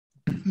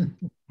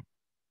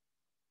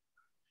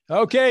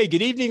Okay,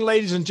 good evening,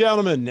 ladies and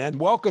gentlemen, and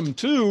welcome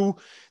to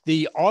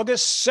the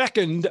August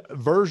 2nd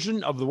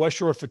version of the West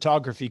Shore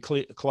Photography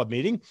Club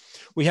meeting.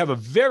 We have a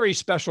very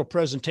special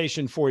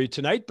presentation for you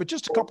tonight, but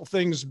just a couple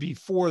things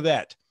before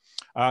that.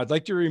 I'd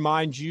like to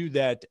remind you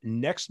that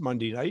next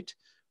Monday night,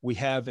 we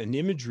have an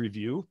image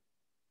review.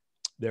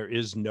 There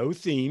is no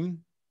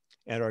theme,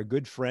 and our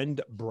good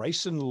friend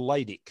Bryson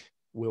Leidig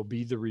will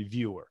be the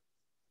reviewer.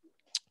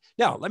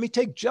 Now, let me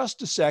take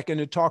just a second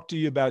and talk to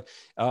you about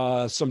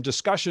some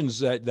discussions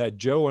that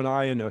Joe and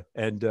I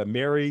and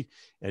Mary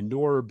and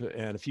Norb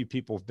and a few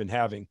people have been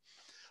having.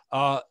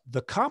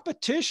 The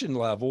competition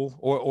level,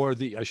 or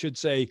I should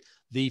say,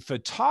 the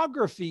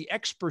photography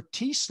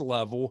expertise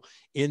level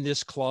in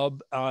this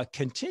club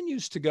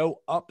continues to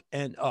go up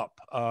and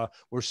up.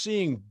 We're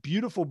seeing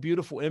beautiful,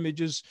 beautiful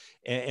images,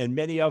 and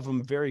many of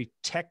them very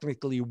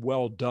technically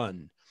well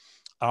done.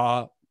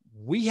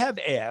 We have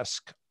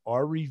asked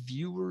our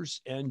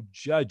reviewers and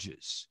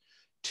judges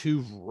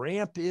to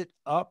ramp it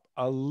up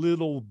a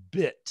little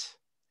bit.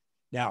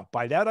 Now,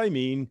 by that I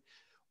mean,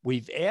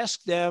 we've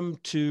asked them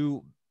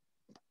to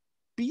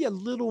be a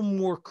little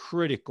more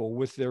critical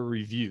with their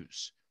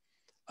reviews.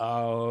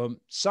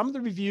 Some of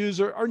the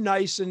reviews are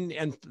nice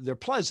and they're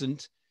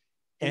pleasant,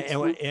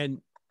 and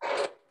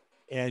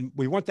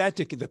we want that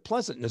to, the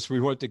pleasantness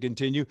we want to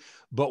continue,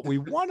 but we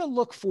want to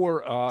look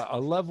for a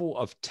level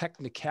of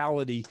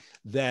technicality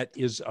that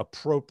is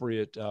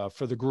appropriate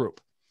for the group.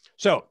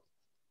 So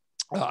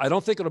I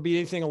don't think it'll be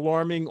anything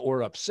alarming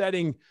or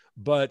upsetting,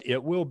 but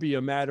it will be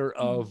a matter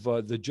of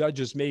the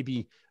judges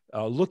maybe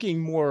looking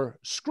more,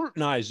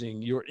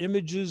 scrutinizing your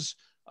images.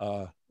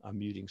 I'm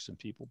muting some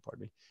people,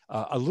 pardon me,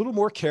 a little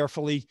more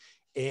carefully.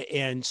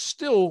 And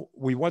still,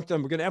 we're going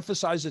to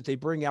emphasize that they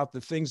bring out the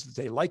things that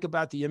they like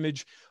about the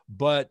image,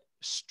 but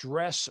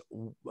stress,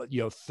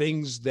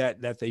 things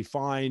that they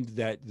find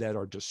that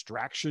are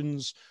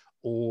distractions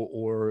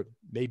or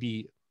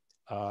maybe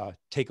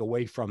take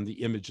away from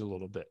the image a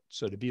little bit.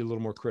 So to be a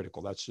little more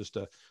critical, that's just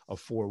a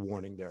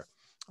forewarning there.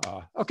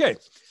 Okay,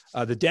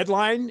 the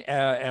deadline,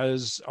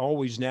 as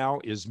always now,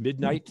 is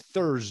midnight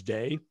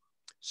Thursday.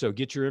 So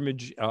get your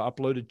image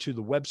uploaded to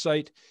the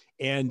website.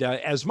 And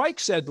as Mike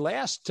said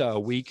last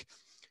week,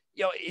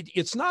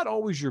 it's not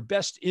always your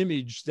best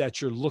image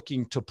that you're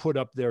looking to put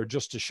up there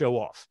just to show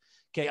off.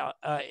 Okay,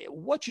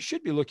 what you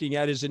should be looking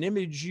at is an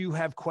image you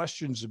have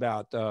questions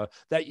about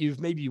that you've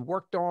maybe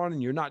worked on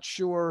and you're not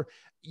sure,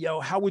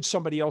 how would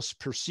somebody else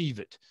perceive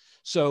it?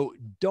 So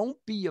don't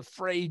be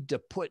afraid to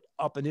put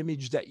up an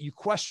image that you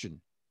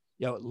question.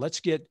 Let's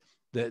get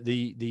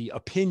the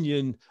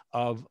opinion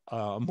of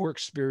a more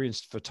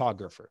experienced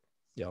photographer,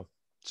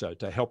 so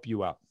to help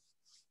you out.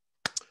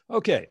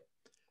 Okay,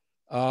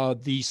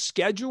 the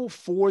schedule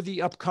for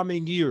the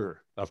upcoming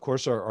year, of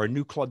course, our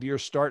new club year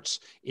starts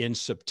in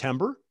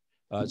September.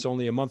 It's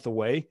only a month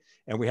away,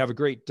 and we have a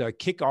great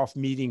kickoff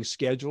meeting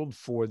scheduled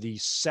for the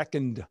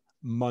second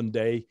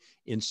Monday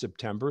in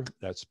September.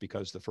 That's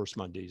because the first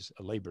Monday is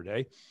Labor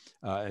Day,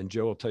 and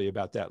Joe will tell you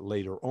about that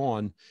later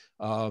on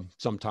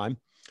sometime.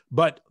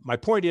 But my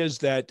point is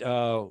that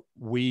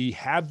we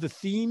have the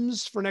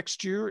themes for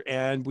next year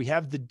and we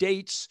have the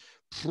dates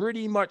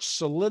pretty much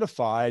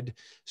solidified.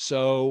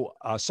 So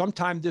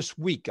sometime this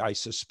week, I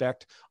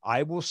suspect,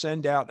 I will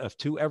send out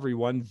to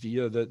everyone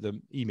via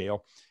the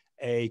email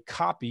a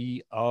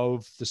copy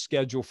of the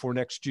schedule for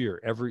next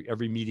year,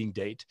 every meeting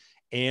date,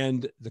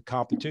 and the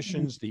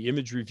competitions, the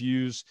image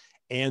reviews,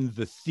 and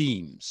the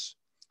themes.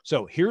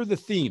 So here are the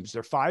themes.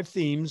 There are 5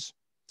 themes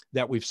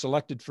that we've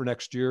selected for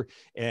next year,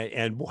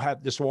 and we'll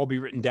have this will all be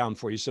written down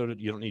for you so that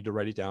you don't need to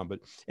write it down,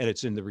 and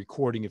it's in the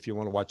recording if you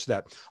want to watch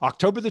that.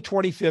 October the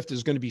 25th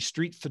is going to be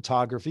street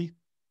photography.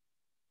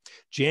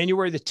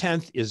 January the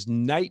 10th is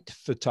night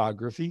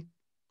photography.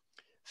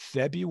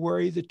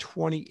 February the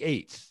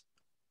 28th,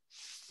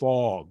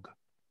 fog.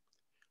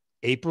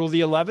 April the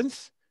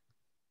 11th,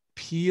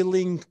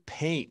 peeling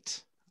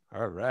paint.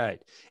 All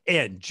right.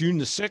 And June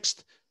the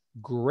 6th,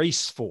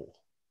 graceful.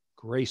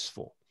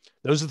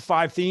 Those are the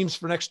 5 themes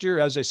for next year.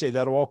 As I say,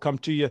 that'll all come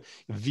to you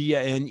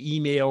via an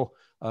email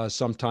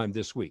sometime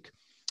this week.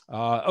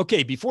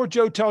 Okay, before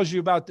Joe tells you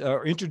about,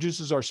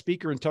 introduces our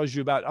speaker and tells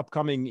you about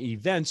upcoming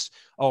events,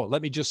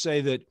 let me just say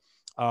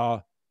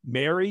that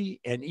Mary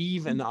and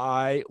Eve and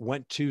I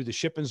went to the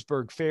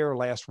Shippensburg Fair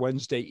last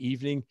Wednesday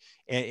evening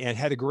and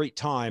had a great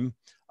time.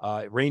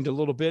 It rained a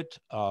little bit,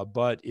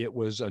 but it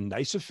was a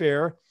nice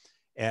affair.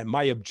 And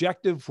my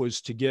objective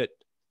was to get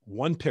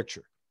one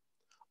picture.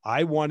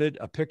 I wanted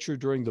a picture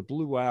during the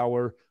blue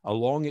hour, a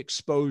long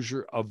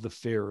exposure of the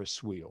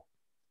Ferris wheel.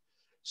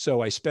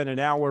 So I spent an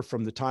hour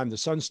from the time the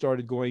sun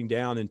started going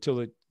down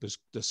until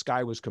the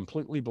sky was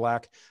completely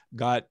black,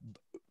 got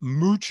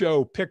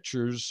mucho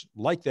pictures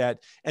like that,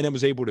 and then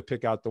was able to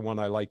pick out the one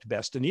I liked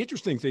best. And the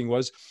interesting thing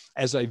was,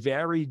 as I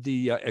varied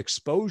the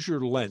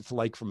exposure length,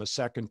 like from a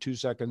second, 2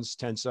 seconds,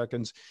 10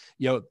 seconds,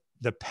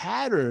 the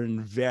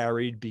pattern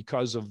varied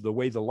because of the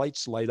way the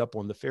lights light up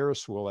on the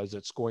Ferris wheel as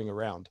it's going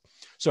around.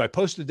 So I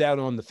posted that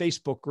on the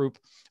Facebook group.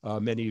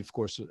 Many, of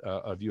course,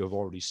 of you have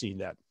already seen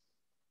that.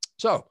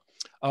 So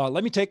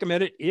let me take a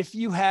minute. If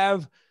you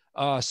have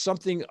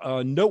something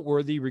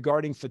noteworthy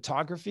regarding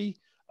photography,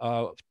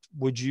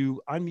 would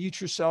you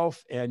unmute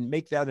yourself and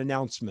make that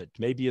announcement?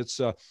 Maybe it's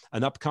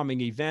an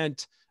upcoming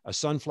event, a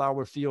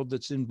sunflower field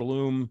that's in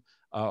bloom,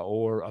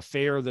 or a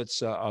fair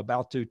that's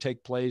about to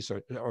take place,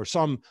 or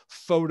some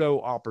photo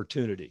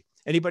opportunity.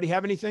 Anybody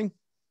have anything?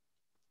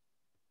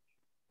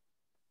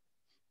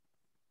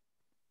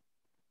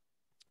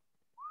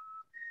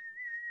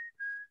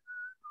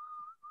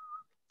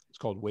 It's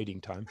called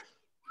waiting time.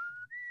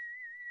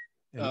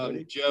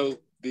 Joe,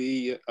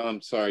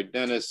 sorry,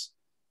 Dennis,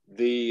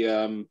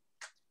 the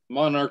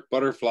monarch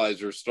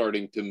butterflies are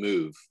starting to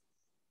move.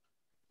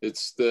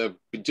 It's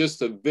just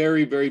the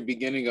very, very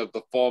beginning of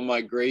the fall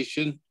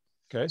migration.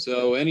 Okay.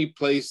 So any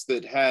place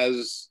that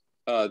has,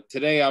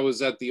 today I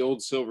was at the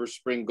old Silver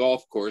Spring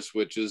Golf Course,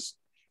 which is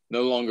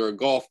no longer a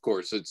golf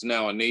course. It's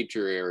now a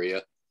nature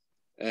area.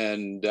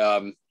 And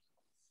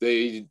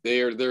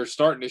they're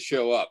starting to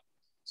show up.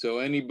 So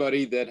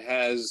anybody that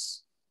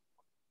has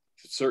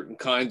certain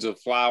kinds of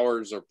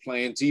flowers or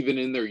plants, even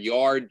in their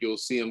yard, you'll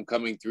see them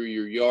coming through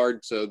your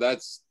yard. So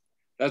that's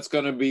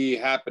going to be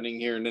happening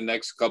here in the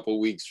next couple of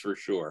weeks for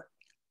sure.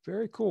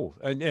 Very cool.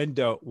 And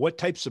what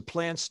types of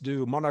plants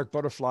do monarch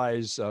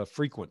butterflies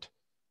frequent?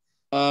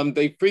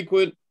 They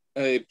frequent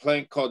a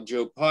plant called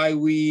Joe Pye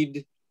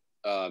weed,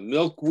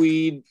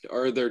 milkweed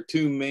are their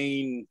two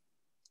main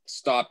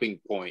stopping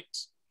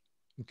points.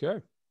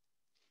 Okay.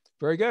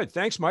 Very good.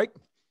 Thanks, Mike.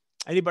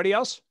 Anybody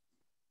else?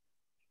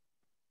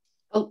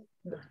 Oh,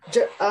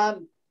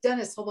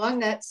 Dennis,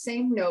 along that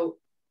same note,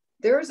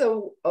 there's a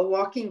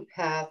walking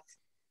path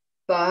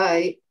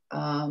by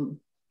the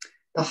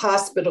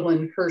hospital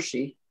in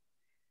Hershey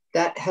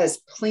that has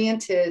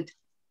planted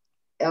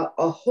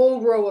a whole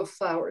row of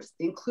flowers,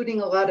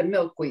 including a lot of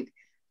milkweed,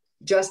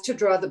 just to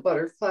draw the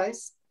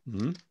butterflies.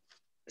 Mm-hmm.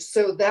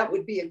 So that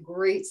would be a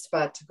great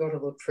spot to go to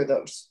look for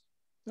those.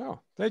 Oh,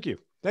 thank you.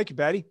 Thank you,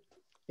 Patty.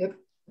 Yep.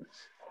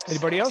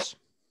 Anybody else?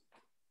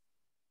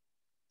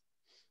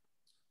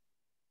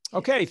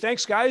 Okay,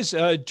 thanks, guys.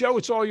 Joe,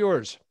 it's all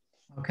yours.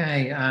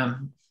 Okay,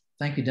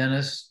 thank you,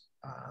 Dennis.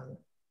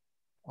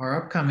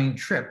 Our upcoming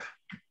trip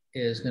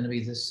is going to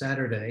be this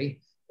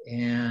Saturday,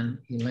 and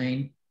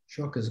Elaine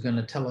Shook is going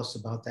to tell us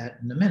about that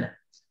in a minute,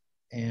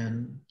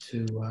 and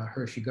to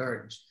Hershey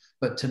Gardens.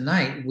 But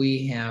tonight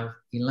we have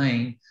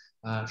Elaine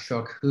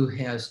Shook, who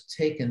has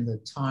taken the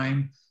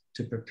time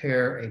to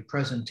prepare a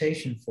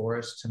presentation for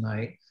us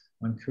tonight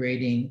on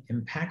creating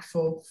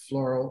impactful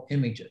floral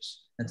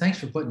images. And thanks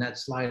for putting that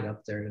slide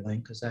up there,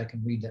 Elaine, because I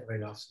can read that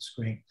right off the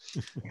screen.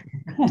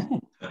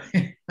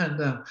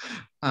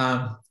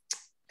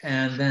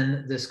 And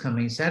then this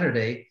coming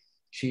Saturday,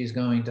 she's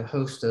going to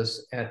host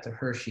us at the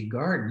Hershey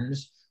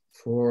Gardens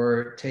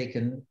for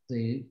taking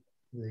the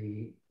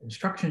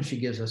instructions she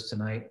gives us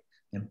tonight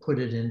and put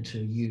it into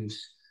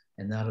use.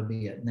 And that'll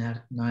be at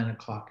 9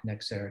 o'clock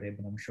next Saturday,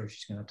 but I'm sure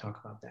she's going to talk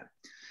about that.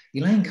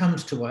 Elaine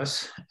comes to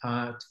us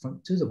to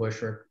the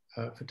Bushwick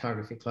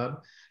Photography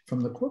Club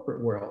from the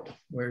corporate world,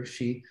 where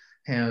she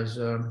has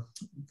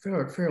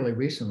fairly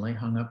recently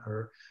hung up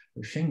her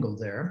shingle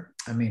there.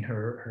 I mean,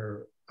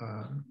 her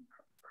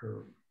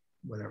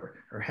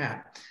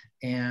hat,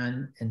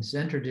 and has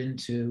entered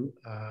into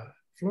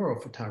floral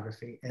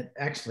photography, and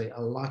actually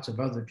lots of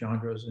other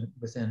genres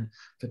within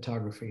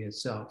photography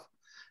itself.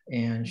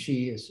 And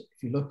she is,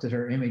 if you looked at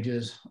her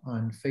images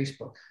on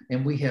Facebook,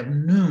 and we have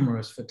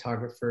numerous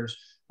photographers.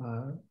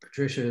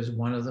 Patricia is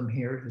one of them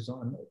here, who's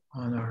on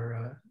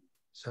our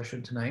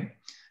session tonight,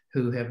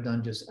 who have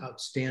done just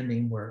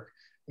outstanding work.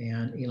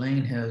 And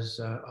Elaine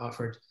has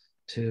offered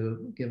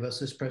to give us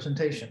this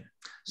presentation.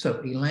 So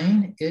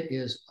Elaine, it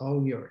is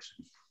all yours.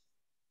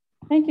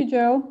 Thank you,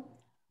 Joe.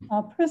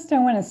 First, I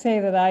want to say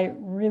that I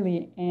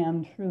really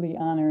am truly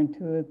honored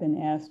to have been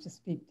asked to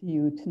speak to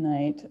you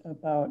tonight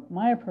about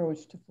my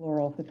approach to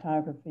floral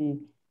photography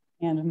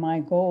and my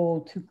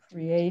goal to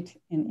create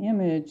an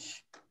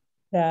image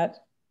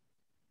that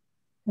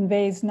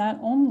conveys not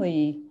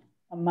only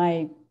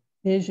my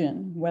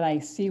vision, what I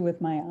see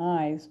with my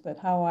eyes, but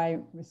how I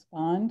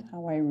respond,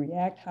 how I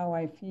react, how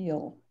I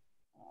feel.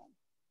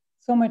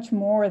 So much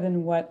more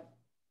than what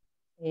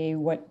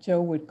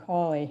Joe would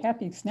call a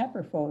happy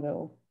snapper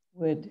photo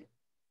would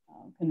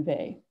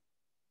convey.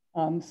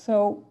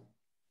 So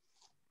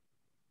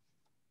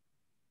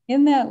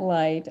in that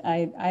light,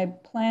 I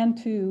plan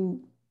to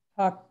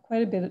talk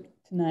quite a bit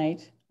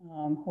tonight.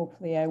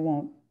 Hopefully I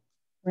won't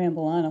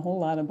ramble on a whole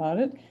lot about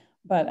it,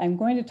 but I'm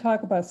going to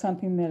talk about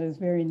something that is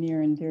very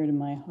near and dear to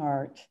my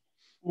heart,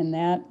 and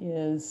that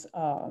is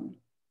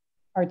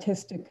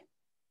artistic.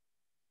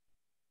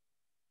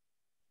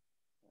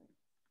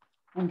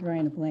 I'm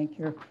drawing a blank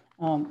here.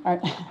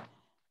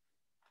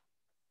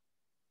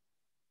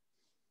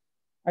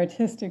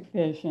 Artistic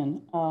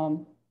vision.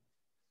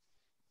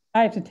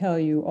 I have to tell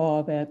you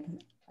all that,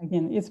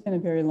 again, it's been a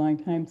very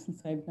long time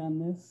since I've done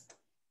this.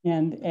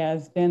 And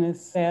as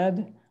Dennis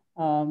said,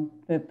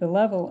 that the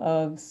level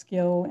of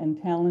skill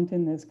and talent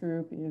in this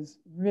group is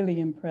really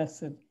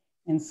impressive.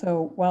 And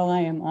so while I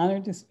am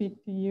honored to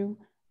speak to you,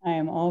 I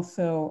am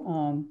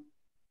also,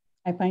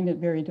 I find it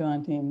very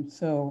daunting.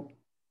 So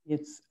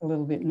it's a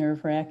little bit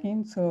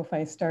nerve-wracking. So if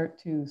I start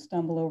to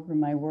stumble over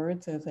my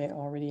words, as I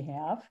already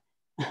have,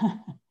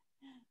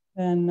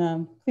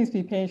 then please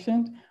be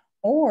patient.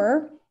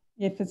 Or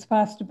if it's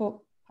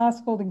possible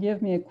to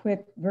give me a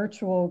quick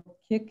virtual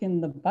kick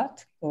in the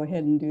butt, go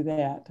ahead and do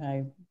that.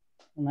 I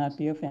will not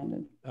be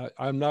offended.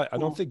 I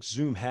don't think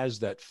Zoom has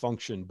that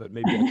function, but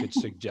maybe I could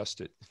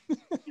suggest it.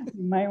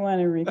 You might want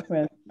to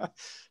request.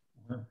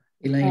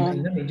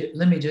 Elaine,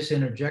 let me just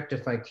interject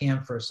if I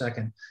can for a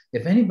second.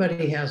 If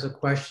anybody has a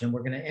question,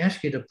 we're going to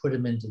ask you to put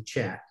them into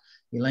chat.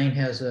 Elaine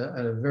has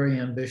a very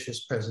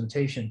ambitious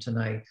presentation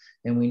tonight,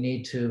 and we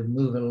need to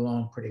move it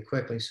along pretty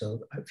quickly.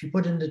 So if you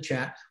put it into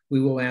chat, we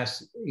will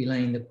ask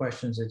Elaine the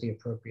questions at the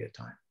appropriate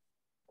time.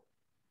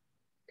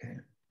 Okay.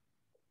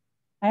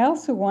 I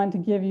also want to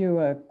give you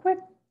a quick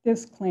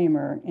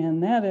disclaimer,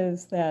 and that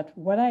is that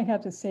what I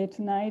have to say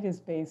tonight is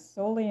based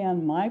solely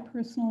on my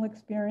personal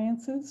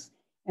experiences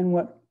and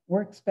what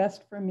works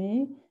best for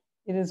me.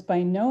 It is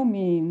by no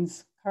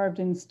means carved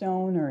in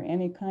stone or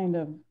any kind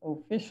of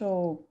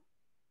official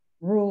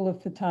rule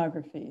of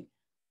photography.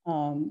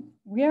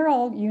 We are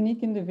all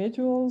unique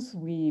individuals.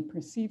 We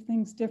perceive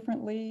things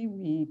differently.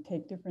 We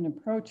take different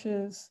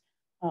approaches.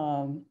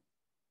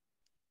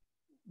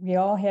 We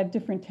all have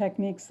different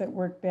techniques that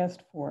work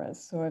best for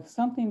us. So if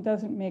something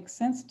doesn't make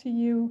sense to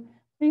you,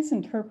 please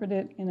interpret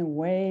it in a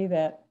way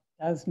that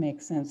does make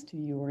sense to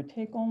you, or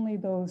take only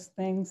those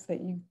things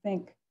that you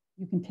think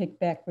you can take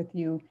back with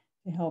you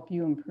to help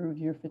you improve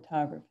your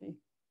photography.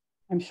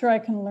 I'm sure I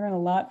can learn a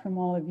lot from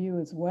all of you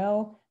as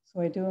well.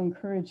 So I do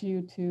encourage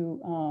you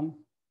to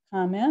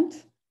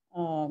comment,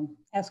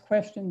 ask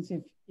questions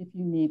if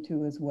you need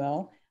to as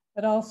well,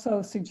 but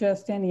also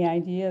suggest any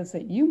ideas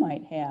that you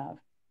might have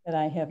that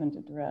I haven't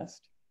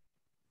addressed.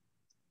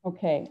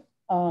 Okay,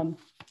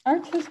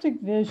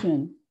 artistic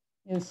vision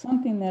is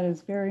something that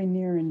is very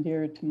near and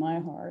dear to my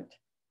heart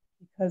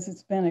because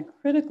it's been a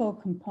critical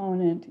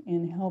component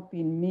in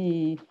helping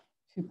me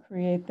to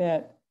create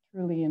that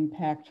truly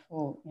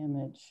impactful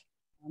image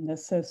that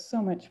says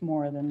so much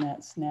more than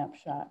that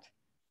snapshot.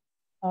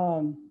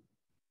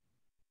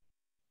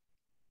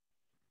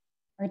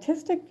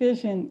 Artistic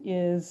vision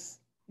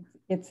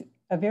it's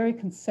a very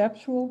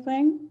conceptual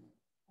thing.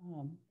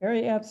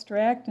 Very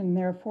abstract, and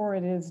therefore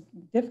it is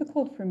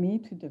difficult for me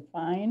to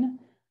define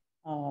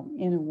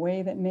in a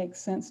way that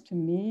makes sense to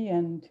me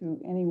and to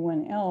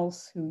anyone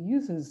else who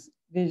uses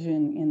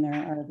vision in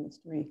their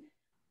artistry.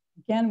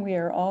 Again, we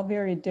are all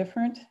very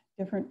different.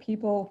 Different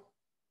people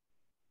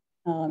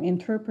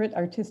interpret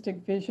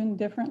artistic vision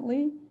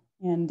differently,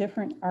 and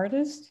different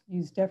artists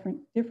use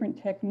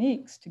different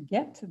techniques to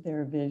get to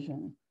their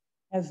vision.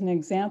 As an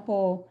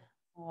example,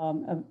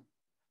 a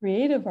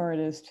creative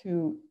artist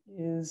who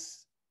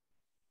is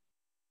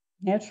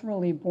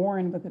naturally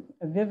born with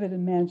a vivid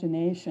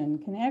imagination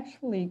can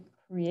actually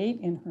create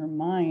in her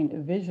mind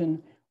a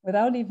vision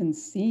without even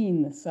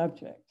seeing the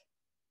subject.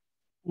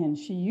 And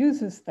she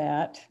uses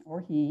that,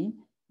 or he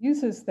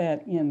uses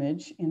that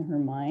image in her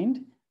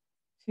mind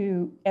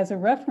as a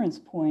reference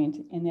point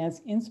and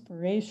as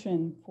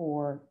inspiration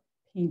for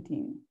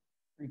painting,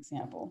 for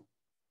example.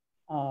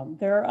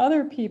 There are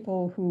other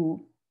people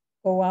who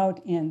go out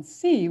and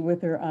see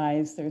with their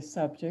eyes their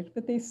subject,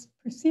 but they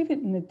perceive it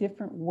in a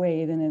different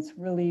way than it's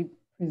really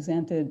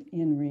presented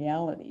in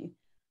reality.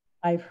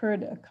 I've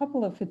heard a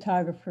couple of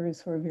photographers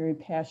who are very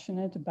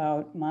passionate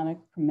about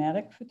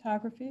monochromatic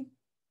photography,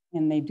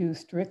 and they do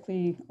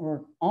strictly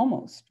or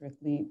almost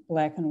strictly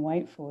black and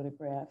white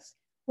photographs,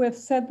 who have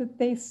said that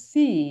they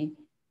see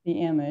the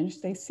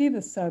image, they see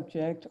the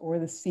subject or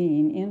the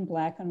scene in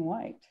black and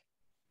white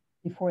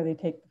before they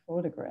take the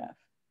photograph.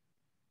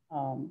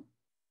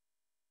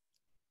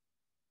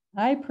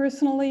 I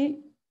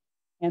personally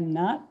am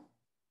not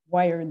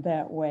wired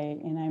that way,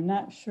 and I'm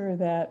not sure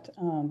that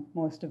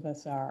most of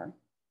us are.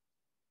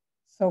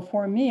 So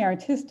for me,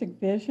 artistic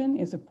vision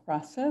is a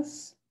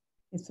process.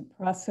 It's a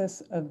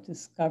process of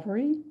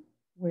discovery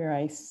where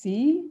I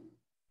see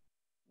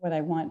what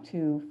I want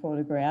to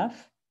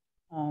photograph.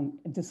 And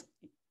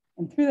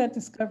through that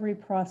discovery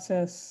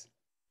process,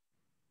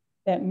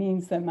 that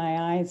means that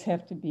my eyes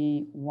have to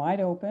be wide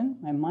open,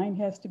 my mind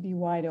has to be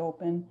wide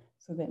open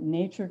so that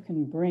nature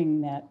can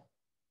bring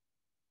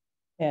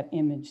that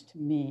image to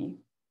me.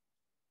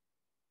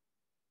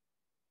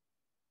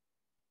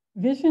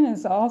 Vision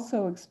is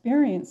also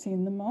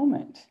experiencing the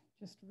moment,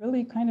 just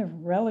really kind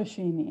of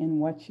relishing in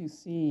what you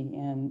see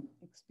and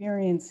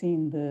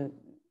experiencing the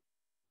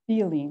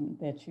feeling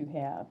that you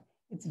have.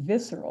 It's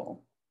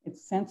visceral,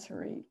 it's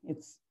sensory,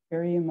 it's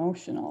very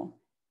emotional.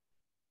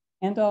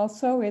 And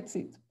also it's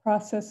a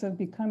process of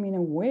becoming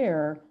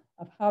aware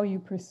of how you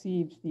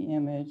perceived the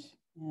image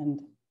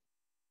and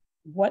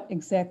what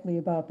exactly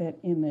about that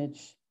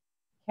image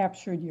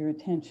captured your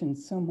attention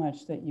so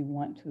much that you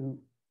want to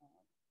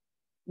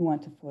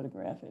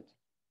photograph it.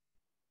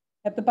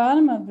 At the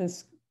bottom of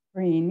this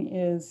screen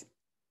is,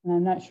 and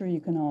I'm not sure you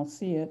can all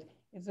see it,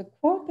 is a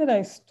quote that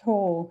I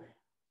stole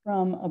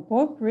from a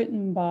book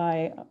written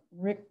by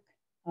Rick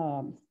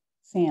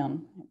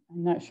Sam.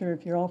 I'm not sure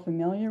if you're all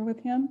familiar with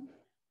him.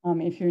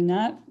 If you're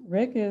not,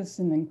 Rick is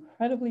an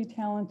incredibly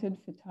talented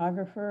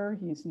photographer.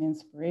 He's an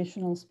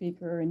inspirational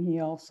speaker, and he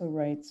also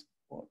writes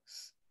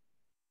books.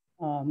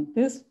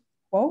 This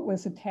quote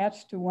was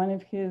attached to one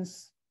of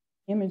his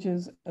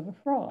images of a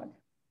frog,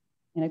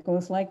 and it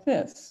goes like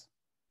this.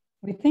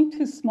 We think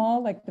too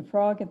small, like the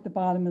frog at the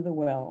bottom of the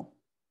well.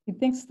 He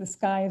thinks the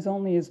sky is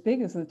only as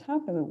big as the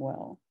top of the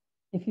well.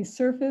 If he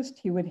surfaced,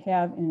 he would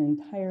have an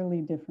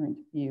entirely different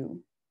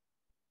view.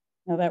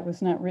 Now, that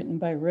was not written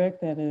by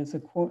Rick. That is a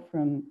quote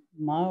from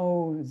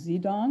Mao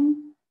Zedong.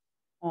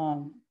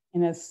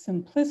 And as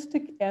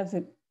simplistic as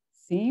it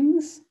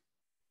seems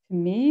to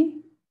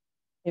me,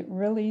 it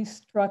really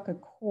struck a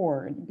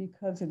chord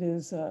because it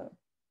is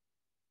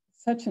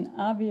such an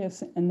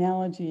obvious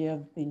analogy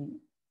of the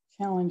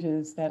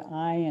challenges that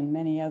I and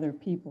many other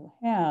people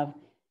have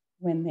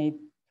when they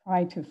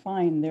try to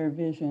find their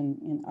vision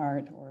in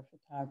art or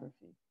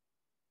photography.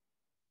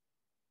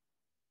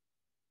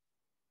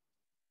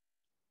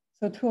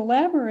 So to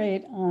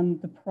elaborate on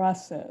the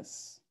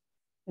process,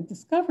 the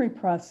discovery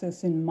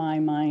process in my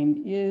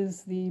mind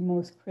is the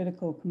most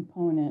critical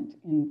component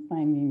in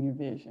finding your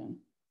vision.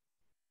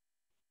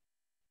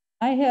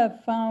 I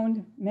have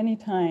found many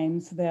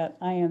times that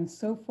I am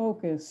so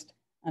focused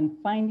on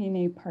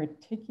finding a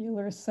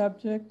particular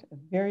subject, a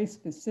very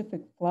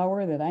specific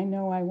flower that I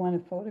know I want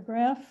to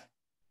photograph,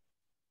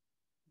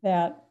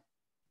 that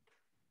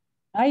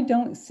I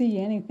don't see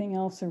anything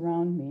else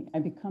around me. I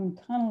become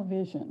tunnel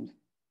visioned.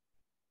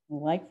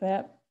 Like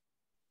that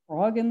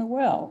frog in the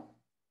well,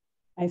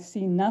 I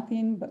see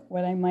nothing but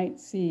what I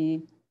might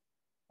see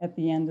at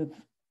the end of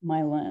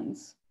my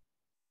lens.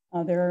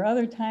 There are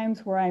other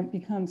times where I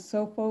become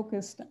so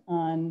focused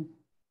on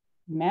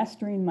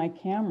mastering my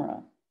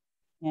camera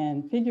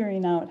and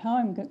figuring out how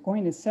I'm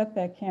going to set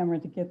that camera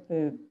to get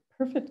the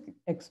perfect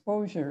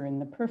exposure and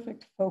the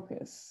perfect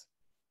focus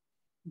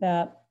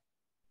that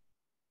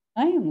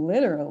I am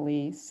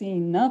literally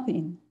seeing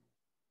nothing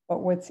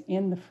but what's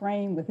in the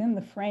frame, within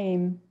the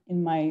frame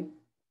in my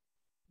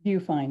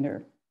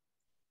viewfinder.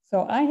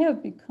 So I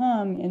have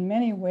become, in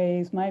many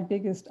ways, my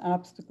biggest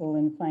obstacle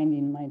in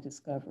finding my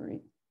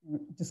discovering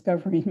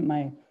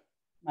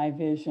my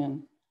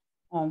vision.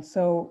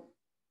 So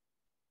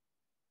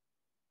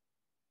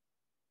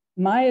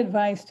my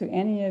advice to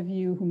any of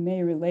you who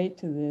may relate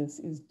to this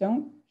is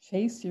don't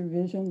chase your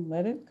vision,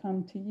 let it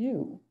come to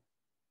you.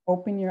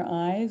 Open your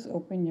eyes,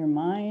 open your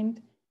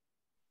mind,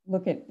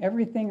 look at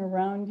everything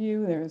around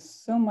you. There's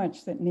so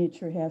much that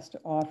nature has to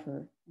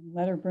offer, and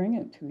let her bring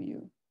it to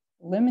you.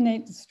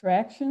 Eliminate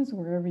distractions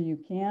wherever you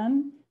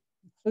can,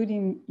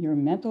 including your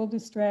mental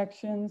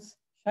distractions.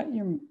 Shut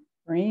your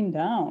brain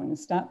down and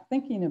stop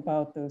thinking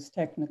about those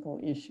technical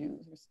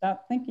issues, or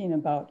stop thinking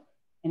about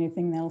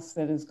anything else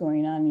that is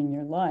going on in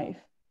your life.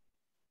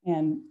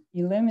 And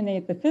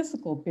eliminate the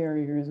physical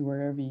barriers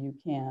wherever you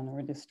can,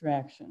 or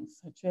distractions,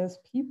 such as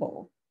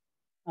people.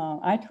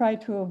 I try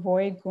to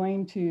avoid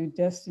going to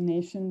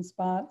destination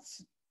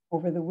spots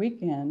over the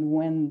weekend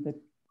when the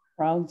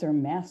crowds are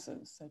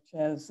massive, such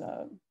as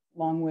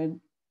Longwood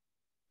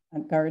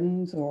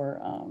Gardens,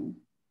 or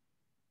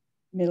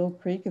Middle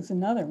Creek is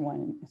another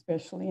one,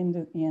 especially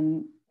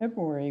in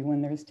February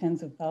when there's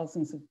tens of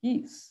thousands of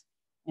geese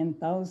and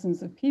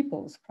thousands of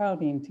people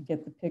crowding to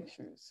get the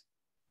pictures.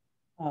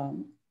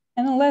 And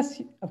unless,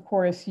 of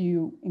course,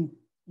 you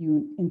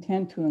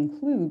intend to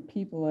include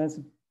people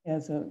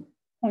as a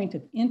point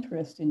of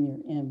interest in your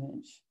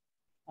image,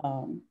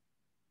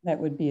 that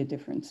would be a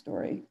different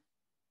story.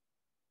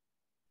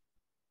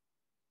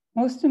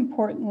 Most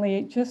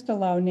importantly, just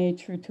allow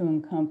nature to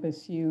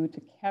encompass you,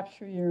 to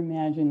capture your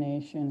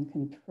imagination,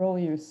 control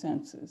your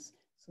senses,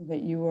 so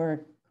that you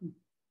are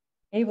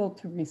able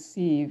to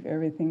receive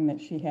everything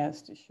that she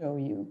has to show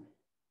you.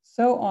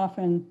 So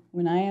often,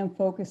 when I am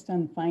focused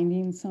on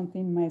finding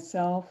something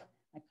myself,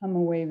 I come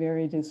away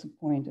very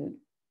disappointed.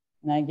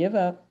 And I give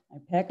up, I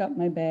pack up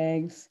my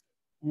bags,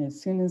 and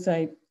as soon as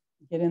I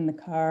get in the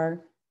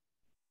car,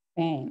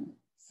 bang,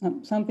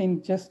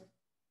 something just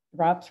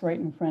drops right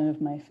in front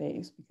of my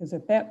face, because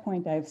at that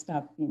point I've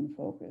stopped being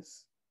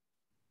focused.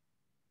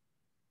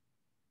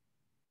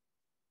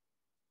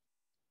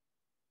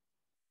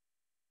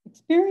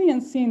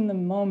 Experiencing the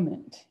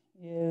moment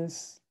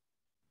is,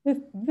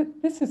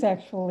 this is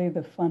actually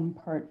the fun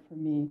part for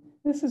me.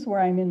 This is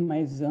where I'm in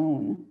my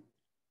zone.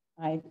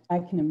 I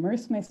can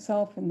immerse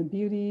myself in the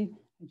beauty.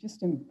 I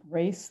just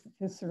embrace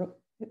the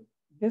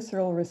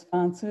visceral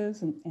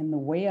responses and the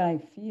way I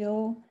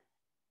feel.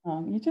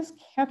 You just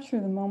capture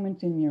the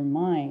moment in your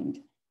mind.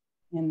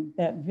 And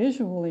that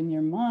visual in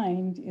your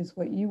mind is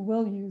what you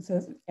will use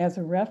as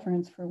a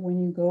reference for when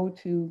you go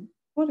to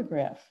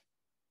photograph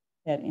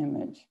that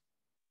image.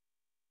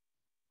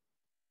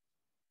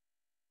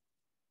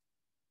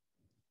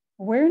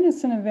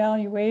 Awareness and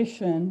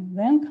evaluation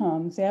then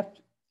comes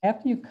after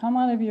you come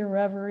out of your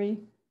reverie,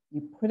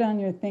 you put on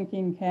your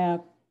thinking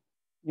cap,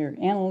 your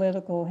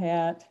analytical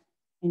hat,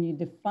 and you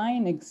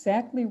define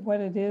exactly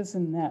what it is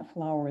in that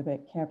flower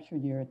that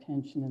captured your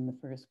attention in the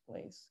first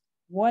place.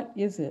 what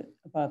is it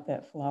about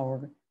that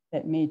flower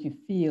that made you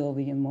feel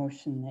the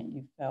emotion that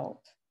you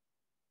felt?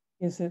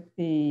 Is it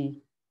the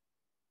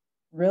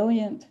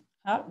brilliant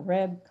hot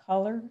red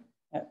color,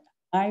 that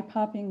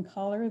eye-popping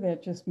color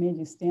that just made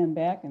you stand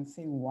back and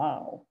say,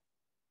 wow?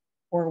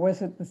 Or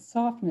was it the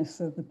softness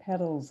of the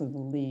petals of the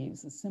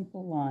leaves, the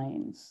simple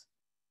lines,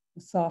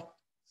 the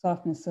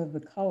softness of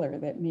the color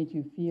that made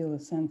you feel a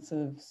sense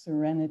of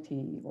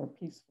serenity or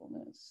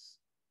peacefulness?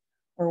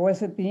 Or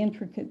was it the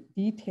intricate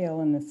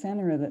detail in the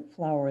center of that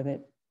flower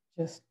that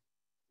just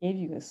gave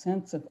you a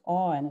sense of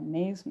awe and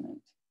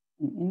amazement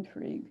and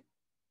intrigue?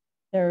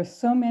 There are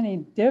so many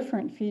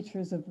different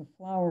features of the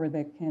flower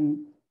that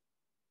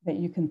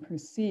you can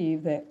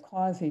perceive that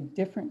cause a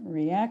different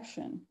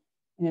reaction.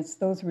 And it's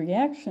those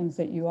reactions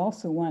that you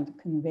also want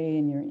to convey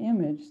in your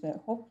image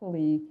that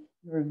hopefully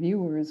your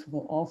viewers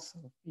will also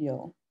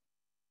feel.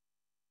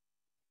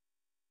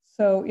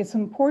 So it's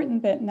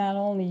important that not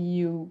only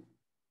you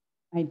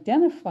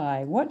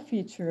identify what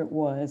feature it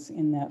was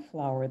in that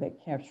flower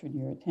that captured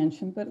your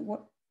attention, but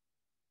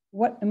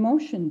what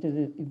emotion did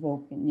it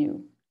evoke in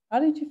you? How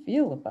did you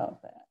feel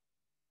about that?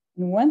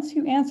 And once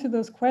you answer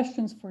those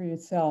questions for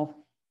yourself,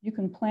 you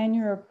can plan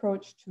your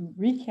approach to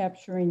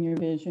recapturing your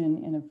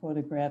vision in a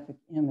photographic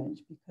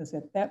image, because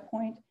at that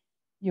point,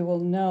 you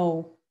will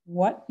know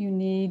what you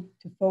need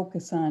to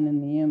focus on in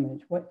the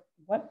image.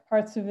 What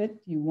parts of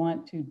it do you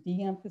want to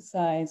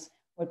de-emphasize?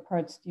 What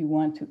parts do you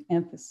want to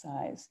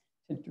emphasize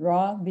to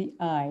draw the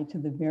eye to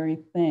the very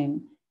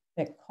thing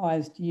that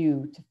caused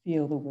you to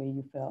feel the way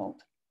you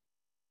felt?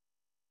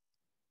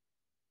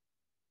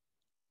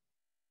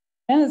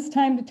 Then it's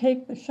time to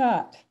take the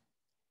shot.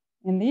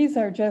 And these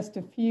are just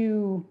a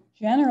few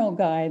general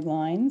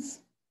guidelines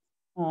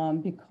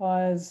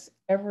because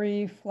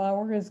every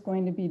flower is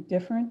going to be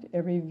different.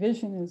 Every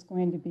vision is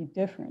going to be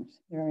different.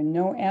 There are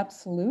no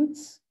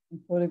absolutes in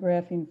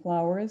photographing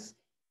flowers.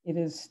 It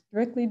is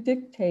strictly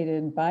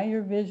dictated by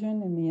your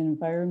vision and the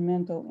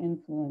environmental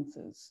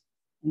influences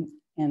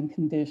and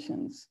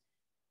conditions.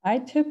 I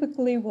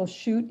typically will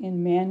shoot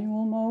in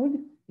manual mode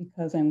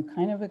because I'm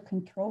kind of a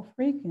control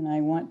freak and I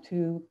want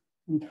to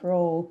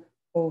control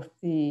both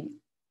the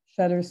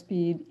shutter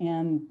speed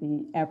and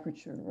the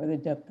aperture or the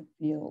depth of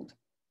field.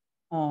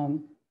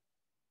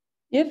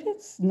 If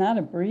it's not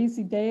a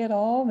breezy day at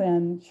all,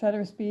 then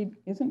shutter speed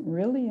isn't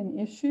really an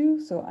issue.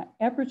 So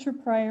aperture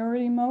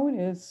priority mode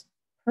is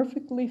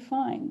perfectly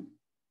fine.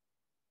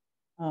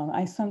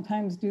 I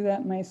sometimes do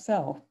that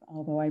myself,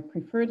 although I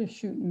prefer to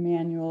shoot in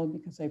manual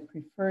because I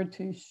prefer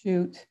to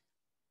shoot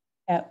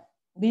at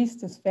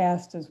least as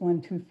fast as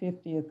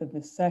 1/250th of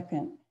a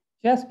second,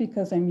 just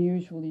because I'm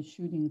usually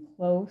shooting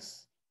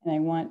close and I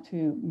want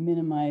to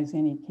minimize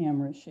any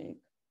camera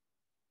shake.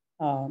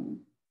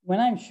 When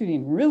I'm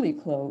shooting really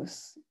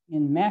close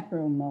in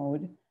macro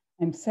mode,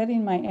 I'm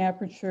setting my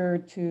aperture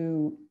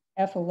to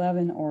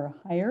f11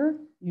 or higher,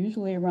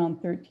 usually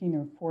around 13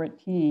 or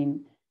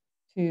 14,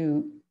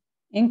 to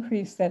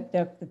increase that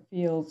depth of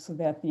field so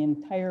that the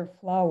entire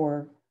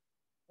flower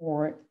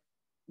or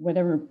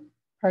whatever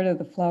part of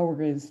the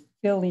flower is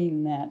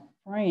filling that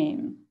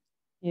frame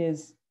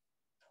is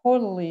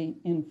totally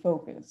in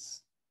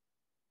focus.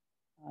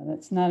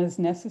 That's not as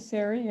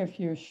necessary if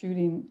you're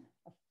shooting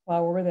a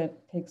flower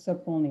that takes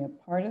up only a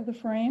part of the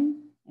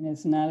frame and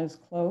is not as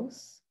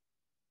close.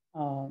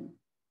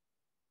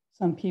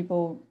 Some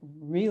people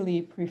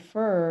really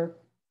prefer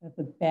that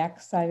the back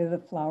side of the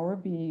flower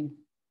be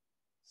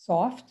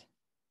soft,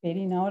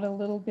 fading out a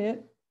little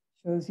bit,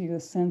 shows you a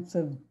sense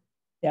of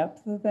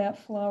depth of that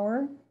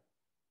flower.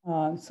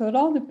 So it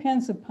all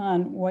depends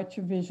upon what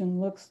your vision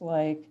looks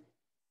like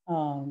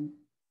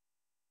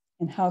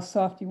and how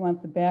soft you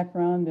want the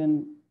background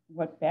and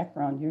what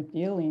background you're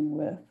dealing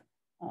with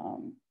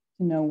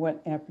to know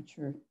what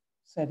aperture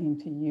setting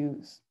to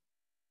use.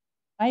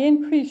 I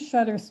increase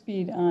shutter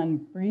speed on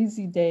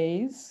breezy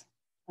days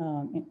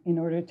in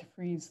order to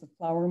freeze the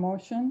flower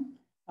motion.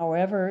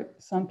 However,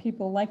 some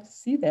people like to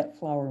see that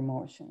flower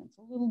motion. It's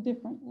a little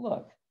different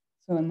look.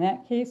 So in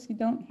that case, you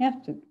don't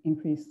have to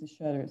increase the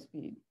shutter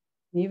speed.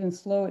 And even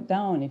slow it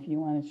down if you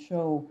want to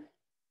show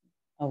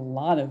a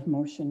lot of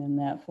motion in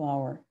that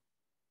flower.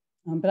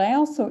 But I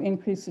also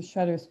increase the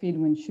shutter speed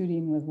when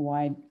shooting with a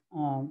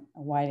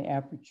wide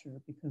aperture,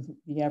 because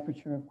the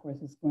aperture, of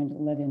course, is going to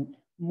let in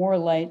more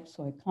light,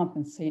 so I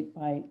compensate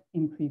by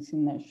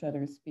increasing that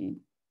shutter speed.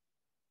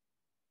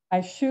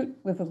 I shoot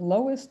with the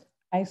lowest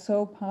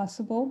ISO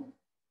possible.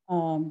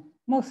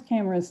 Most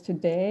cameras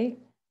today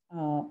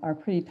are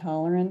pretty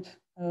tolerant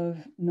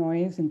of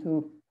noise and do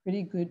a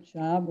pretty good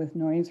job with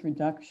noise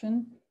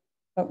reduction.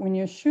 But when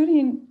you're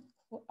shooting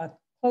a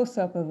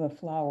close-up of a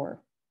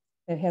flower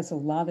that has a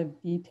lot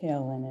of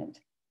detail in it,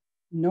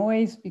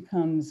 noise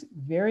becomes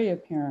very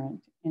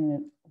apparent and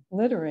it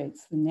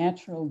obliterates the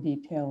natural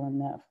detail in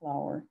that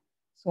flower.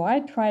 So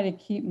I try to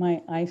keep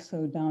my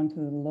ISO down to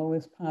the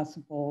lowest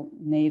possible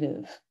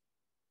native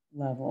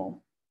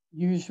level,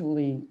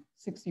 usually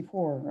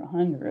 64 or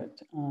 100,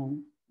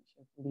 which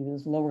I believe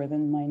is lower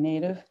than my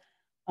native.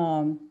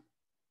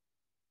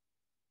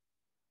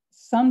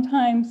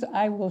 Sometimes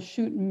I will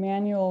shoot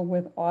manual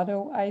with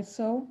auto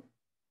ISO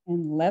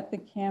and let the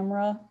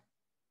camera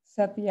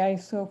set the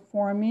ISO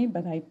for me,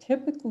 but I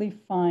typically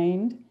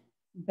find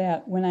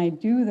that when I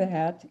do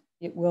that,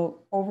 it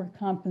will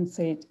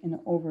overcompensate and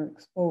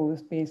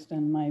overexpose based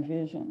on my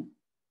vision.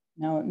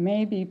 Now, it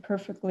may be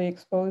perfectly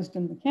exposed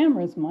in the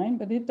camera's mind,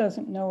 but it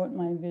doesn't know what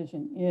my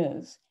vision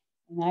is.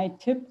 And I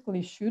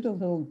typically shoot a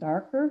little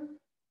darker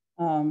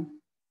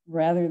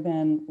rather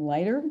than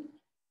lighter,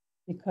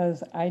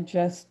 because I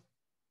just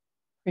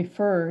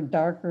prefer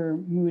darker,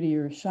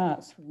 moodier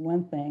shots for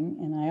one thing.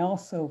 And I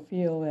also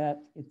feel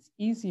that it's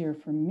easier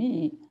for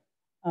me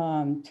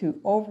to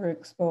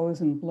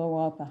overexpose and blow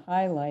out the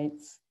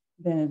highlights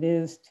than it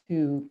is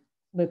to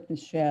flip the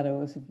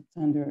shadows if it's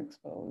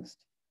underexposed.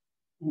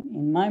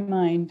 In my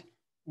mind,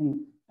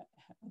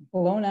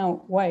 blown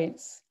out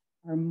whites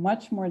are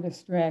much more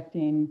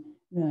distracting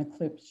than a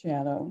clipped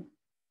shadow.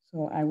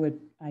 So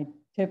I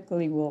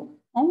typically will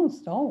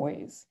almost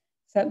always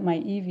set my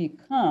EV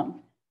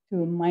comp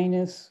to a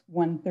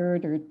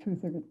 -1/3 or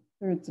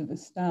 2/3 of a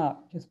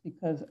stop, just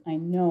because I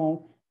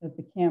know that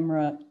the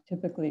camera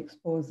typically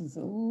exposes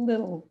a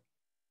little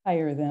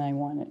higher than I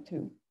want it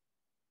to.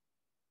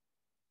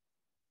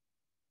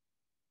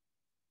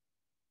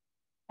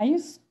 I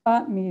use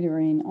spot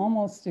metering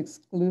almost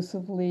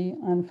exclusively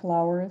on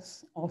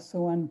flowers,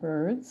 also on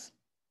birds.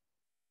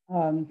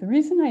 The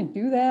reason I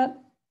do that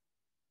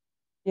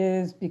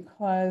is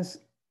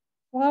because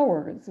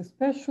flowers,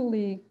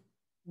 especially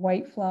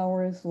white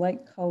flowers,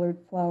 light colored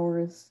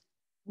flowers,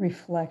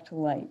 reflect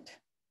light.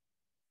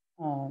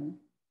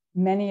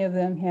 Many of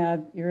them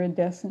have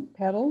iridescent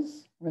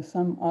petals or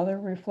some other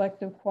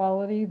reflective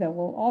quality that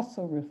will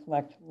also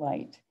reflect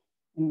light.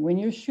 And when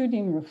you're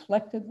shooting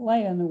reflected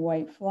light on a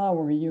white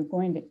flower, you're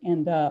going to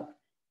end up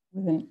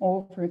with an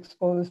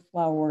overexposed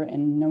flower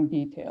and no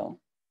detail.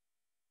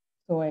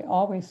 So I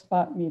always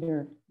spot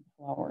meter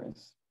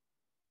flowers.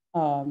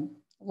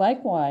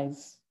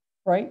 Likewise,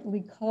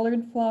 brightly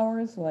colored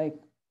flowers like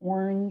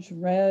orange,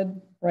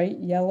 red, bright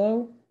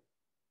yellow,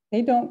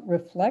 they don't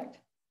reflect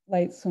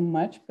light so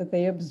much, but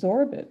they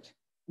absorb it.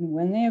 And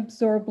when they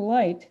absorb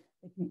light,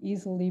 they can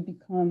easily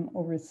become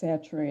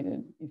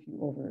oversaturated if you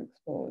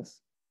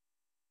overexpose.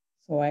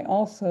 So I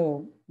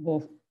also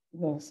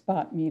will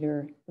spot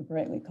meter the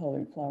brightly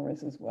colored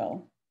flowers as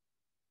well.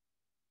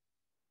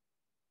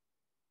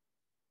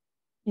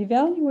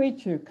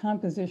 Evaluate your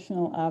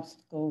compositional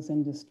obstacles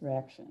and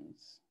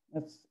distractions.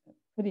 That's a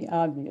pretty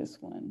obvious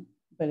one,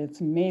 but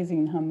it's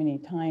amazing how many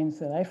times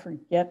that I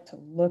forget to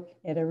look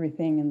at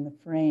everything in the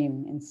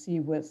frame and see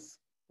what's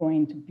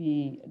going to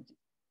be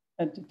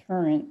a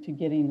deterrent to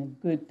getting a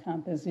good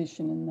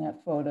composition in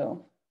that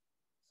photo.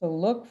 So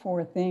look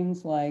for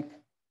things like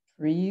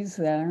trees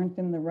that aren't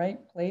in the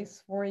right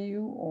place for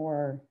you,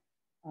 or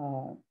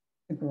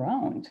the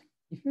ground.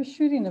 If you're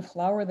shooting a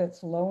flower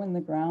that's low in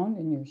the ground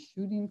and you're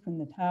shooting from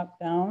the top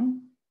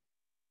down,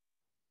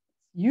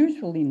 it's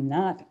usually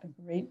not a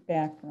great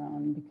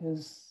background,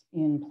 because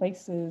in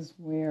places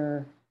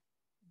where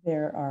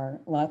there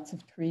are lots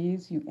of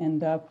trees, you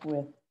end up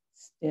with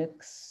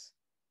sticks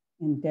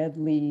and dead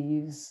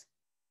leaves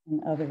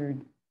and other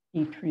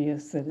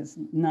detritus that is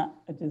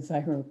not a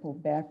desirable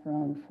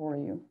background for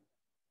you.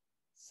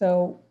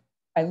 So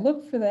I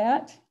look for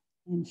that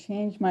and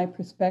change my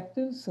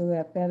perspective so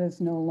that that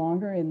is no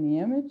longer in the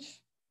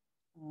image.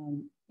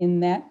 In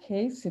that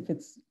case, if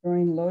it's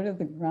growing low to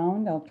the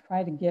ground, I'll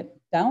try to get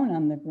down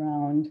on the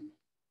ground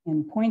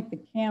and point the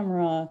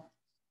camera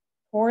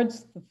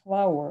towards the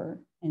flower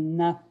and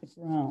not the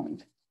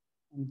ground,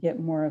 and get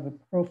more of a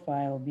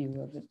profile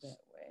view of it that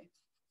way.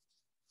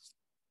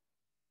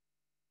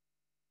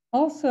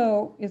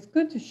 Also, it's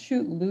good to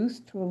shoot loose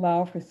to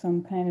allow for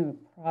some kind of a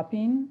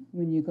cropping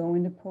when you go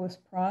into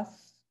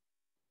post-process.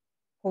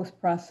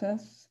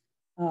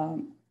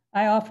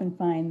 I often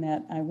find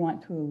that I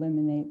want to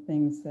eliminate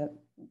things that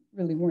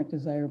really weren't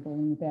desirable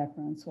in the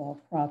background, so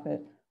I'll crop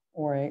it.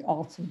 Or I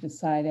also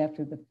decide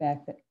after the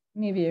fact that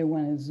maybe I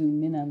want to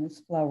zoom in on this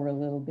flower a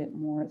little bit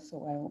more,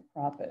 so I will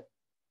crop it.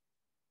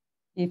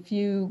 If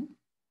you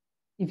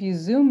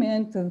zoom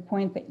in to the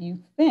point that you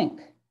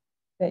think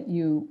that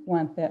you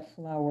want that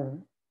flower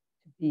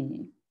to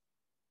be,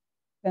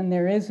 then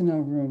there is no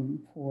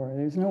room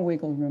there's no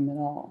wiggle room at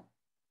all.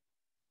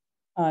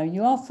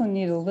 You also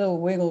need a little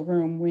wiggle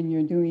room when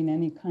you're doing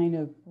any kind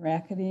of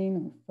bracketing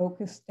or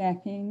focus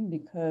stacking,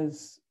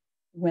 because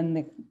when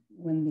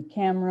the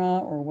camera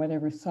or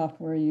whatever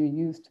software you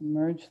use to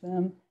merge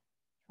them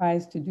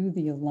tries to do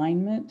the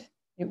alignment,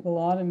 it will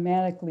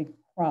automatically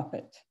crop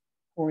it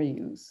for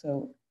you.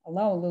 So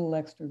allow a little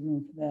extra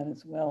room for that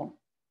as well.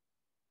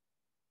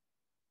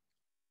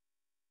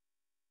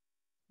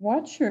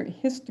 Watch your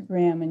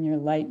histogram and your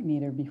light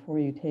meter before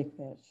you take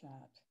that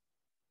shot.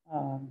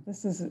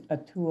 This is a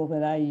tool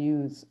that I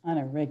use on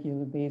a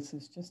regular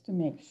basis just to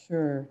make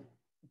sure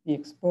that the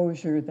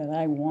exposure that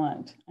I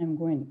want, I'm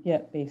going to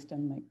get based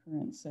on my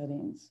current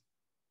settings.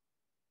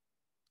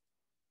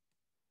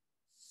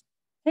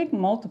 Take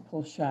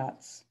multiple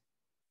shots.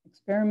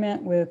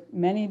 Experiment with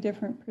many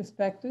different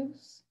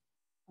perspectives.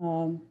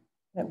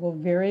 that will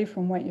vary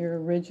from what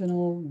your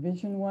original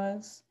vision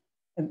was.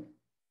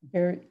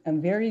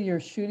 Vary your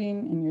shooting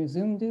and your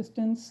zoom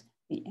distance,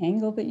 the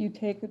angle that you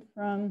take it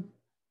from,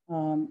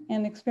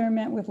 and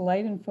experiment with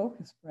light and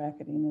focus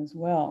bracketing as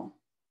well.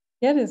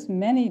 Get as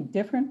many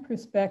different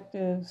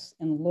perspectives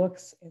and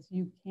looks as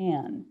you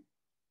can,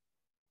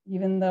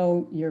 even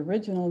though your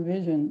original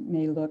vision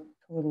may look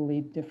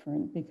totally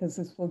different, because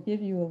this will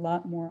give you a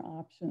lot more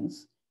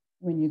options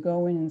when you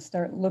go in and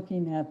start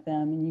looking at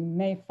them, and you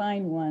may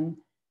find one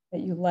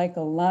that you like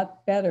a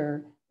lot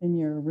better than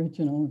your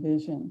original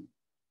vision.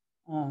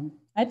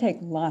 I take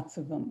lots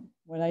of them.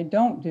 What I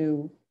don't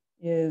do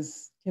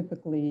is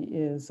typically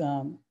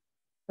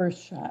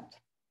first shot.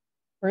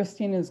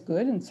 Bursting is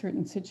good in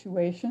certain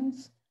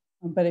situations,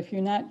 but if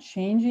you're not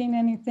changing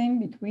anything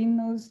between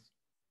those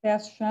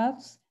fast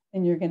shots,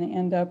 then you're going to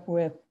end up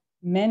with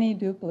many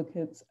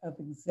duplicates of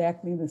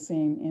exactly the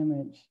same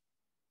image.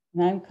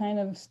 And I'm kind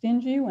of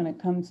stingy when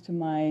it comes to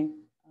my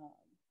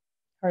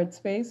card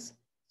space,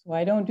 so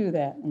I don't do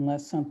that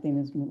unless something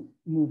is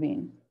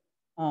moving.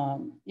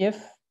 If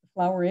the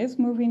flower is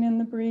moving in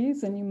the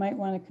breeze, then you might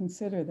want to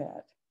consider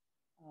that.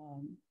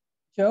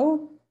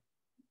 Joe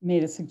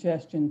made a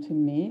suggestion to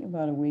me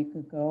about a week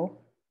ago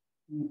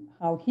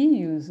how he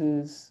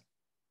uses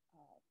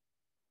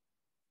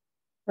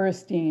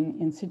bursting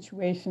in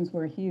situations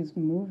where he's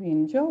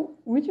moving. Joe,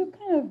 would you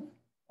kind of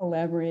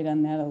elaborate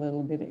on that a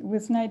little bit? It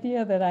was an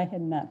idea that I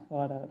had not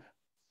thought of.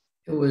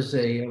 It was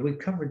we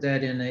covered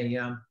that in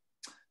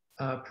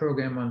a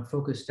program on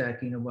focus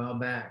stacking a while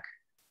back,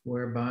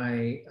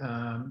 whereby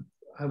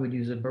I would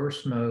use a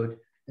burst mode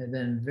and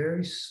then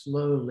very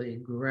slowly,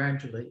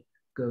 gradually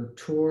go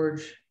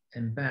towards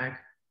and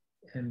back,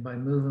 and by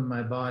moving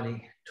my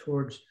body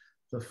towards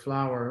the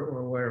flower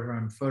or wherever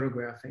I'm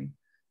photographing.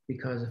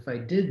 Because if I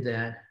did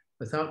that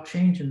without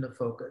changing the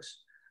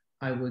focus,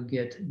 I would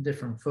get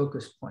different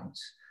focus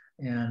points.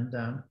 And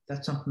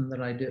that's something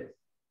that I do.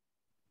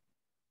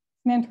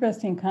 It's an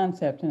interesting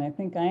concept, and I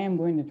think I am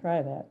going to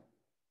try that.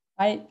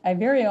 I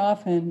very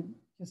often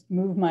just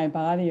move my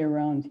body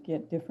around to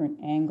get different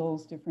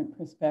angles, different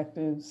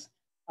perspectives,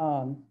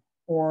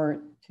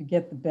 or to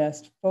get the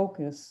best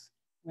focus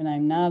when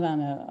I'm not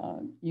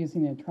on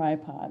using a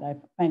tripod. I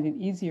find it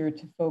easier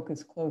to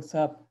focus close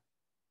up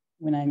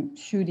when I'm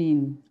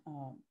shooting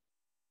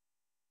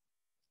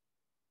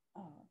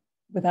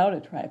without a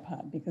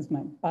tripod, because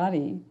my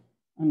body,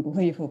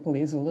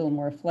 unbelievably, is a little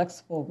more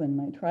flexible than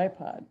my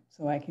tripod.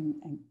 So I can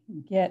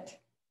get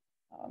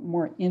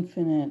more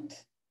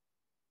infinite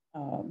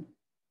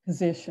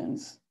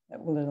positions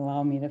that will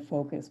allow me to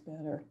focus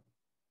better.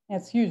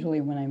 That's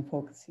usually when I'm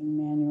focusing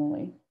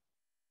manually.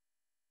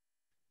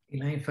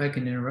 Elaine, if I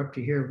can interrupt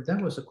you here,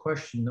 that was a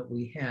question that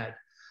we had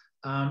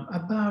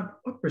about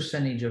what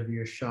percentage of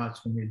your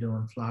shots when you're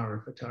doing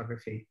flower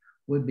photography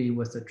would be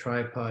with a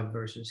tripod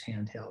versus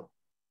handheld?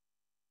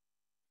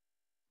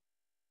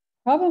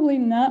 Probably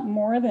not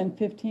more than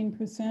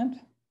 15%.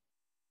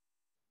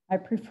 I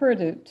prefer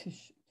to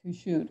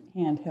shoot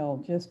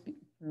handheld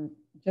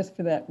just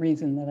for that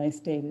reason that I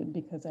stated,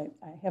 because I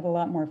have a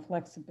lot more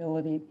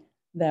flexibility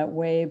that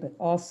way, but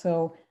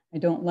also I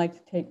don't like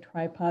to take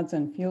tripods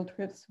on field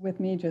trips with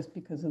me just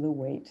because of the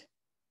weight.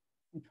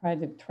 I try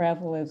to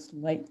travel as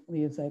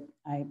lightly as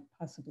I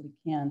possibly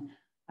can.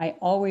 I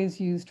always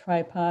use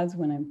tripods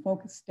when I'm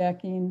focus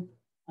stacking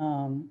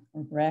or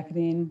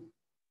bracketing,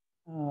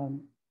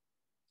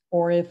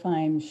 or if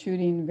I'm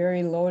shooting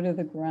very low to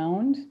the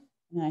ground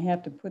and I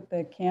have to put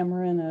the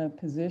camera in a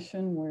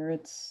position where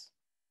it's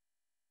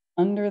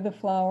under the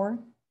flower,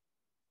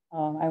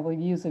 I will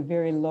use a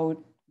very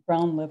low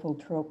ground level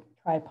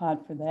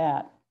tripod for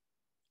that.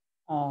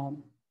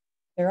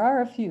 There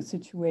are a few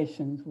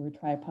situations where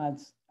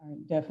tripods are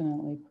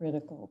definitely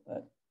critical,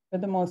 but for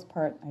the most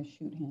part, I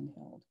shoot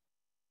handheld.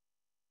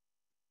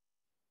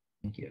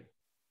 Thank you.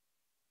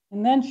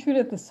 And then shoot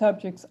at the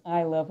subject's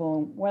eye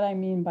level. What I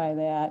mean by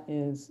that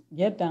is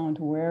get down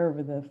to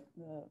wherever the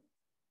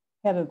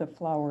head of the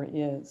flower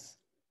is.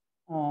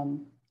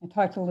 I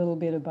talked a little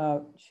bit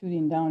about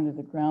shooting down to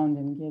the ground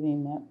and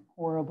getting that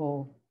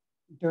horrible,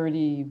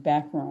 dirty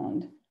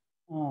background.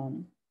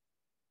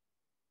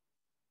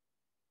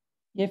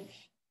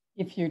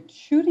 If you're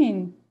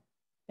shooting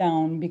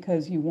down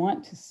because you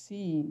want to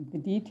see the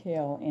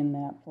detail in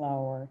that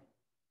flower,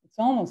 it's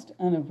almost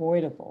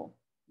unavoidable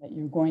that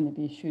you're going to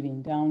be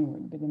shooting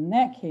downward. But in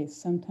that case,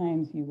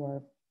 sometimes you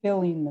are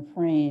filling the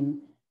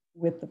frame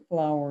with the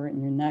flower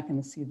and you're not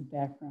going to see the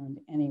background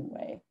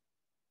anyway.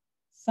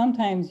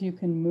 Sometimes you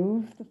can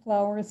move the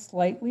flower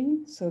slightly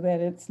so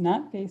that it's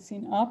not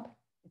facing up,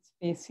 it's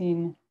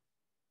facing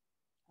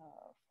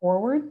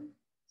forward,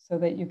 so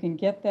that you can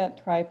get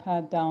that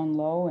tripod down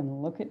low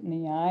and look it in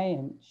the eye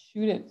and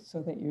shoot it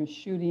so that you're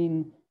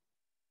shooting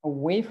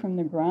away from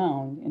the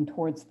ground and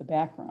towards the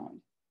background.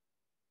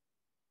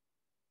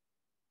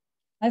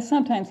 I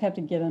sometimes have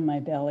to get on my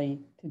belly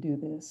to do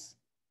this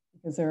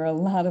because there are a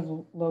lot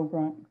of low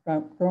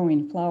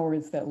growing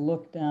flowers that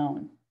look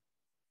down.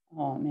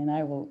 And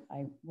I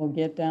will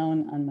get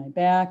down on my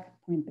back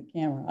point the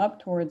camera up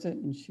towards it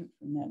and shoot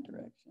from that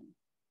direction.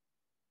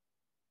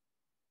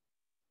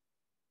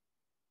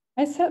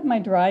 I set my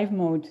drive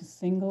mode to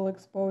single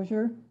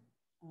exposure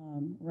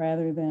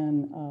rather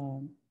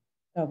than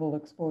double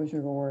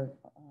exposure or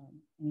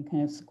any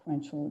kind of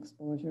sequential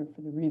exposure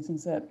for the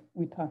reasons that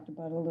we talked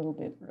about a little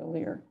bit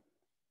earlier.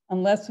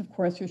 Unless, of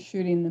course, you're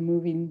shooting the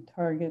moving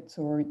targets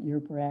or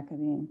you're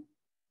bracketing.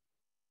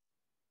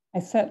 I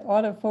set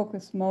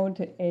autofocus mode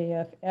to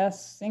AFS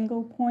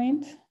single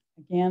point,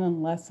 again,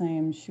 unless I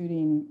am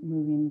shooting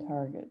moving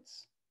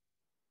targets.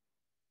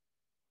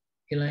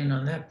 Elaine,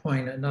 on that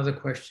point, another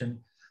question.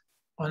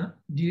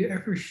 Do you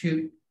ever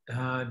shoot,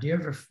 do you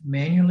ever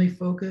manually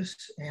focus?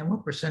 And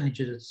what percentage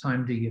of the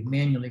time do you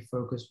manually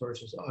focus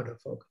versus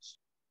autofocus?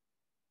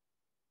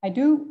 I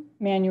do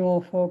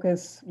manual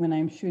focus when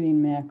I'm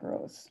shooting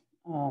macros.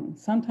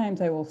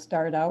 Sometimes I will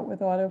start out with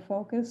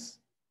autofocus,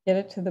 get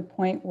it to the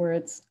point where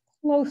it's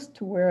close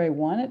to where I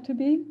want it to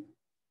be,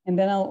 and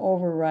then I'll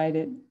override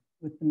it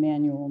with the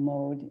manual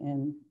mode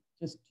and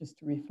just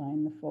to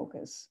refine the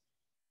focus.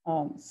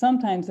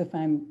 Sometimes if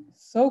I'm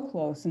so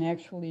close and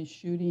actually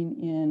shooting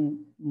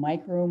in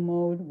micro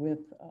mode with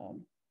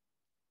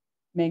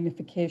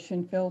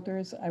magnification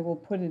filters, I will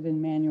put it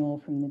in manual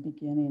from the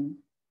beginning.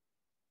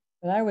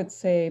 But I would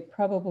say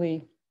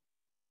probably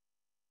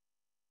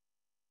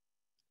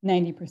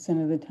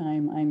 90% of the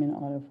time I'm in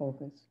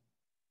autofocus.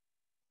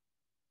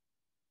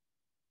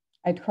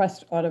 I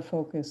trust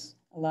autofocus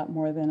a lot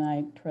more than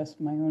I trust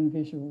my own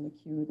visual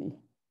acuity.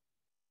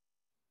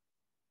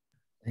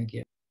 Thank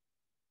you.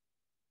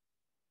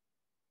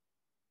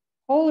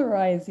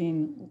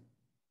 Polarizing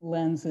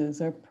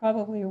lenses are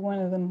probably one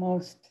of the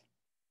most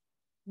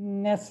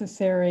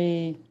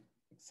necessary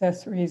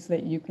accessories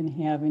that you can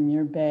have in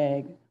your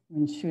bag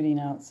when shooting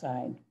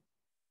outside.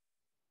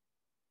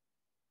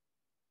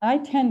 I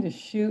tend to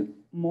shoot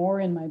more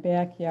in my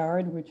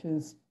backyard, which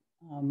is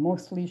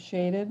mostly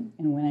shaded.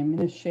 And when I'm in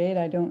the shade,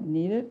 I don't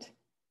need it.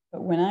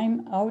 But when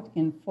I'm out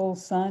in full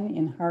sun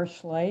in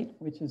harsh light,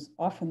 which is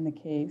often the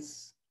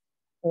case,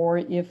 or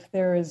if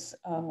there is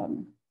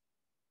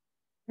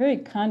very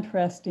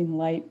contrasting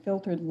light,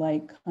 filtered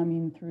light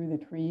coming through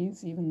the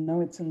trees, even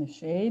though it's in the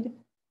shade,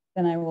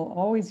 then I will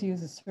always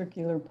use a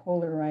circular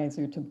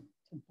polarizer to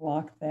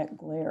block that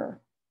glare.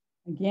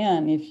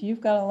 Again, if you've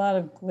got a lot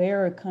of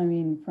glare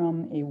coming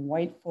from a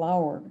white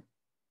flower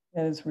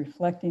that is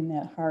reflecting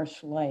that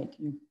harsh light,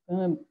 you're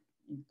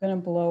gonna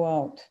blow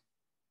out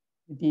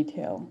the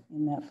detail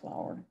in that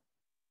flower.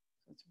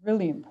 So it's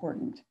really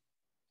important to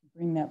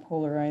bring that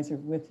polarizer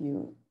with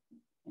you,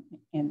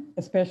 and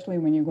especially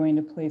when you're going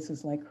to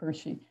places like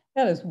Hershey.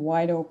 That is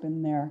wide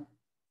open there.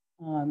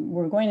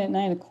 We're going at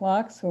 9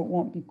 o'clock, so it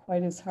won't be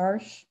quite as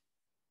harsh,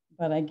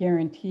 but I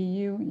guarantee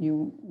you,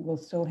 you will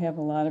still have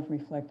a lot of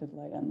reflected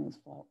light on those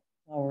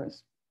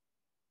flowers.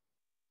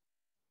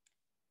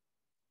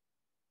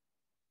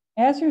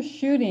 As you're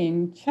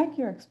shooting, check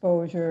your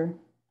exposure,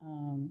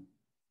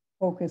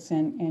 focus,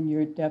 and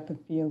your depth of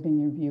field in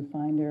your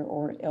viewfinder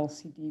or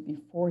LCD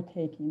before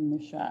taking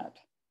the shot.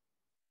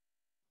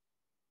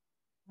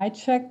 I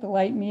check the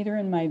light meter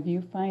in my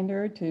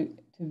viewfinder to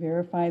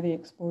verify the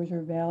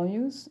exposure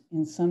values,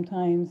 and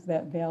sometimes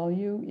that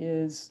value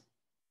is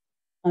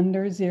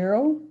under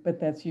 0, but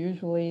that's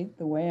usually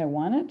the way I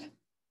want it.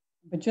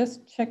 But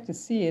just check to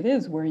see it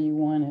is where you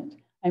want it.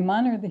 I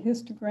monitor the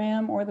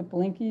histogram or the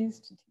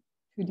blinkies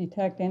to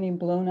detect any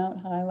blown out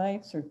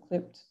highlights or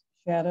clipped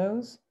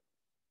shadows.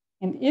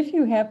 And if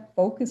you have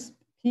focus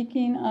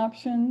peaking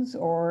options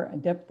or a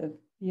depth of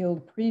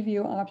field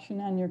preview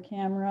option on your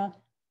camera,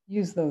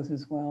 use those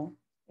as well.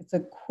 It's a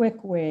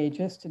quick way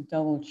just to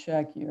double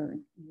check your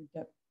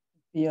depth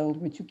of field,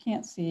 which you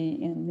can't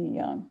see in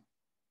the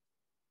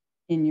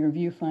in your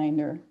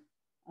viewfinder.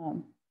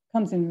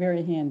 Comes in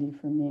very handy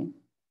for me.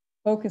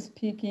 Focus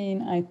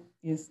peaking,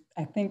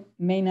 I think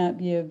may not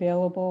be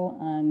available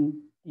on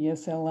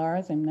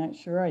DSLRs. I'm not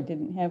sure. I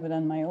didn't have it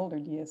on my older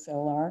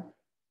DSLR,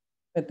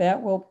 but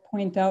that will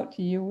point out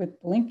to you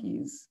with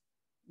blinkies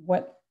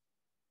what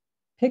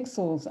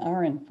pixels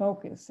are in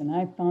focus, and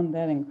I found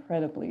that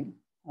incredibly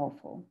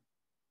helpful.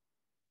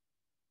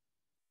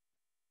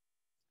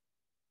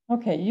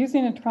 Okay,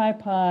 using a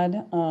tripod,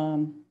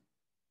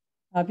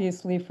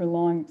 obviously for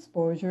long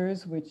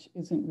exposures, which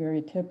isn't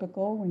very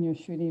typical when you're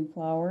shooting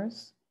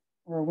flowers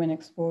or when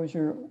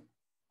exposure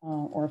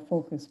or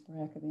focus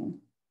bracketing.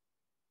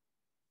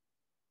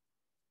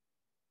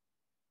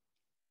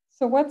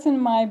 So what's in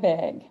my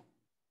bag?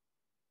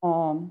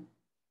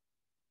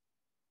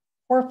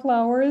 For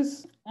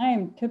flowers, I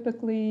am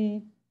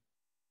typically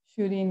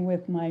shooting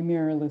with my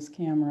mirrorless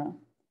camera.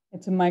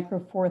 It's a micro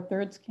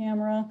 4/3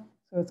 camera,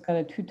 so it's got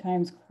a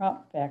 2x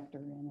crop factor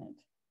in it.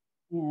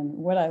 And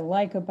what I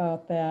like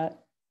about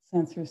that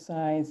sensor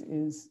size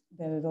is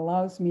that it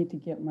allows me to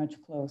get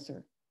much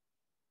closer.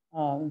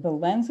 The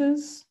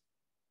lenses,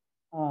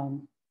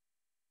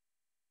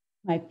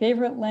 my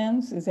favorite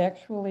lens is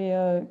actually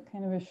a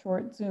kind of a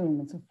short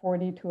zoom. It's a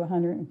 40 to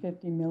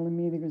 150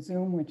 millimeter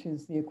zoom, which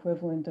is the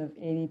equivalent of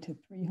 80 to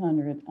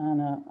 300 on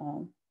a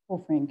full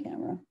frame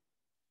camera.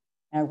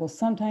 I will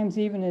sometimes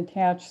even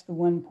attach the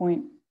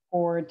 1.4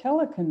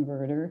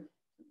 teleconverter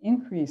to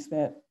increase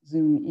that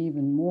zoom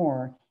even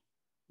more.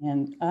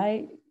 And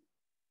I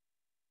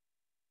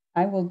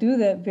will do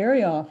that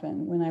very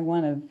often when I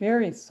want a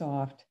very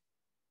soft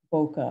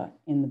bokeh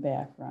in the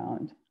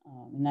background.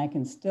 And I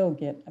can still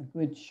get a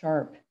good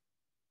sharp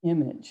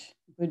image,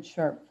 a good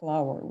sharp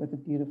flower with a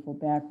beautiful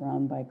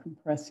background by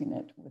compressing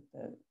it with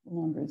the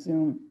longer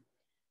zoom.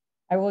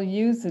 I will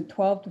use the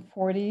 12 to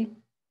 40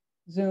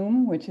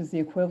 zoom, which is the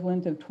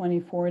equivalent of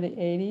 24 to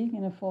 80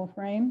 in a full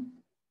frame,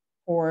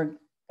 for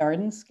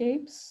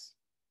gardenscapes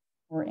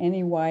or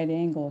any wide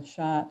angle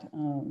shot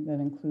that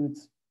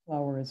includes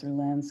flowers or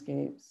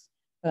landscapes.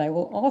 But I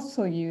will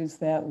also use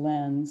that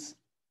lens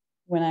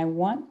when I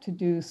want to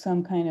do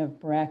some kind of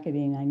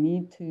bracketing. I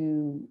need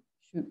to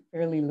shoot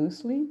fairly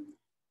loosely.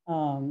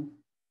 I'm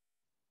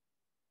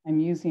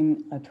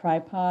using a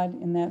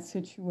tripod in that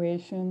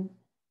situation,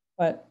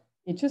 but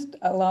it just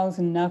allows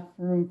enough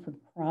room for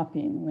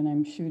cropping when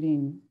I'm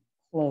shooting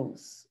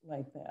close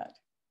like that.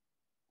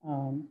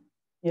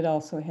 It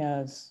also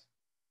has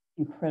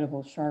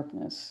incredible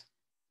sharpness.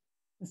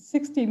 The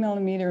 60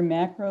 millimeter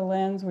macro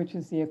lens, which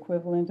is the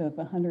equivalent of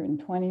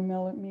 120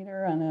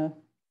 millimeter on a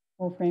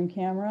full frame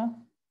camera,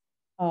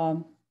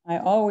 I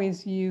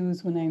always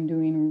use when I'm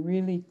doing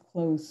really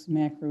close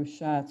macro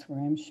shots where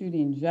I'm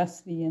shooting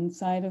just the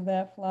inside of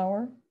that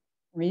flower,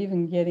 or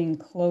even getting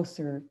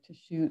closer to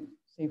shoot,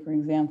 say, for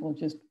example,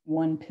 just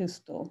one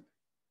pistil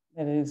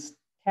that is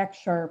tack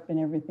sharp and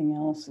everything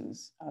else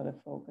is out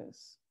of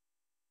focus.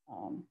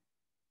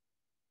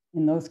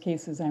 In those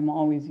cases, I'm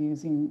always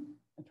using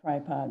a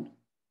tripod.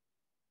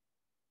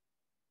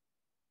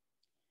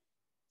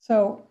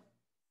 So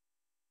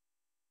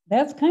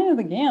that's kind of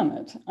the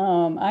gamut.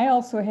 I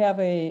also have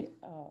a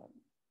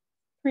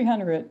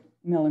 300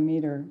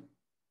 millimeter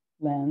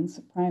lens,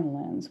 a prime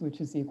lens, which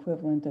is the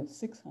equivalent of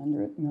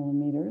 600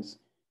 millimeters.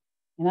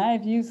 And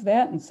I've used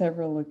that in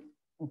several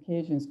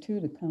occasions too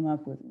to come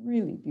up with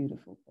really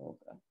beautiful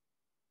bokeh,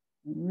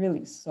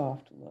 really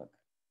soft look.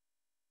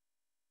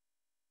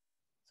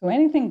 So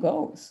anything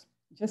goes.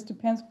 It just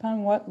depends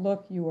upon what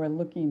look you are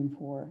looking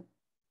for.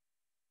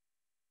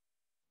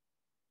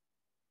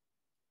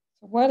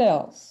 So what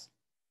else?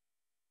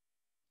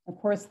 Of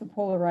course, the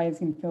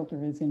polarizing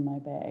filter is in my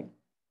bag.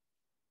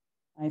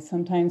 I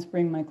sometimes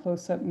bring my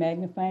close-up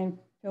magnifying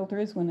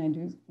filters when I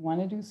want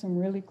to do some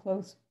really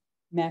close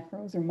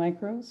macros or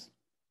micros.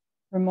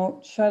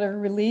 Remote shutter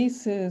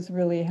release is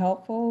really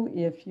helpful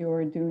if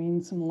you're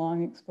doing some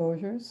long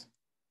exposures.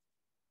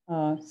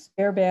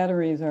 Spare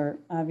batteries are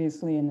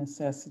obviously a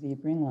necessity.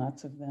 Bring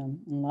lots of them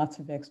and lots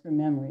of extra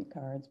memory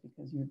cards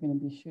because you're going to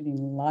be shooting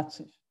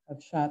lots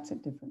of shots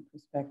at different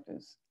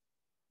perspectives.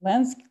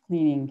 Lens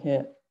cleaning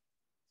kit,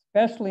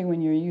 especially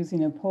when you're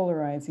using a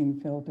polarizing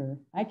filter.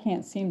 I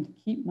can't seem to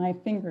keep my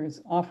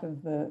fingers off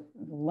of the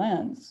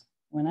lens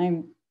when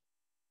I'm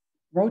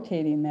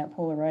rotating that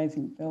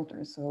polarizing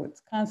filter, so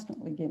it's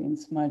constantly getting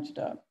smudged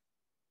up.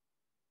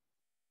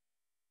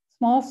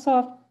 Small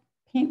soft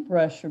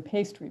paintbrush or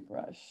pastry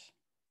brush.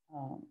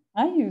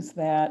 I use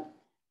that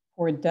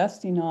for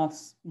dusting off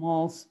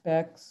small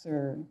specks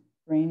or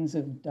grains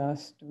of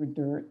dust or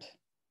dirt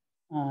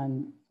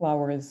on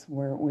flowers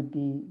where it would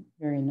be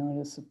very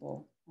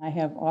noticeable. I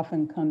have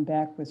often come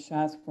back with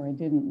shots where I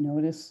didn't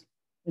notice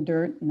the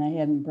dirt and I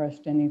hadn't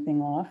brushed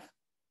anything off,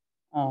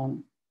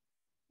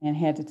 and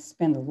had to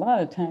spend a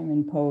lot of time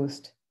in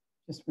post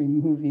just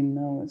removing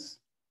those.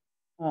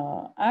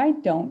 I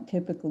don't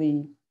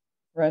typically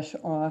brush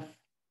off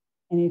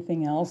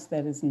anything else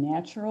that is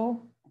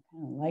natural. I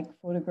kind of like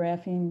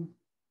photographing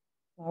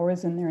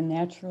flowers in their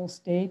natural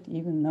state,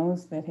 even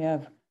those that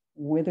have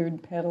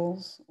withered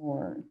petals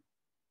or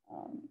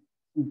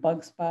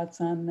bug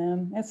spots on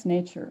them. That's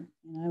nature,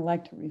 and I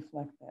like to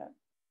reflect that.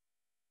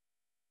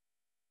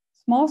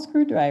 Small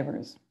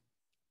screwdrivers.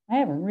 I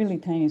have a really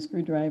tiny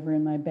screwdriver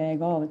in my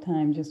bag all the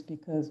time just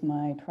because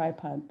my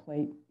tripod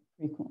plate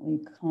frequently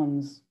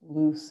comes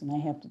loose and I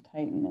have to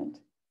tighten it.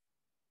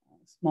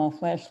 Small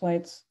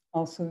flashlights,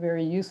 also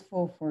very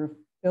useful for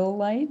fill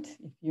light.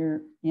 If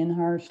you're in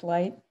harsh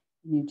light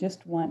and you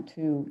just want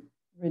to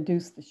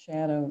reduce the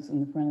shadows in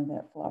the front of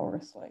that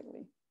flower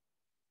slightly.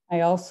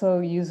 I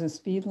also use a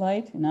speed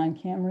light, an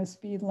on-camera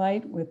speed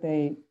light with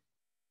a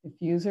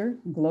diffuser,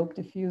 globe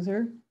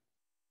diffuser,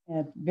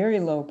 at very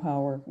low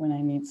power when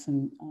I need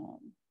some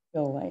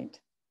fill light.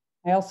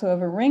 I also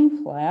have a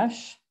ring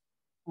flash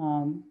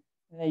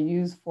that I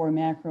use for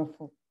macro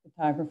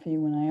photography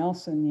when I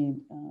also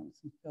need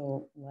some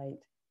fill light.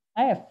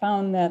 I have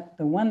found that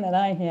the one that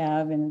I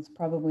have, and it's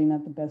probably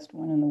not the best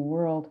one in the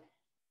world,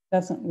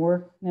 doesn't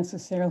work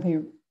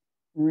necessarily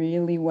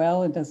really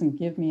well. It doesn't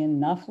give me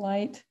enough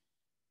light.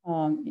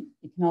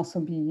 It can also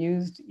be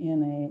used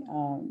in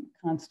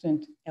a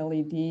constant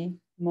LED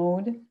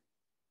mode,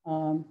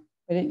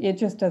 but it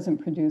just doesn't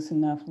produce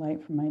enough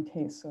light for my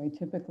taste. So I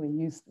typically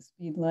use the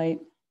speed light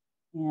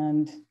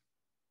and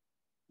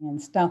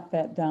stop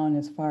that down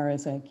as far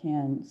as I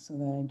can so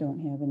that I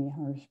don't have any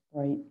harsh,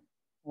 bright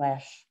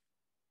flash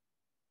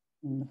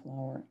in the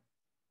flower.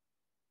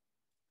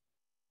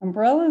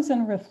 Umbrellas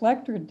and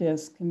reflector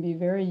discs can be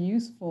very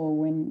useful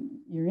when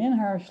you're in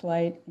harsh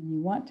light and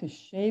you want to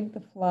shade the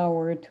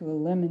flower to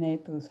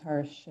eliminate those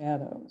harsh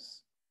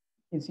shadows.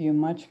 It gives you a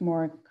much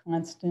more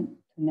constant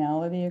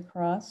tonality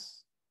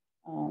across,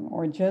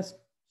 or just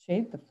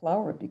shade the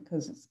flower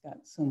because it's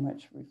got so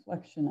much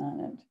reflection on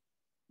it.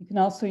 You can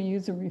also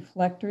use a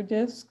reflector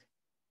disc,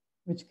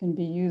 which can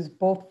be used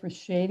both for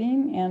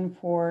shading and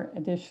for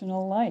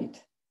additional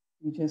light.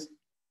 You just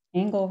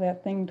angle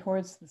that thing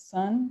towards the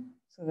sun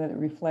so that it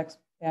reflects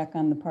back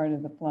on the part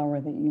of the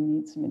flower that you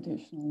need some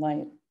additional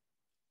light.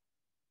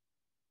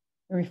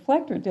 The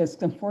reflector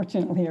discs,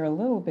 unfortunately, are a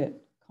little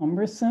bit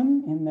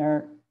cumbersome and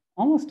they're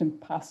almost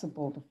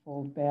impossible to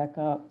fold back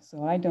up,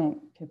 so I don't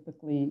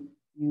typically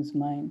use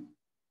mine.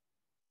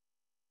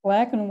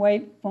 Black and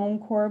white foam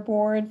core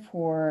board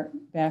for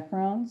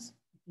backgrounds.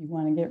 If you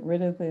want to get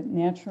rid of the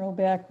natural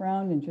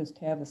background and just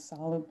have a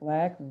solid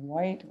black or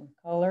white or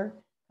color,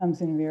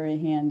 comes in very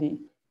handy.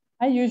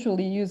 I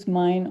usually use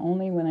mine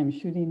only when I'm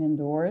shooting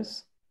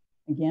indoors,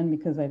 again,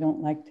 because I don't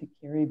like to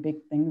carry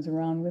big things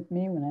around with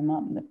me when I'm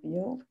out in the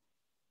field.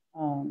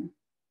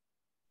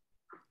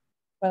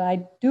 But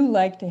I do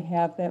like to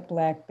have that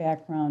black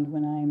background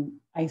when I'm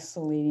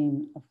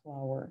isolating a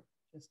flower,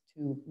 just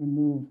to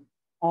remove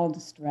all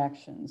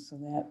distractions so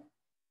that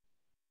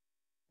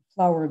the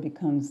flower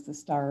becomes the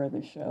star of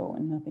the show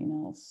and nothing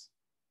else.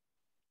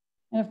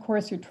 And of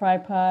course, your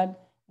tripod,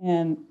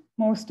 and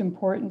most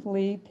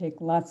importantly,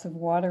 take lots of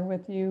water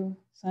with you,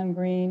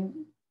 sunscreen,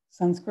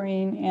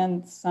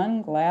 and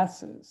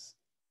sunglasses.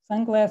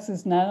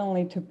 Sunglasses not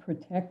only to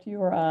protect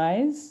your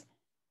eyes,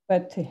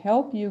 but to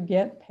help you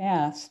get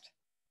past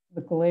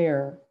the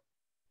glare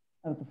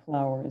of the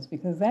flowers,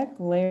 because that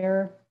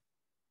glare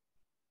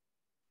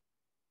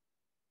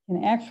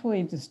can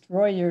actually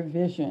destroy your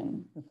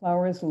vision. The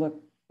flowers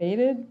look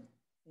faded,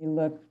 they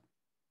look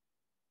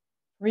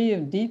free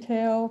of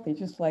detail, they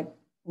just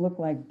look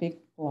like big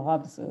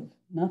blobs of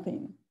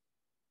nothing.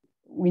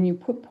 When you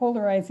put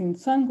polarizing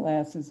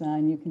sunglasses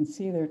on, you can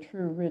see their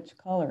true rich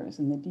colors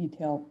and the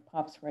detail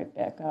pops right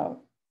back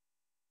out.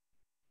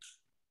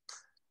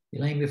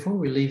 Elaine, before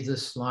we leave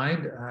this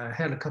slide, I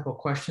had a couple of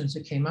questions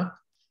that came up.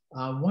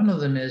 One of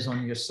them is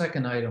on your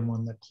second item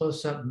on the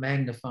close-up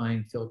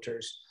magnifying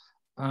filters.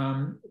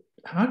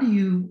 How do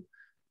you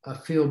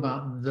feel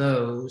about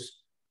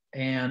those,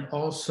 and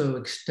also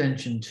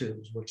extension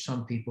tubes, which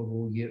some people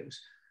will use?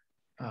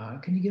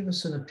 Can you give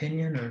us an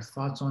opinion or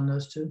thoughts on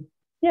those two?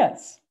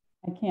 Yes,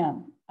 I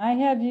can. I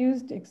have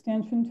used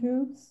extension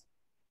tubes,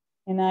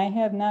 and I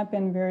have not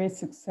been very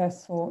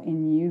successful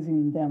in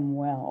using them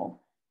well.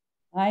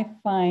 I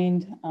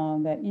find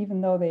that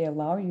even though they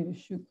allow you to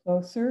shoot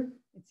closer,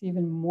 it's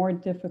even more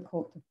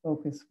difficult to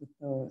focus with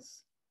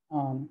those,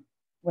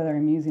 whether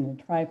I'm using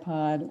a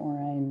tripod or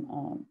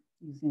I'm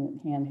using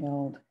it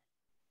handheld.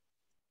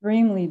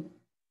 Extremely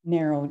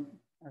narrow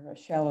or a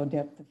shallow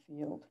depth of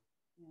field.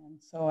 And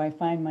so I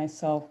find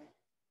myself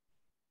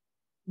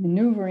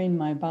maneuvering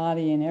my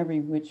body in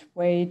every which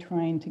way,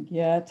 trying to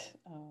get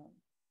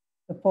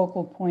the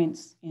focal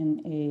points in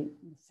the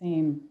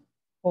same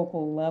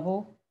focal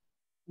level.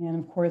 And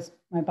of course,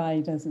 my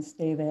body doesn't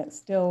stay that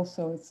still,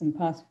 so it's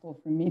impossible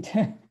for me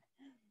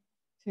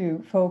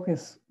to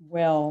focus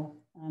well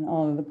on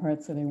all of the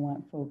parts that I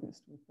want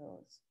focused with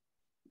those.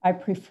 I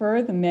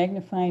prefer the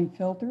magnifying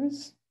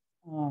filters.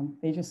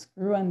 They just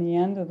screw on the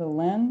end of the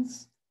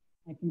lens.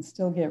 I can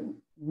still get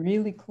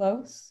really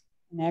close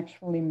and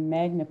actually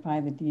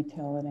magnify the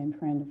detail that I'm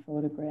trying to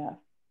photograph.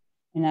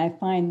 And I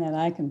find that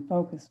I can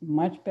focus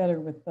much better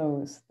with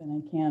those than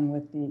I can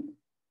with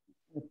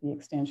the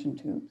extension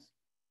tubes.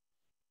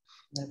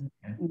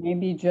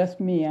 Maybe just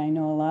me. I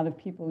know a lot of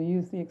people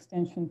use the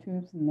extension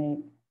tubes and they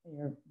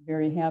are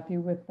very happy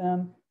with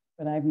them,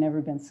 but I've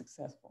never been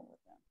successful with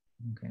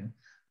them. Okay,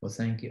 well,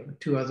 thank you.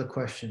 Two other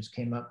questions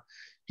came up.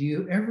 Do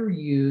you ever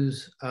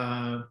use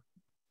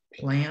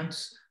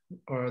plants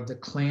or the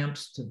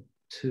clamps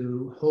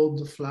to hold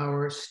the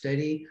flower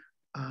steady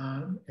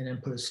and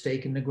then put a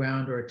stake in the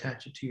ground or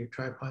attach it to your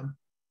tripod?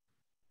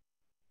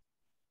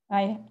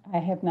 I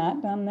have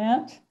not done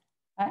that.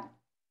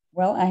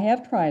 Well, I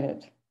have tried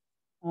it.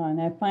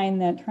 And I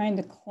find that trying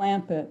to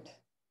clamp it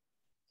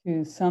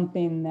to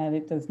something that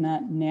it does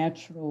not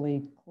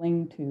naturally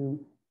cling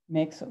to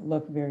makes it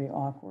look very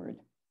awkward.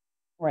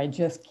 Or I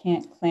just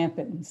can't clamp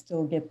it and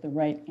still get the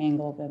right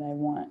angle that I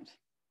want.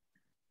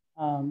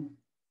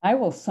 I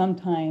will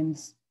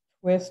sometimes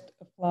twist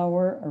a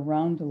flower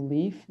around a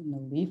leaf and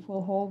the leaf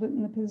will hold it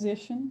in the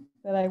position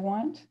that I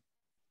want.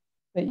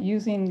 But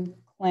using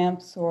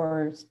clamps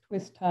or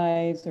twist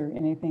ties or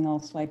anything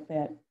else like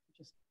that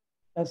just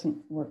doesn't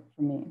work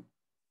for me.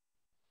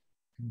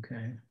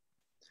 Okay.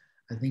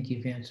 I think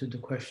you've answered the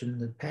question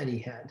that Patty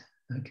had.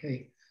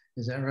 Okay.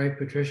 Is that right,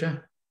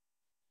 Patricia?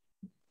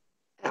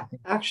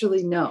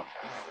 Actually, no.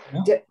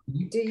 No? Do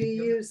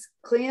you use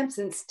clamps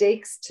and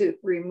stakes to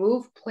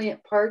remove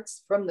plant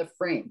parts from the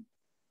frame?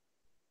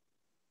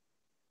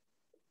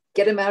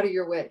 Get them out of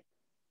your way.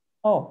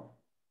 Oh,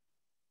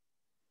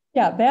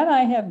 yeah, that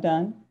I have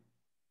done.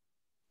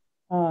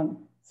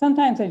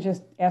 sometimes I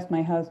just ask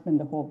my husband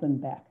to hold them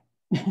back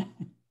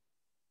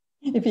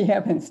if he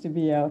happens to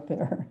be out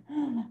there.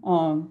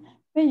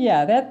 But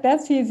yeah,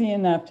 that's easy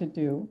enough to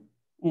do.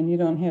 And you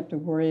don't have to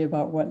worry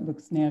about what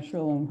looks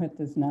natural and what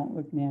does not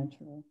look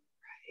natural.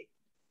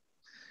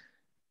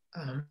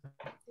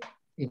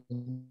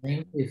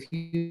 If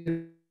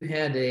you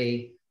had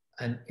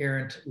an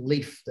errant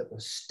leaf that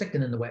was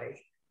sticking in the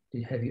way,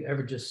 have you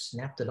ever just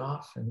snapped it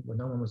off and when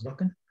no one was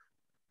looking?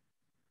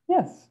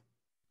 Yes.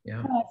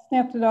 Yeah. I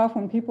snapped it off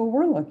when people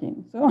were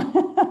looking. So.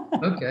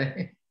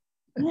 Okay.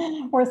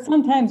 Or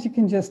sometimes you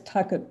can just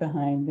tuck it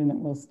behind and it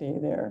will stay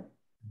there.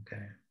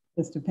 Okay.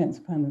 Just depends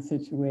upon the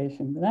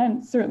situation. But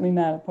I'm certainly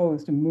not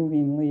opposed to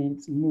moving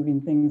leaves and moving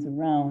things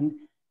around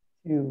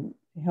to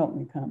help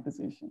my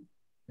composition.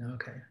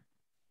 Okay.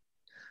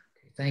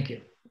 Thank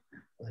you.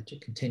 I'll let you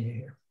continue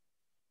here.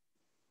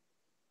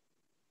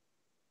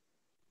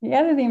 The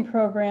editing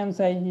programs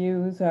I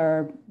use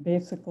are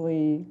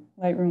basically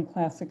Lightroom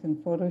Classic and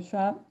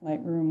Photoshop.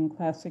 Lightroom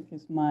Classic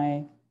is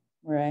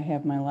where I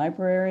have my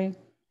library.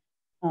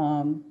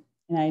 And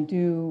I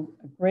do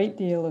a great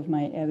deal of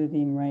my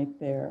editing right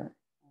there,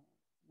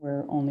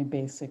 where only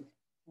basic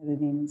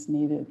editing is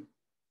needed.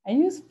 I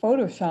use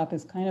Photoshop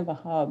as kind of a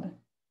hub.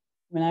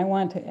 When I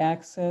want to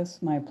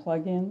access my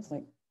plugins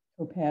like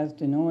Topaz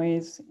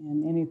Denoise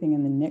and anything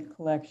in the Nik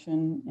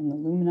collection and the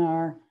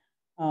Luminar,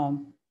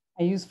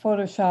 I use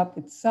Photoshop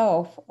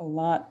itself a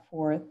lot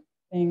for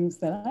things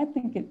that I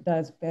think it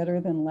does better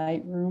than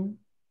Lightroom,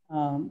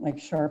 like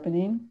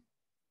sharpening.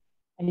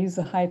 I use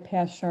the high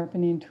pass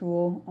sharpening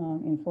tool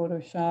in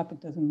Photoshop. It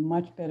does a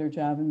much better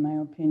job, in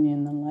my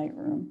opinion, than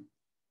Lightroom.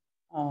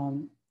 There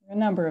are a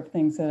number of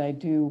things that I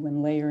do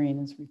when layering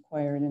is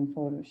required in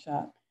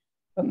Photoshop,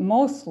 but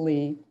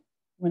mostly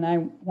when I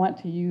want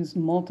to use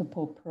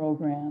multiple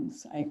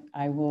programs,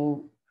 I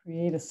will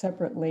create a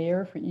separate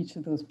layer for each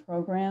of those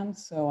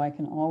programs so I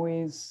can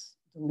always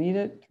delete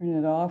it, turn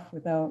it off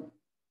without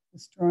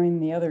destroying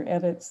the other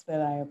edits that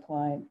I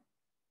applied.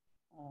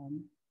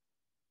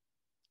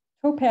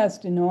 Topaz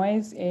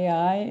Denoise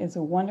AI is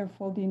a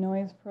wonderful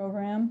denoise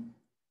program.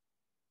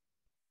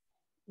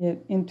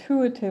 It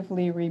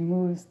intuitively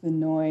removes the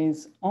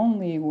noise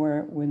only where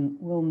it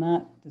will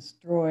not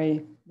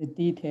destroy the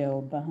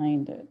detail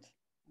behind it.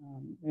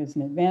 There's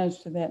an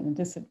advantage to that and a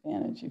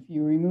disadvantage. If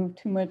you remove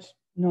too much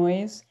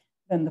noise,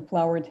 then the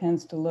flower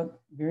tends to look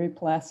very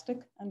plastic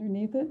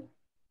underneath it.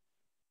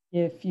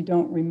 If you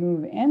don't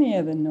remove any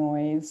of the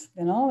noise,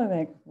 then all of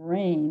that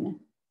grain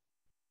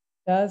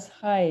does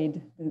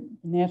hide the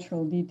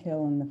natural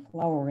detail in the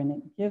flower, and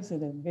it gives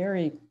it a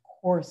very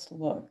coarse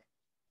look.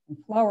 And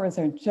flowers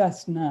are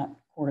just not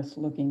coarse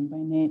looking by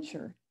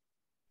nature.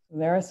 So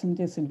there are some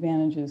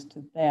disadvantages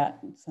to that.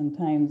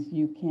 Sometimes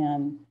you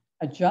can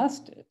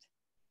adjust it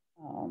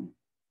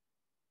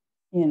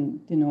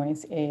in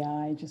Denoise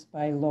AI just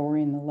by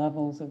lowering the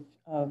levels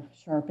of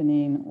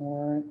sharpening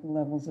or the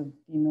levels of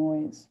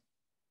denoise.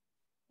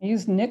 I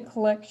use Nik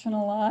Collection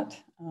a lot.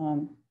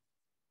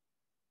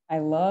 I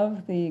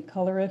love the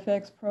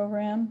ColorFX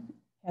program.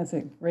 It has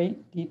a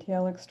great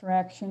detail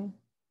extraction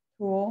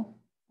tool.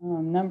 A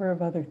number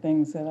of other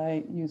things that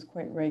I use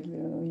quite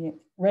regularly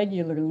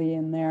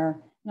in there.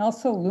 And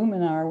also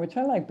Luminar, which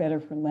I like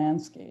better for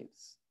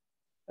landscapes.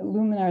 But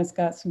Luminar's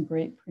got some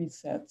great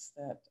presets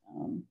that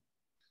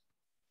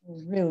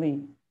will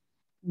really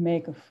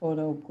make a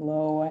photo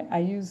glow. I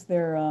use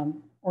their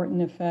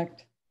Orton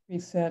Effect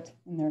preset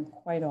in there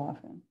quite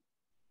often.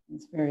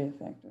 It's very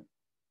effective.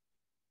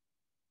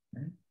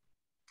 Okay.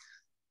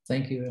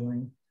 Thank you,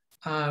 Elaine.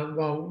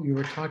 While you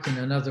were talking,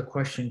 another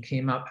question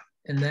came up,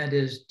 and that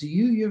is, do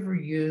you ever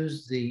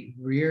use the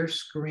rear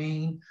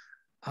screen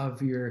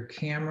of your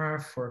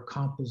camera for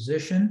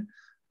composition,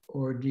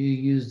 or do you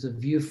use the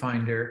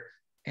viewfinder?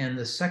 And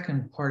the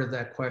second part of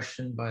that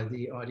question by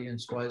the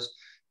audience was,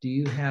 do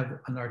you have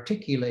an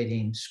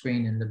articulating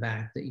screen in the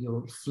back that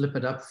you'll flip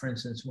it up, for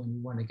instance, when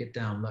you want to get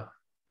down low?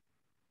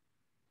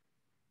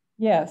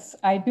 Yes,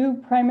 I do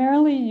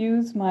primarily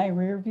use my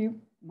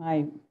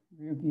my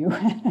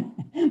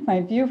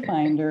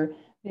viewfinder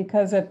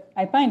because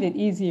I find it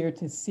easier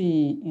to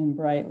see in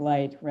bright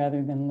light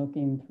rather than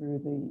looking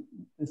through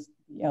the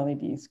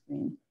LED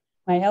screen.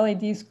 My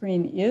LED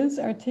screen is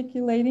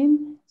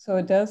articulating, so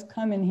it does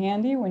come in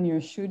handy when you're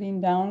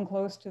shooting down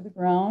close to the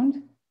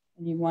ground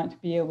and you want to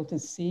be able to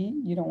see.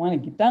 You don't want to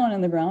get down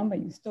on the ground, but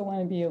you still want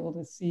to be able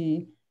to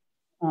see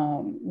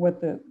what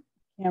the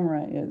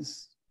camera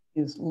is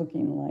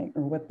looking like,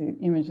 or what the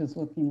image is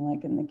looking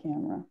like in the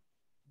camera.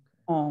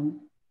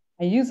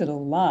 I use it a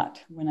lot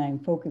when I'm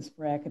focus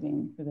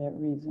bracketing for that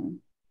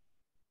reason.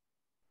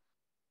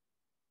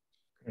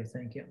 Okay,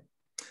 thank you.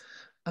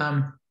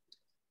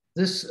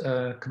 This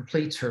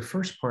completes her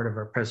first part of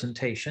our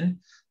presentation.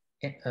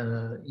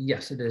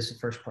 Yes, it is the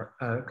first part,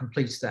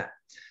 completes that.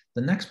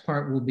 The next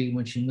part will be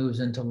when she moves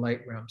into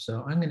Lightroom.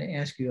 So I'm going to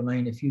ask you,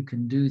 Elaine, if you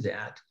can do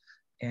that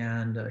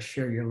and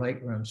share your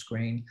Lightroom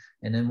screen.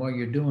 And then while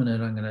you're doing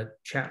it, I'm going to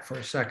chat for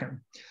a second.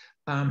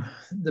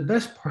 The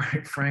best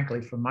part,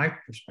 frankly, from my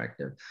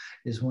perspective,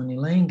 is when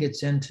Elaine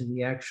gets into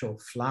the actual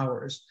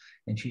flowers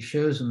and she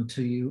shows them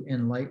to you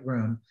in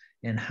Lightroom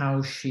and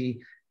how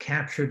she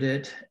captured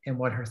it and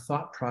what her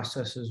thought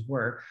processes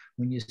were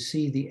when you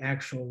see the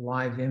actual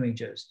live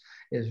images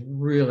is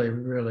really,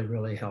 really,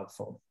 really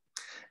helpful.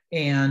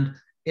 And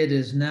it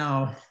is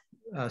now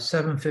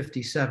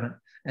 7:57,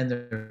 and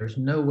there's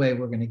no way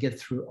we're going to get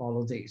through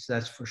all of these,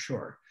 that's for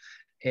sure.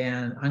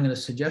 And I'm going to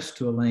suggest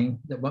to Elaine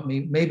that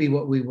maybe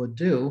what we would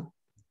do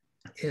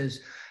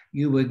is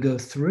you would go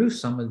through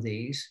some of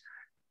these,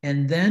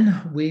 and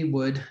then we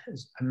would,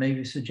 as I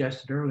maybe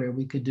suggested earlier,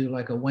 we could do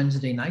like a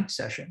Wednesday night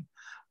session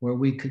where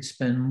we could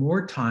spend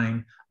more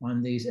time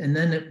on these. And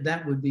then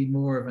that would be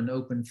more of an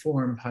open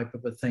forum type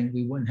of a thing.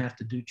 We wouldn't have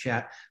to do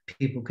chat.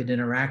 People could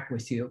interact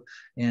with you.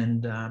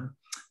 And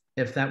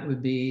if that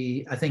would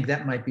be, I think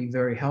that might be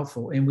very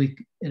helpful. And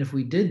if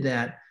we did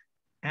that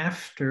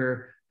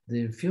after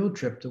the field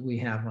trip that we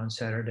have on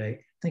Saturday,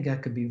 I think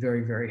that could be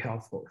very, very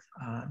helpful.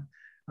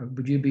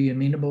 Would you be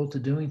amenable to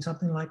doing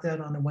something like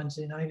that on a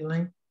Wednesday night,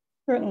 Elaine?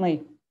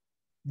 Certainly.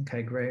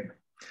 Okay, great.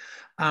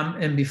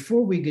 And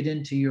before we get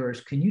into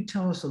yours, can you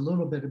tell us a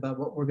little bit about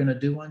what we're going to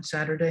do on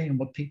Saturday and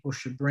what people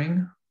should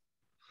bring?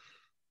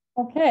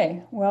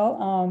 Okay,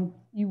 well,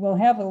 you will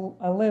have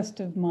a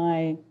list of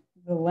the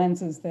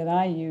lenses that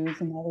I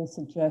use and other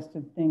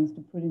suggested things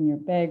to put in your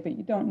bag, but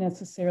you don't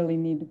necessarily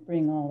need to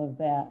bring all of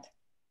that.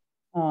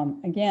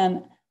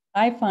 Again,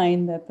 I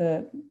find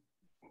that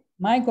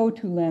my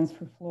go-to lens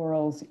for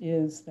florals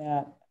is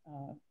that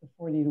the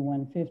 40 to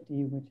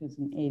 150, which is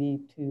an 80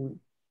 to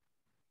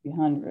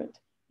 300.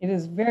 It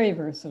is very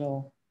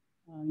versatile.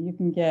 You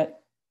can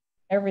get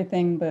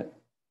everything but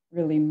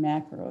really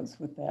macros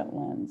with that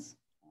lens,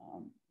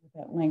 with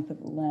that length of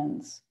the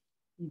lens.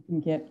 You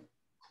can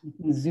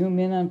zoom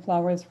in on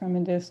flowers from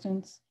a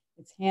distance.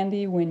 It's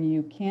handy when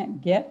you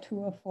can't get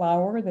to a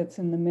flower that's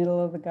in the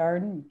middle of the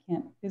garden. You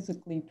can't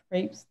physically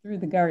traipse through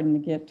the garden to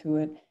get to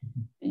it.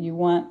 You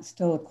want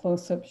still a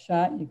close-up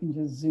shot, you can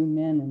just zoom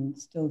in and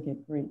still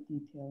get great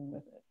detail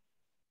with it.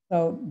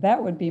 So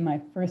that would be my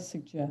first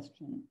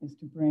suggestion, is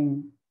to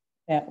bring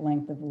that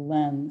length of a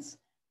lens.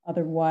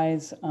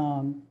 Otherwise,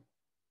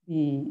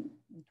 the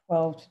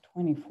 12 to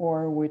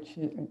 24, which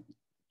is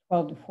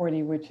 12 to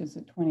 40, which is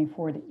a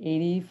 24 to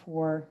 80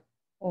 for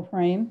full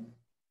frame.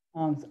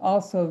 It's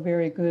also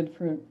very good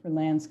for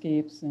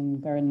landscapes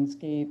and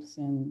gardenscapes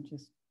and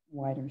just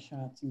wider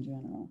shots in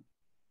general.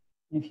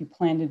 And if you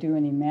plan to do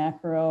any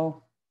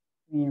macro,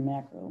 bring your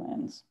macro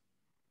lens.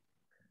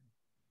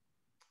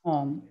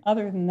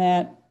 Other than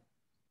that,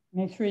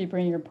 make sure you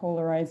bring your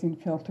polarizing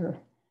filter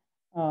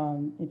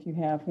if you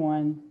have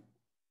one.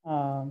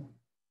 That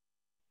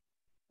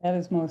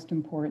is most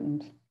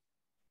important,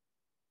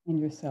 and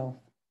yourself.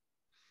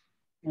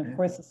 And of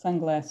course, the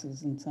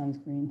sunglasses and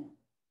sunscreen.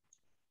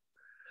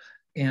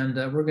 And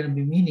we're going to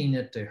be meeting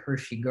at the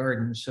Hershey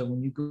Garden. So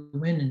when you go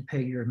in and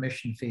pay your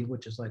admission fee,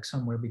 which is like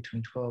somewhere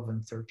between $12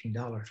 and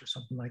 $13 or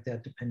something like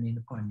that, depending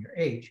upon your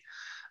age,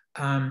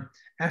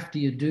 after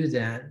you do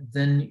that,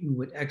 then you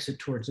would exit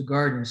towards the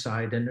garden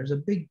side, and there's a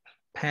big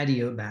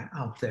patio back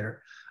out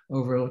there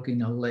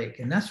overlooking a lake,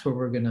 and that's where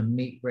we're going to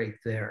meet right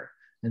there.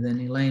 And then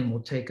Elaine will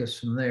take us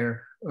from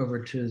there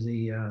over to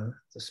the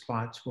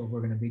spots where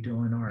we're going to be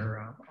doing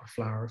our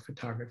flower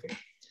photography.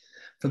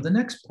 For the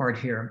next part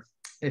here,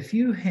 if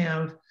you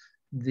have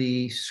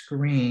the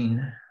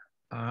screen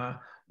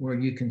where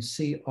you can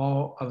see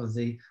all of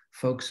the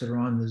folks that are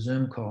on the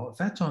Zoom call, if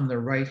that's on the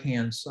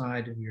right-hand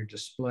side of your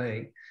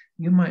display,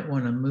 you might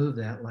want to move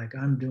that like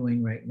I'm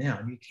doing right now.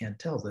 You can't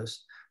tell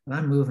this, but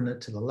I'm moving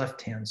it to the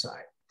left-hand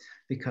side,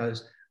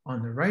 because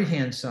on the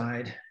right-hand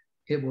side,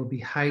 it will be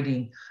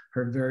hiding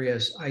her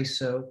various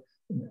ISO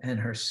and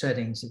her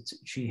settings that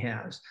she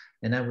has.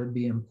 And that would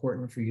be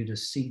important for you to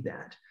see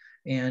that.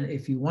 And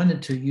if you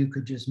wanted to, you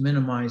could just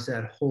minimize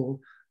that whole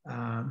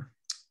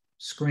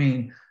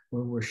screen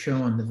where we're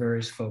showing the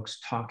various folks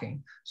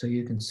talking, so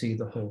you can see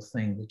the whole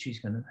thing that she's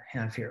going to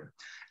have here.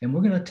 And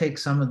we're going to take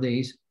some of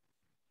these,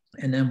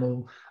 and then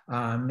we'll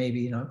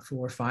maybe 4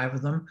 or 5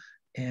 of them,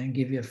 and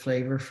give you a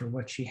flavor for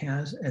what she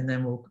has. And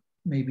then we'll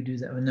maybe do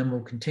that, and then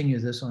we'll continue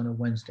this on a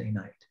Wednesday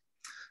night.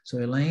 So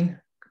Elaine,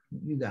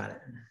 you got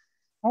it.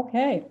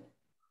 Okay.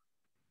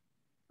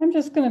 I'm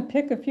just going to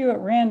pick a few at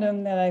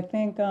random that I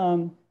think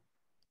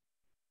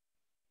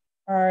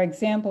are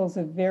examples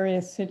of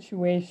various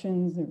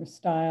situations or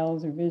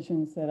styles or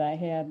visions that I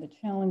had, the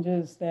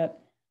challenges that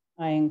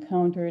I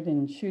encountered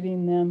in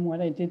shooting them,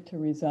 what I did to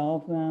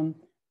resolve them,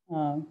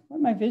 what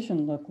my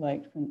vision looked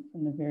like from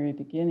the very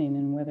beginning,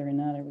 and whether or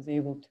not I was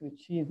able to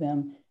achieve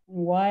them,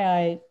 and why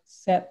I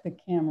set the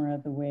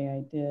camera the way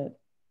I did.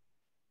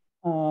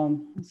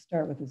 Let's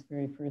start with this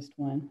very first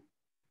one.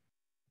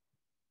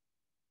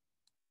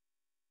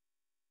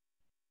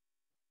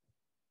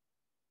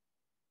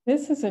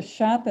 This is a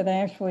shot that I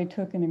actually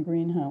took in a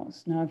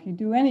greenhouse. Now, if you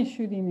do any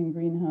shooting in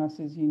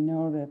greenhouses, you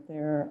know that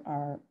there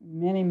are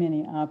many,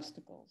 many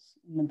obstacles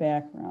in the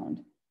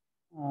background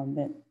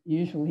that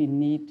usually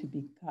need to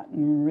be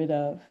gotten rid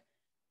of.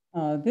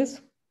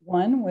 This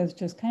one was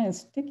just kind of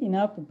sticking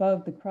up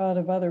above the crowd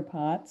of other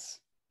pots.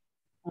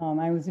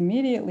 I was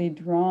immediately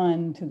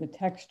drawn to the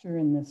texture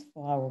in this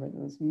flower.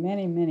 Those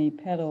many, many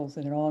petals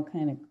that are all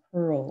kind of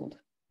curled,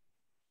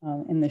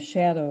 and the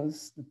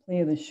shadows, the play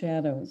of the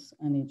shadows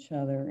on each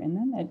other. And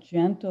then that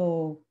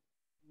gentle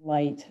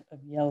light of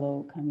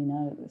yellow coming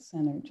out of the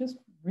center just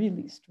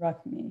really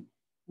struck me.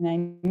 And I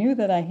knew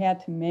that I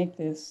had to make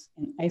this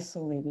an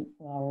isolated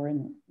flower,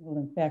 and it will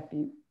in fact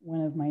be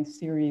one of my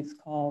series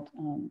called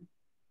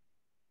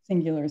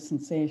Singular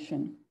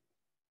Sensation.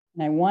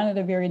 And I wanted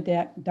a very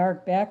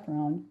dark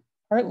background,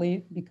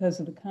 partly because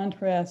of the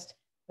contrast,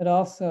 but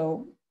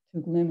also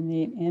to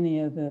eliminate any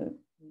of the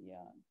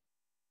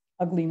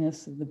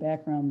ugliness of the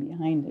background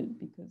behind it,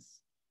 because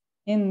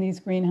in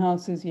these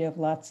greenhouses, you have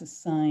lots of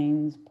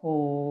signs,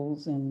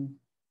 poles, and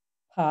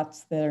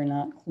pots that are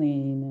not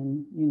clean,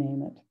 and you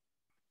name it.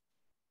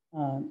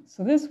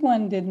 So this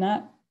one did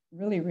not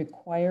really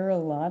require a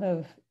lot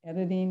of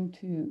editing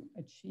to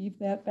achieve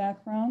that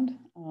background.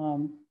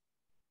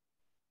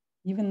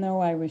 Even though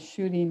I was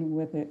shooting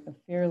with a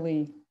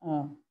fairly,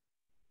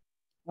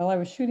 well, I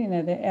was shooting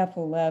at an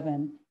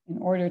f11 in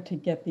order to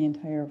get the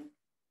entire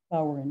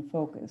flower in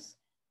focus.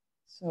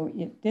 So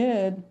it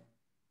did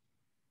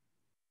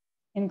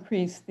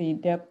increase the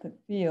depth of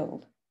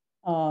field.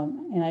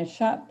 And I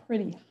shot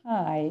pretty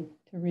high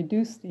to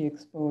reduce the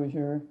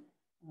exposure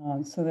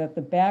so that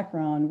the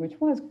background, which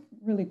was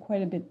really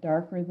quite a bit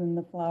darker than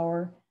the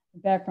flower, the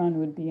background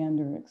would be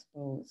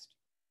underexposed.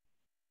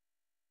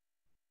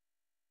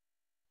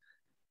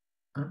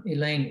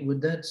 Elaine,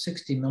 would that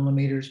 60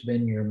 millimeters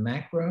been your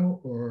macro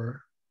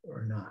or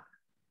not?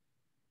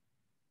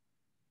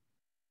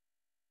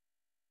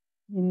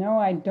 You know,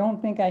 I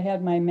don't think I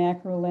had my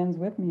macro lens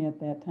with me at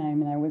that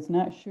time, and I was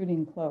not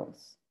shooting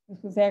close.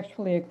 This was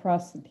actually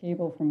across the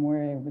table from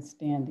where I was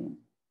standing,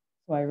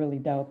 so I really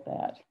doubt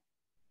that.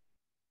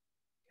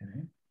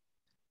 Okay.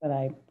 But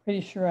I'm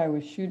pretty sure I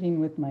was shooting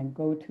with my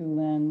go-to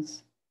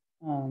lens,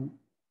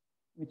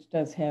 which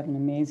does have an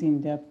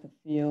amazing depth of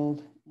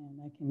field,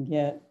 and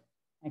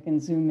I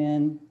can zoom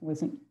in.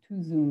 Wasn't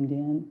too zoomed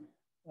in,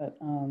 but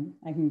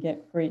I can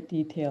get great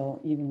detail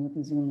even with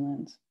the zoom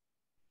lens.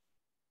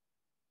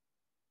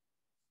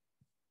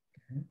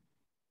 Okay.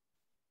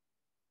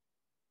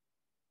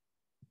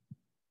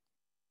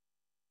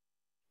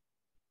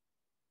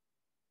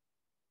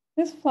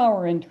 This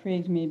flower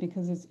intrigued me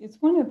because it's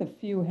one of the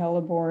few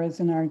hellebores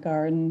in our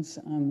gardens.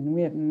 And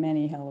we have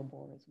many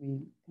hellebores.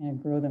 We kind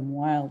of grow them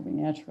wild, we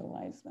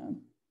naturalize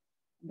them.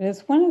 But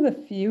it's one of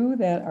the few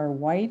that are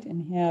white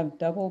and have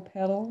double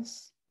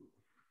petals.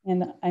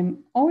 And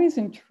I'm always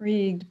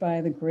intrigued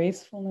by the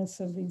gracefulness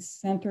of these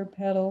center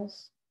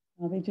petals.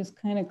 They just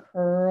kind of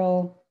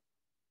curl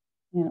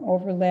and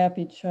overlap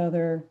each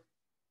other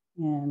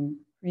and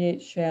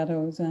create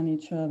shadows on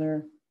each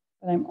other.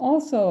 But I'm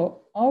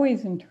also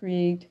always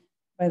intrigued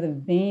by the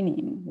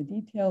veining, the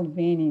detailed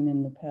veining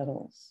in the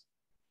petals.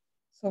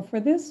 So for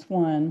this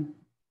one,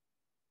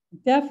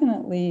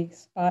 definitely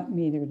spot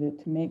metered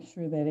it to make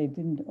sure that I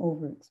didn't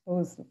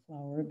overexpose the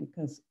flower,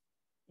 because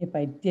if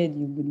I did,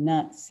 you would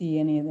not see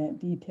any of that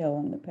detail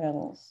in the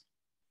petals.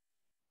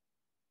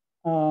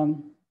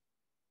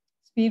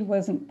 Speed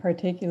wasn't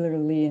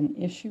particularly an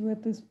issue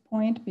at this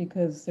point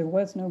because there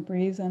was no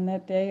breeze on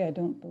that day, I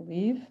don't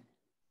believe.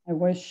 I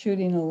was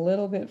shooting a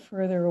little bit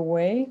further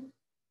away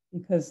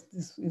because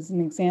this is an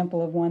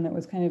example of one that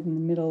was kind of in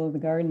the middle of the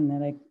garden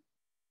that I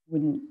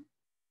wouldn't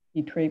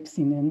be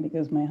traipsing in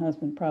because my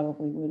husband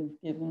probably would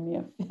have given me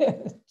a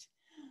fit.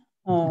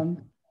 It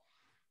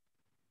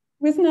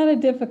was not a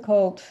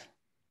difficult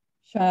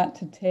shot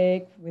to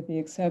take, with the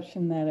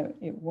exception that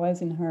it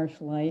was in harsh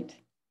light.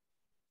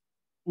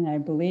 And I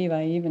believe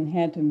I even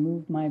had to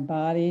move my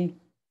body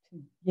to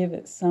give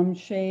it some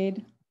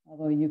shade,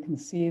 although you can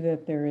see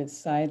that there is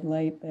side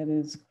light that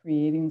is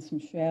creating some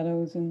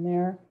shadows in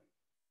there.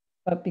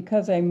 But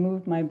because I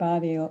moved my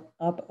body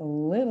up a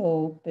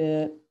little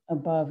bit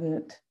above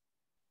it,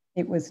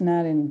 it was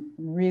not in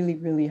really,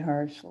 really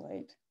harsh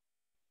light.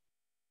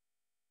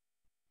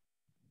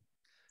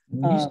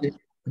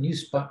 When you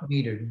spot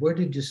metered, where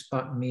did you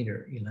spot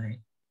meter, Elaine?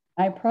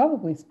 I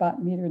probably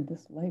spot metered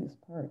this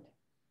lightest part.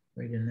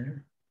 Right in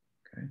there?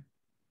 Okay.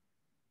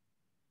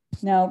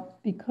 Now,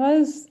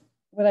 because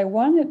what I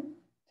wanted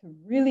to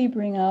really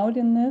bring out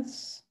in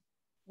this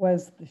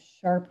was the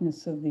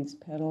sharpness of these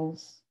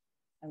petals.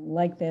 I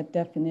like that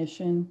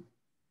definition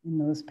in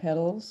those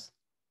petals.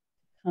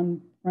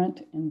 Come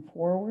front and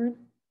forward.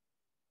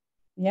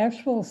 The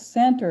actual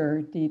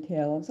center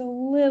detail is a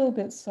little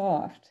bit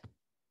soft,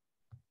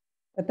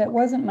 but that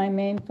wasn't my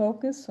main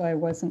focus, so I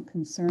wasn't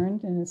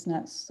concerned, and it's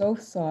not so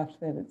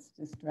soft that it's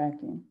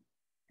distracting.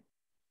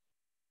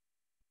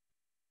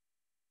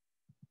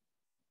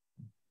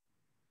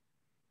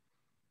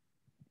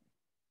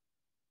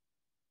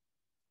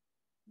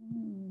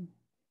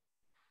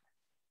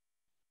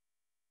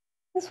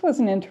 This was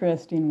an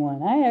interesting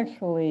one. I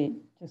actually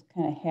just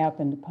kind of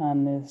happened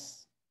upon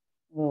this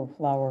little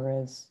flower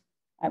as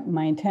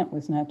my intent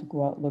was not to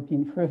go out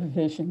looking for a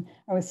vision.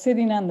 I was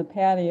sitting on the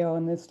patio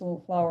and this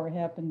little flower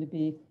happened to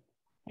be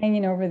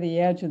hanging over the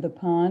edge of the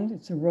pond.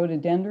 It's a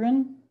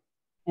rhododendron,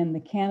 and the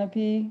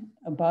canopy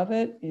above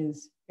it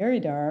is very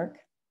dark,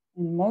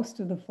 and most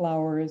of the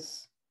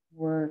flowers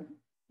were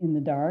in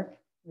the dark,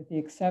 with the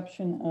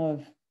exception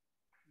of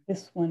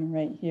this one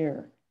right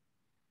here.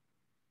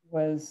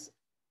 Was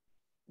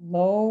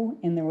low,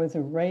 and there was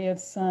a ray of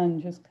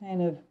sun just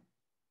kind of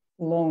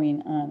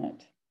glowing on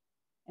it.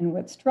 And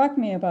what struck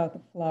me about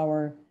the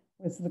flower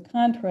was the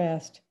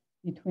contrast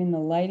between the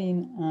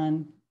lighting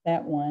on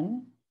that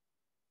one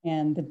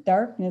and the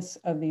darkness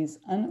of these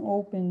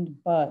unopened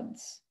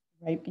buds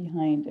right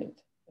behind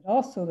it, but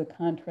also the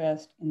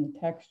contrast in the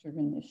texture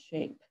and the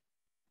shape.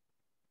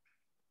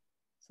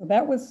 So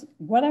that was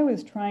what I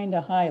was trying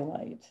to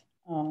highlight.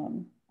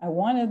 I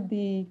wanted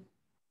the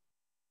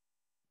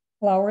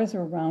flowers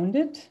around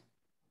it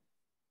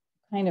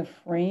kind of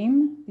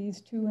frame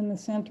these two in the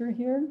center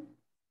here,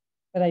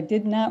 but I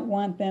did not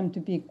want them to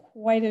be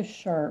quite as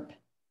sharp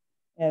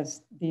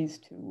as these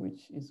two,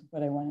 which is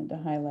what I wanted to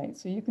highlight.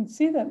 So you can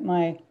see that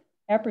my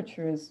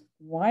aperture is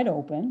wide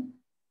open.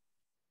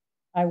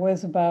 I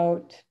was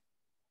about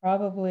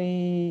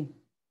probably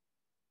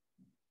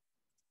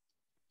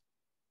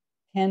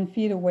 10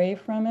 feet away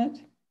from it,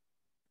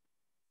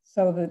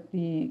 so that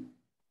the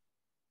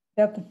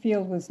depth of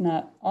field was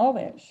not all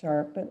that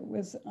sharp, but it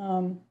was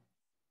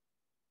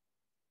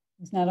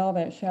not all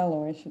that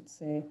shallow, I should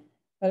say.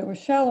 But it was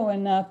shallow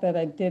enough that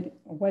I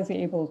was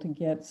able to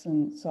get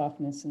some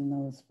softness in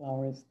those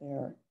flowers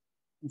there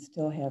and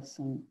still have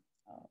some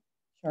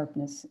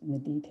sharpness in the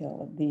detail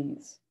of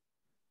these.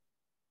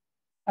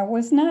 I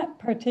was not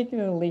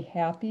particularly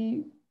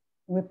happy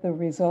with the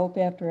result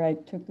after I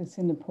took this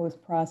into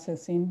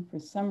post-processing. For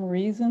some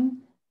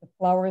reason, the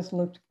flowers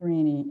looked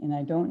grainy, and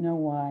I don't know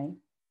why.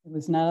 There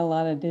was not a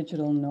lot of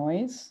digital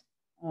noise.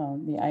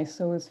 The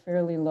ISO is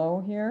fairly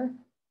low here.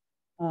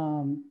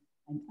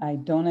 I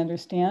don't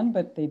understand,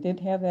 but they did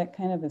have that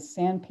kind of a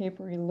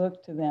sandpapery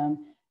look to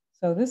them.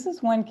 So this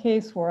is one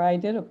case where I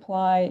did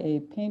apply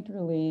a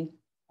Painterly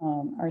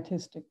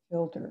artistic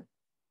filter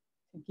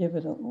to give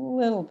it a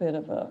little bit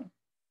of a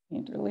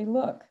Painterly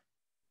look.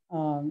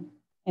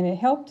 And it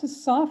helped to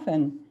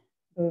soften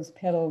those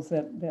petals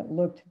that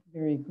looked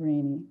very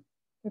grainy.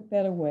 Took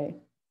that away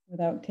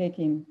without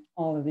taking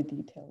all of the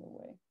detail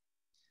away.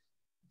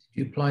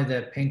 Did you apply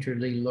that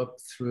Painterly look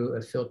through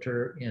a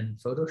filter in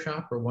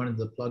Photoshop or one of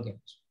the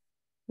plugins?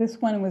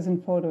 This one was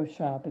in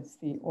Photoshop. It's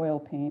the oil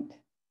paint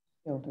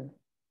filter.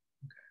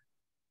 Okay.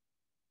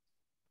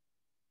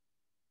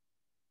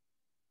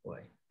 Boy,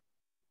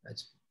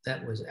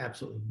 that was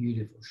absolutely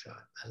beautiful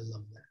shot. I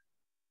love that.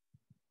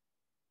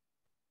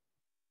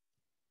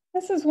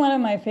 This is one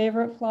of my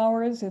favorite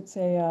flowers. It's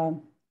a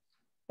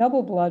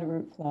double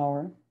bloodroot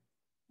flower.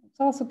 It's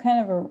also kind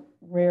of a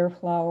rare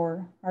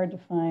flower, hard to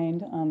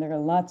find. There are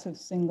lots of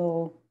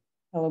single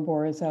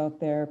hellebores out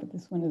there, but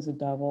this one is a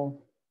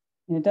double.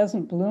 And it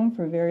doesn't bloom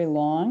for very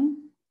long.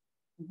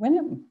 When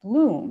it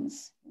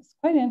blooms, it's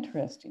quite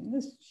interesting.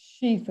 This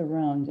sheath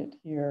around it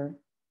here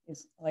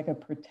is like a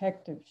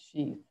protective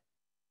sheath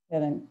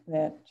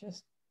that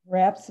just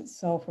wraps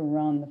itself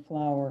around the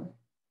flower,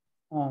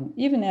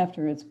 even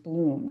after it's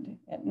bloomed.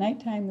 At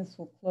nighttime, this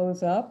will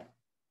close up,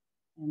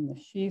 and the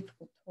sheath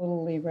will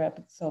totally wrap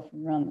itself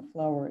around the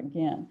flower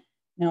again.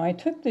 Now, I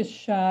took this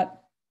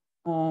shot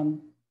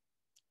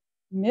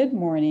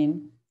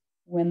mid-morning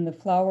when the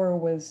flower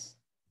was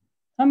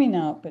coming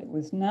out, but it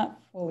was not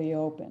fully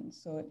open.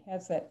 So it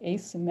has that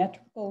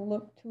asymmetrical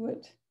look to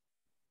it.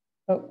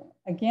 But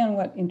again,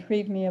 what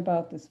intrigued me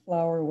about this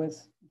flower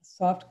was the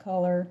soft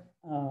color,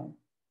 the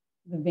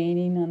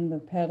veining on the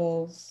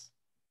petals,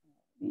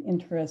 the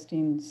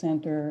interesting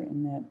center,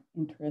 and that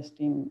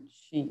interesting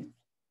sheath.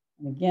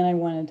 And again, I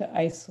wanted to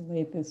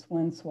isolate this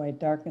one, so I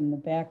darkened the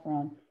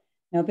background.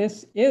 Now,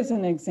 this is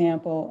an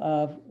example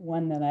of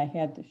one that I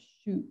had to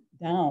shoot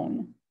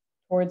down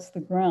towards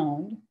the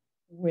ground,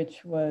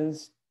 which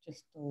was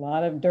just a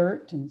lot of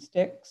dirt and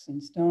sticks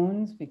and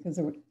stones, because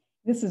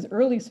this is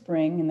early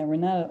spring and there were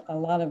not a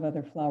lot of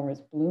other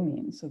flowers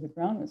blooming. So the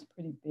ground was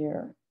pretty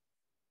bare.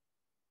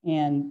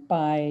 And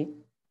by,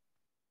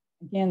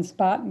 again,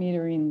 spot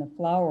metering the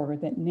flower,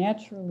 that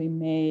naturally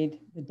made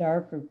the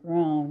darker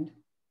ground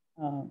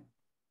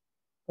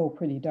go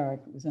pretty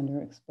dark. It was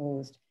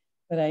underexposed.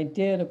 But I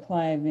did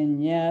apply a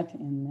vignette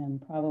and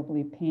then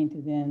probably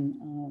painted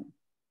in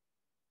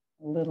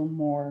a little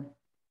more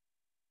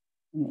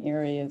in the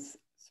areas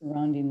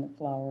surrounding the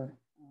flower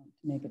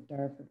to make it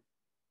darker.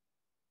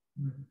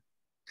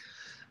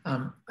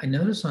 Mm-hmm. I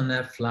notice on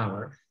that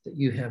flower that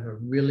you have a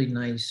really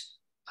nice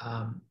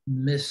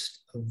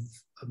mist of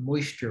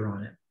moisture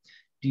on it.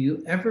 Do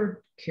you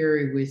ever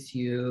carry with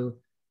you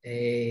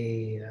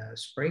a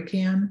spray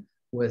can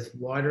with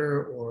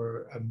water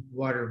or a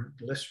water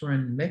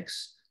glycerin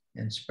mix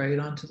and spray it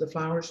onto the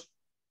flowers?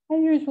 I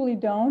usually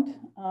don't.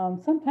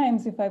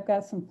 Sometimes if I've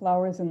got some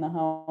flowers in the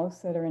house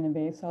that are in a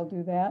vase, I'll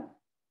do that.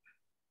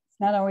 It's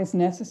not always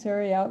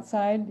necessary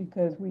outside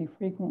because we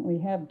frequently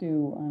have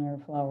dew on our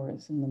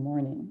flowers in the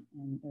morning,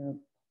 and there are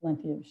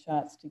plenty of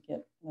shots to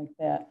get like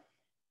that.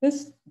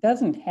 This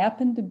doesn't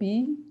happen to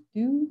be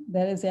dew.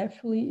 That is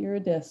actually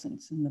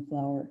iridescence in the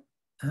flower.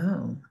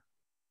 Oh,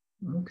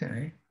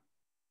 okay.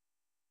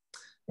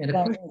 And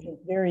That has a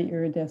very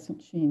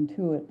iridescent sheen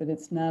to it, but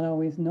it's not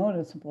always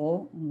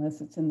noticeable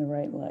unless it's in the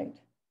right light.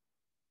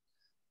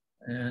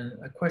 And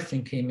a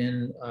question came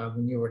in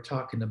when you were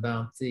talking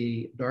about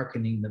the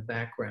darkening the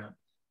background.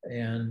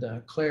 And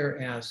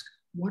Claire asked,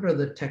 what are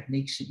the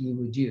techniques that you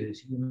would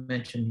use? You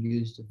mentioned you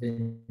used a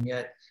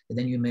vignette, and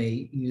then you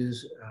may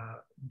use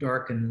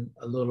darken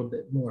a little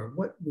bit more.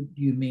 What would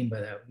you mean by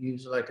that?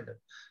 Use like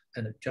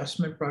an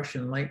adjustment brush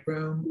in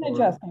Lightroom? An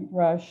adjustment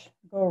brush,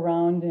 go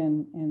around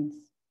and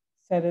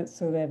set it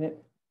so that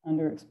it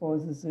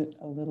underexposes it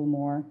a little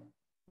more.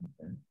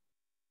 Okay.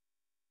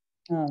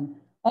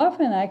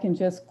 Often I can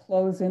just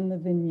close in the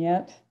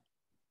vignette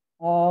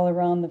all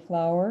around the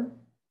flower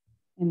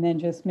and then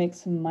just make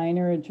some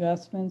minor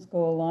adjustments,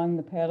 go along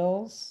the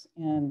petals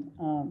and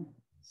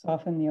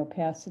soften the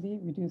opacity,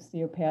 reduce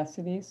the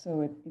opacity so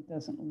it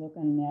doesn't look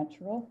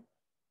unnatural.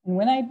 And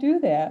when I do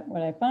that,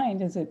 what I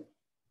find is it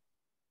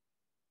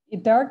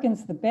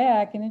darkens the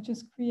back and it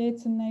just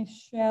creates a nice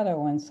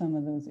shadow on some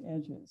of those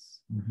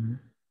edges. Mm-hmm.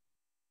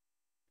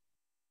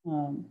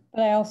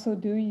 But I also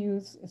do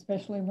use,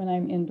 especially when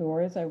I'm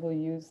indoors, I will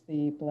use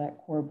the black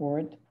core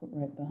board to put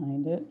right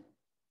behind it.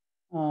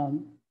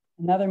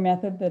 Another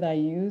method that I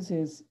use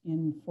is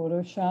in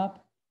Photoshop.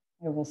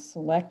 I will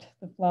select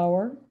the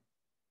flower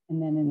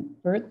and then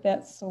invert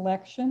that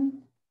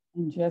selection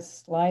and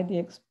just slide the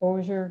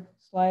exposure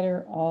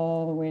slider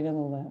all the way to the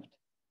left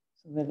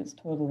so that it's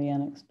totally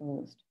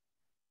unexposed.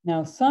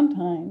 Now,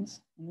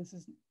 sometimes, and this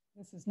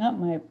is not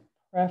my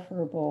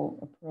preferable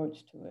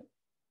approach to it,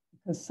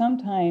 because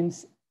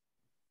sometimes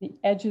the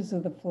edges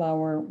of the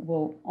flower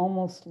will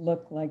almost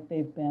look like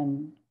they've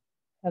been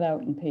cut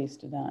out and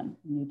pasted on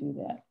when you do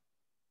that,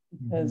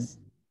 because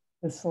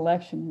the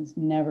selection is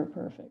never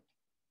perfect.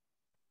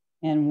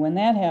 And when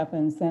that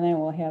happens, then I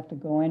will have to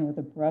go in with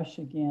a brush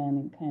again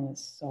and kind of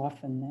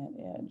soften that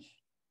edge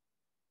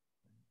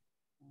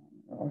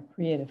or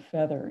create a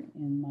feather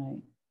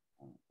in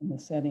the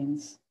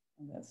settings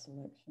of that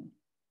selection.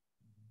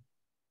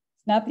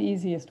 It's not the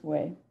easiest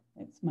way.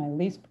 It's my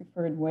least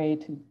preferred way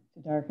to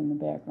darken the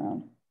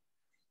background.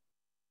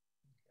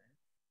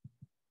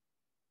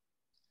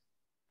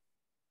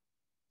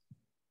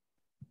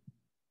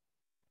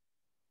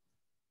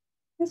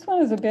 This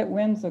one is a bit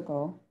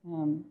whimsical,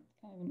 kind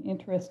of an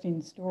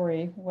interesting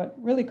story. What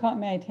really caught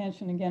my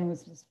attention again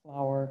was this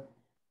flower,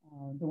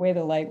 the way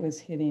the light was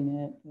hitting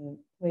it, the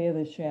play of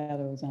the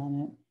shadows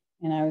on it.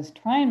 And I was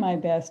trying my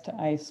best to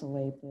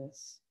isolate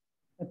this.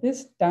 But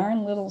this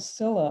darn little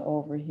Scylla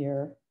over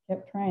here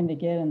kept trying to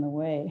get in the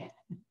way.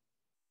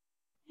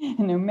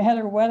 And no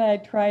matter what I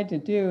tried to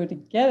do to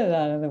get it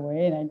out of the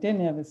way, and I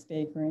didn't have a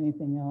stake or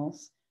anything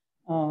else,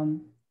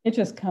 it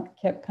just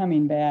kept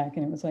coming back,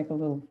 and it was like a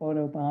little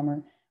photo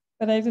bomber.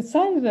 But I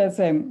decided as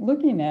I'm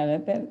looking at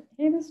it that,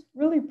 hey, this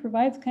really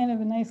provides kind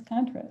of a nice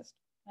contrast.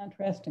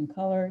 Contrast in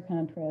color,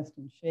 contrast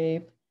in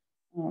shape.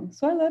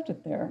 So I left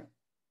it there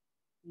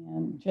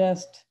and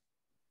just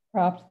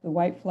cropped the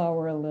white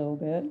flower a little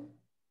bit,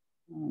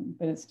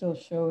 but it still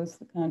shows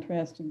the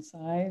contrast in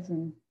size,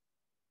 and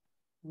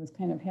I was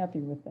kind of happy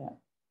with that.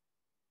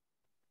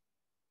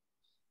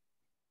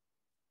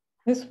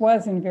 This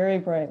was in very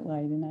bright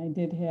light, and I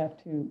did have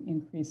to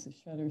increase the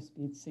shutter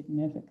speed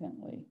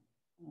significantly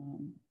to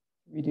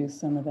reduce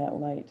some of that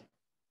light.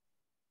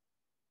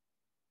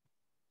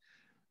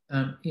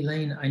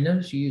 Elaine, I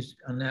noticed you used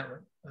on that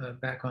one,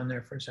 back on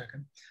there for a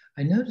second.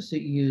 I noticed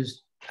that you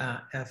used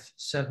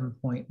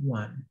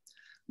f7.1.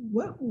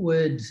 What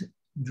would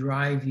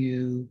drive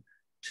you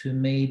to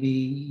maybe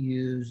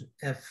use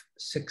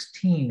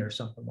f16 or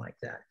something like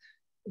that?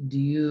 Do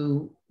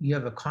you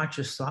have a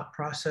conscious thought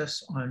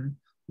process on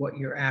what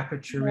your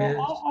aperture is?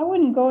 I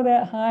wouldn't go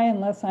that high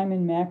unless I'm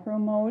in macro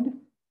mode.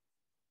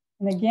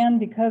 And again,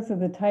 because of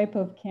the type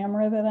of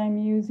camera that I'm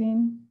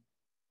using,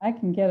 I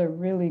can get a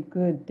really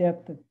good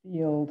depth of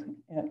field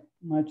at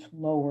much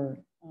lower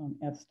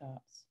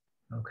f-stops.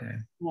 Okay.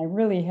 And I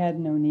really had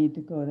no need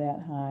to go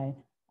that high.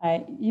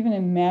 Even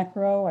in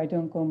macro, I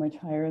don't go much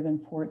higher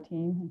than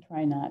 14 and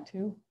try not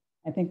to.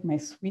 I think my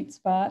sweet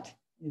spot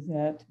is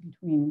at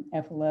between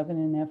f11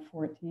 and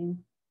f14.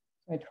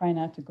 So I try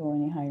not to go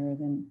any higher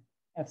than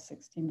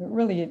f16, but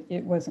really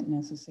it wasn't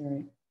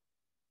necessary.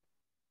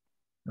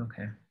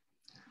 Okay,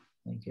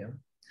 thank you.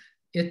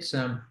 It's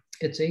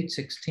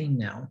 8:16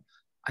 now.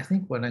 I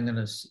think what I'm going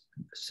to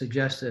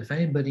suggest, if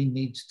anybody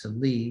needs to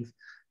leave,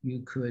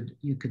 you could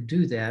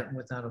do that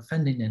without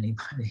offending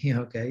anybody.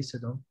 Okay, so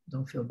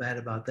don't feel bad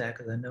about that,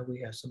 because I know we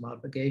have some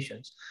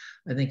obligations.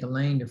 I think,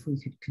 Elaine, if we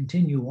could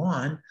continue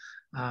on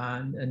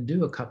and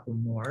do a couple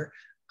more,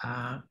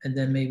 and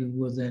then maybe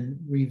we'll then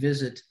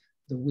revisit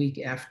the week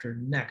after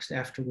next,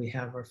 after we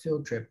have our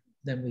field trip,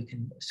 then we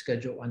can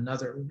schedule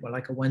another,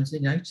 like a Wednesday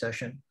night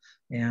session,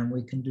 and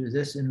we can do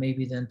this and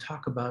maybe then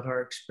talk about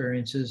our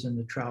experiences and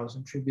the trials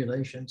and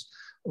tribulations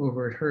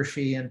over at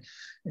Hershey and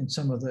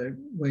some of the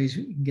ways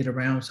we can get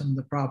around some of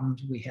the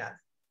problems we had.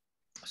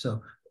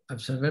 So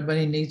if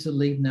everybody needs to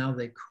leave now,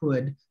 they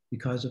could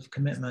because of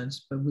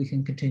commitments, but we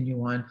can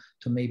continue on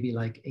to maybe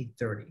like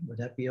 8:30. Would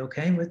that be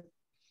okay with?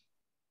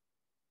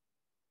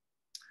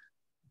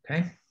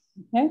 Okay.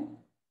 Okay.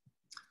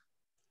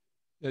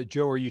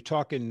 Joe, are you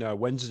talking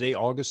Wednesday,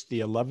 August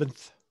the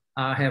 11th?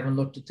 I haven't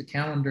looked at the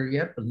calendar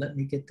yet, but let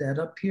me get that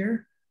up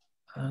here.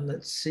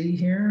 Let's see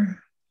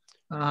here.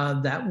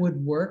 That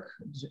would work.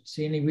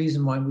 See any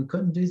reason why we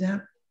couldn't do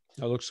that?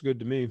 That looks good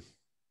to me.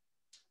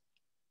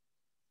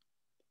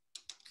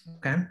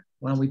 Okay.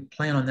 Why don't we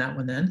plan on that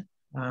one then?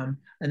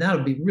 And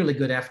that'll be really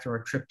good after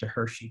our trip to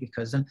Hershey,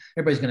 because then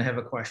everybody's going to have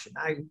a question.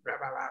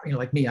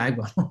 Like me, I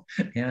will.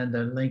 And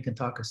Elaine can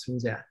talk us through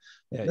that.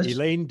 Yeah,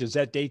 Elaine, does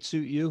that date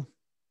suit you?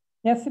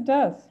 Yes, it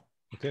does.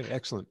 Okay,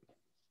 excellent.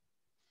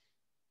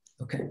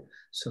 Okay,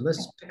 so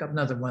let's pick up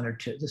another one or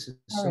two. This is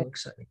so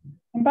exciting.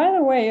 And by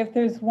the way, if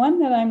there's one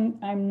that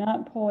I'm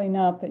not pulling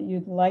up that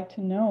you'd like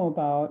to know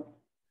about,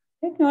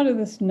 take note of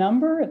this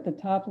number at the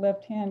top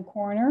left-hand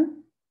corner,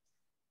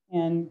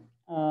 and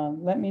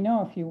let me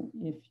know if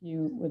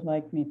you would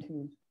like me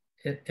to.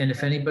 And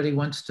if anybody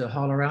wants to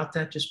holler out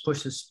that, just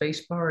push the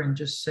space bar and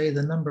just say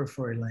the number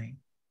for Elaine.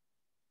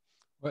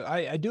 Well,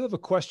 I do have a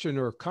question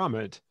or a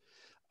comment.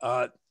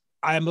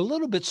 I'm a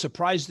little bit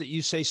surprised that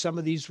you say some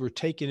of these were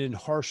taken in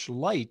harsh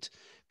light,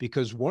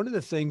 because one of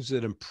the things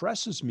that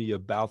impresses me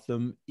about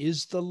them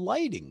is the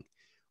lighting,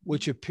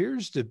 which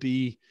appears to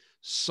be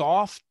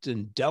soft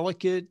and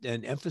delicate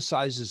and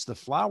emphasizes the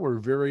flower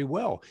very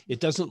well. It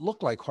doesn't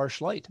look like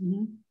harsh light.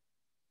 Mm-hmm.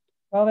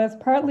 Well, that's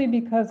partly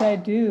because I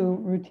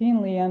do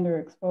routinely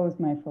underexpose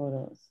my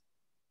photos,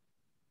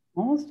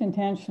 almost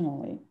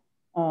intentionally.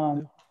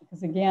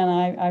 Because again,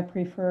 I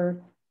prefer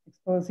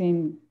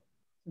exposing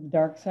to the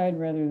dark side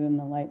rather than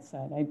the light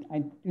side. I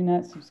do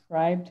not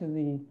subscribe to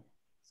the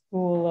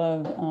school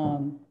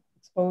of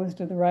exposed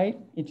to the right.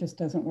 It just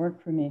doesn't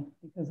work for me,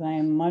 because I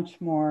am much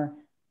more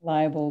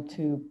liable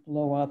to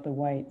blow out the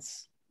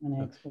whites when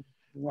I expose to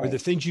the right. Are there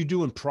things you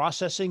do in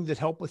processing that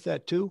help with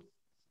that too?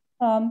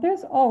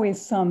 There's always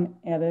some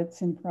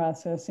edits in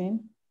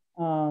processing.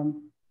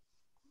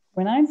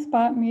 When I'm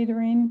spot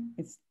metering,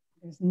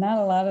 there's not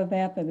a lot of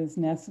that is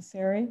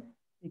necessary,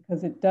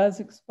 because it does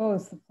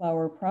expose the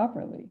flower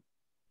properly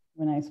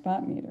when I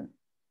spot meter.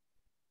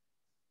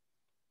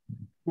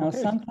 Now,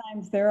 okay.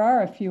 Sometimes there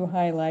are a few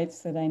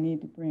highlights that I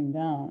need to bring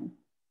down.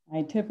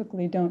 I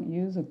typically don't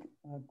use a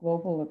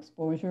global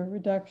exposure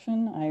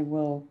reduction. I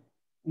will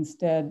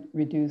instead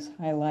reduce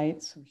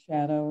highlights or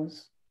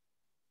shadows.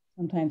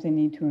 Sometimes I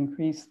need to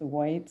increase the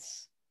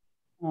whites.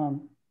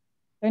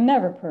 They're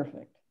never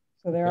perfect,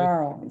 so there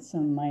are always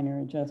some minor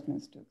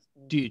adjustments to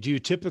exposure. Do you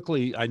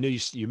typically, I know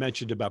you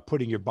mentioned about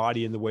putting your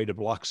body in the way to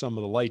block some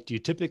of the light. Do you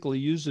typically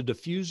use a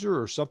diffuser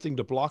or something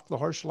to block the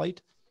harsh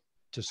light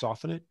to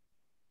soften it?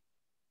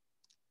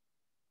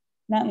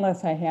 Not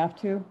unless I have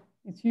to.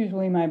 It's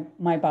usually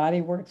my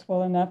body works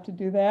well enough to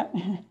do that.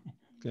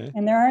 Okay.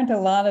 And there aren't a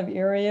lot of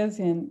areas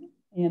in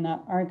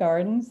our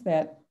gardens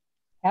that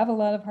have a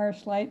lot of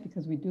harsh light,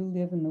 because we do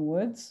live in the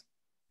woods.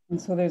 And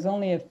so there's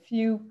only a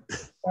few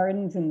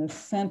gardens in the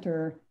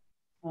center,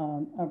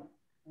 or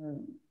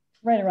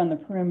right around the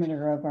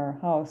perimeter of our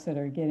house, that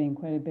are getting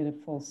quite a bit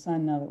of full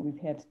sun now that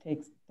we've had to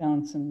take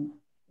down some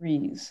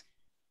trees.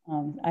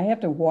 I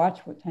have to watch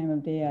what time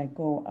of day I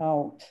go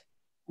out.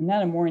 I'm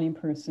not a morning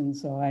person,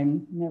 so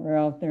I'm never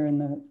out there in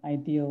the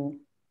ideal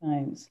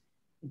times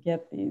to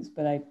get these,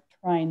 but I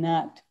try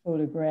not to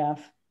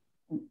photograph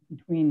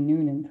between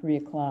noon and 3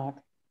 o'clock.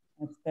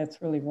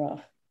 That's really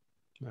rough.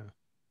 Yeah.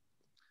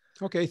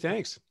 Okay,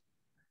 thanks.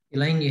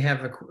 Elaine, you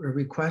have a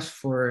request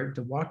for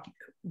to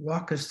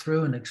walk us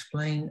through and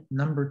explain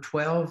number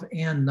 12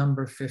 and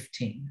number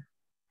 15.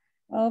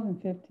 12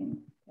 and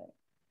 15, okay.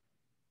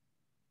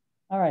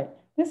 All right,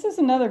 this is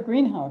another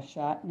greenhouse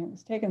shot, and it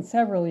was taken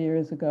several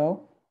years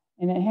ago,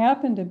 and it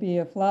happened to be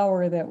a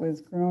flower that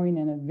was growing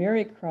in a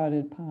very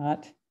crowded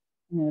pot,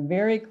 and a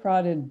very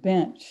crowded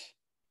bench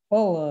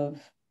full of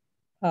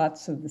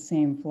pots of the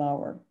same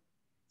flower.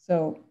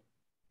 So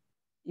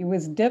it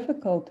was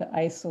difficult to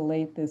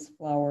isolate this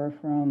flower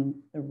from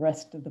the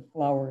rest of the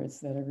flowers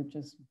that are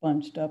just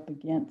bunched up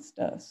against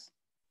us,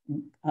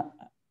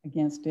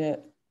 against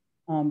it.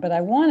 But I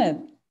wanted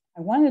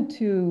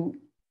to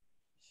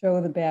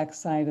show the back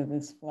side of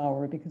this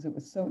flower because it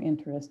was so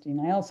interesting.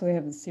 I also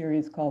have a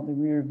series called The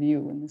Rear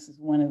View, and this is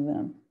one of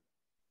them.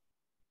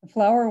 The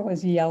flower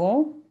was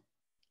yellow.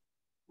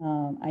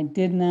 I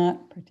did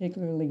not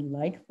particularly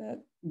like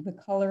the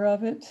color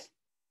of it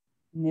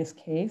in this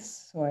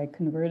case, so I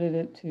converted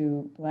it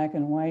to black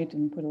and white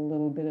and put a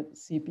little bit of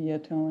sepia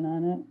tone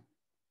on it.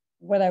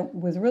 What I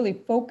was really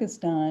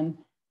focused on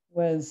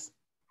was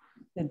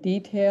the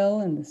detail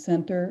in the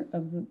center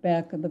of the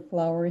back of the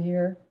flower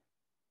here,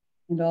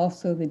 and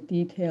also the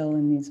detail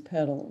in these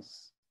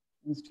petals.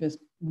 It was just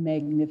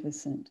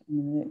magnificent. I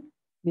mean, it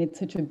made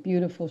such a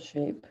beautiful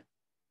shape.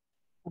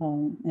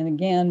 And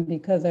again,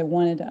 because I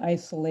wanted to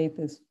isolate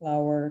this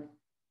flower,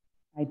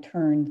 I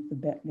turned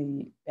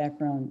the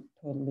background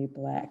totally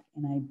black.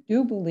 And I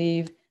do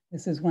believe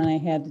this is when I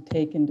had to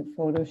take into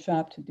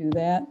Photoshop to do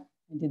that.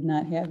 I did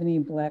not have any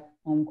black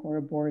foam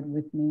core board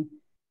with me.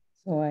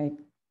 So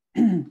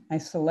I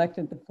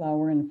selected the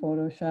flower in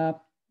Photoshop,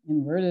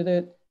 inverted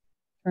it,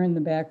 turned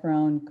the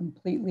background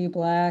completely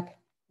black,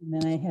 and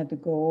then I had to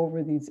go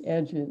over these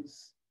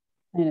edges,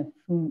 kind of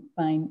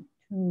fine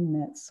tune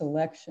that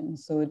selection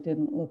so it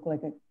didn't look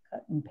like a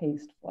cut and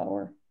paste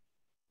flower.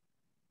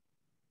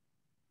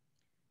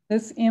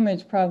 This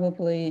image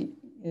probably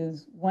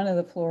is one of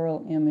the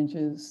floral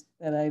images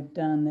that I've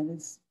done that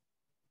has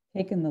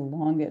taken the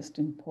longest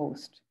in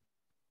post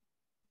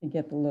to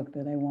get the look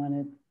that I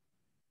wanted.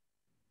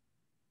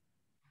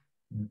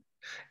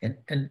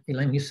 And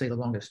Elaine, you say the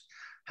longest.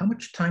 How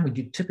much time would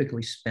you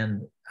typically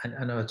spend?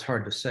 I know it's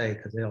hard to say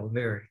because they all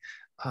vary,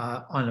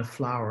 on a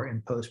flower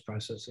in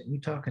post-processing. You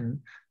talking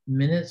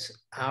minutes,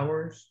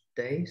 hours,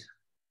 days?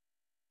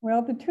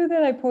 Well, the two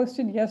that I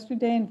posted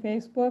yesterday in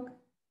Facebook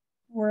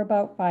were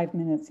about 5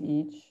 minutes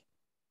each.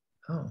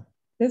 Oh.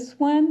 This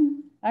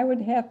one, I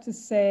would have to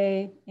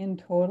say in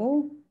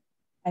total,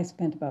 I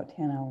spent about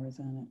 10 hours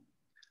on it.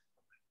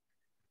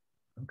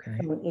 Okay.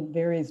 So it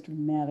varies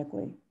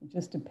dramatically. It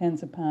just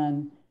depends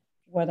upon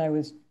what I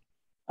was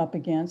up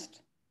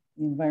against,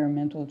 the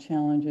environmental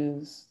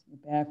challenges, the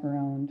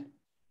background,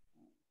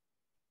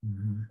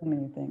 so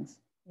many things.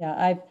 Yeah,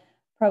 I've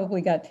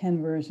probably got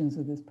 10 versions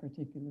of this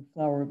particular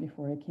flower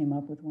before I came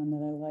up with one that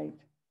I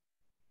liked.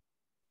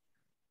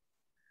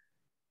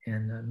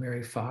 And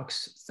Mary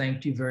Fox,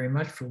 thanked you very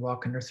much for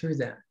walking her through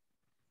that.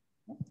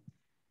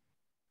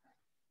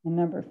 And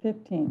number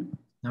 15.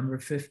 Number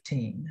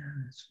 15,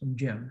 that's from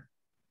Jim.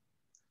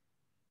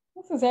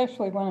 This is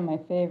actually one of my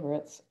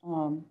favorites.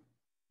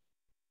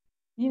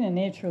 Being a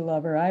nature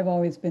lover, I've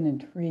always been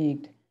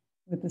intrigued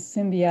with the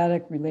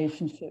symbiotic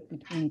relationship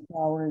between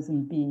flowers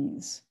and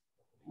bees.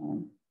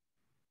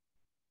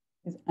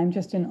 I'm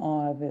just in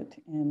awe of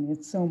it, and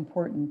it's so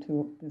important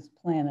to this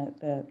planet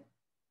that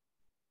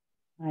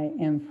I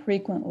am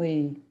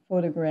frequently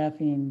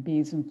photographing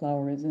bees and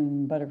flowers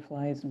and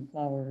butterflies and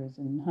flowers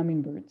and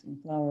hummingbirds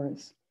and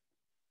flowers.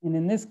 And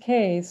in this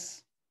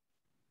case,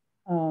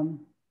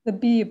 the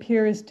bee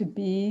appears to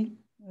be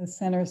the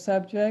center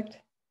subject,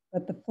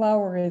 but the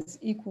flower is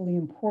equally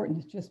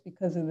important just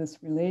because of this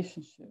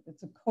relationship.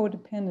 It's a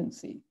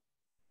codependency.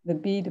 The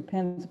bee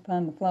depends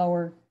upon the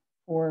flower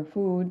for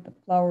food. The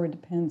flower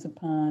depends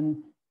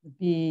upon the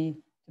bee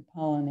to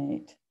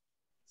pollinate.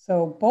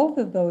 So both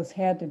of those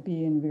had to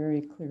be in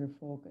very clear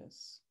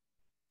focus.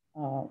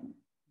 The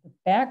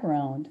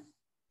background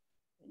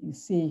that you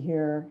see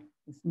here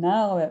is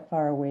not that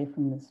far away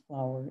from this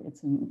flower.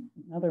 It's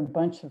another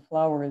bunch of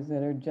flowers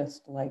that are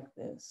just like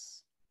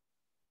this.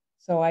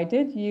 So I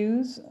did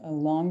use a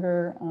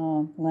longer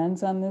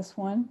lens on this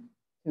one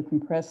to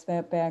compress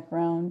that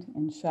background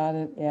and shot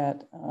it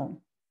at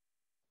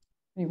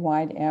pretty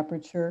wide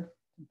aperture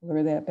to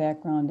blur that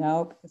background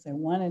out because I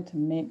wanted to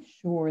make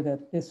sure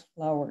that this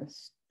flower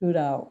stood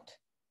out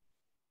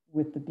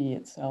with the bee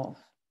itself.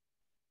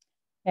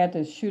 Had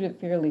to shoot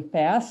it fairly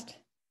fast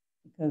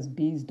because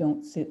bees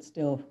don't sit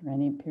still for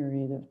any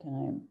period of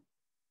time.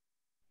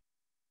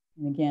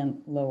 And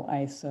again, low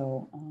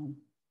ISO.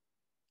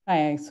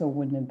 High ISO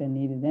wouldn't have been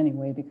needed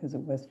anyway because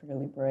it was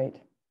fairly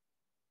bright.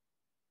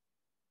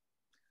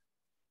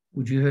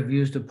 Would you have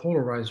used a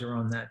polarizer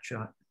on that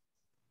shot?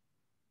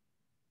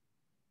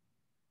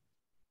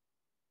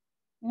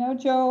 You know,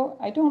 Joe,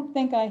 I don't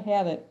think I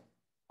had it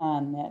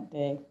on that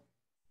day.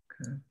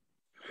 Okay.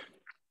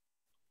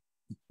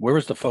 Where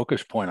was the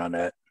focus point on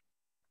that?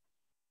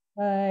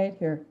 Right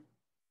here.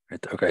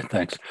 Okay,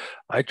 thanks.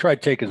 I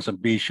tried taking some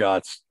bee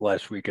shots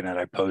last weekend and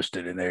I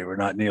posted, and they were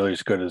not nearly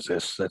as good as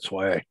this. That's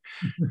why I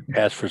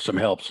asked for some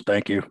help. So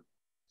thank you.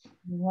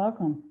 You're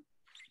welcome.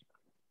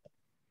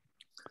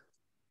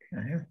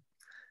 Okay.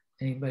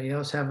 Anybody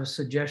else have a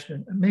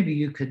suggestion? Maybe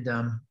you could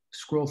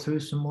scroll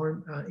through some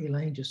more,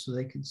 Elaine, just so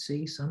they could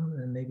see some,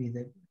 and maybe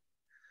they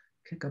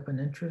kick up an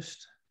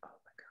interest. Oh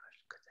my gosh,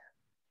 look at that.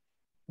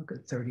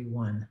 Look at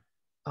 31.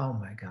 Oh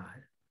my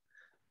God.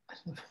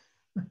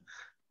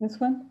 This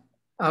one?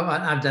 Oh,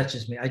 that's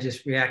just me. I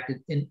just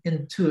reacted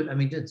into it. I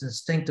mean, it's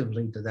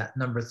instinctively to that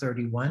number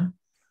 31.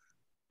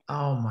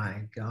 Oh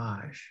my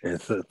gosh.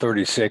 It's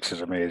 36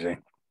 is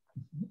amazing.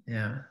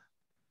 Yeah.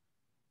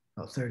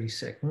 Oh,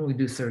 36. When we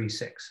do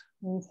 36?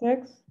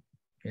 36?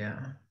 Yeah.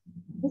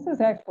 This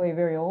is actually a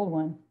very old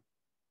one.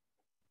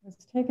 It was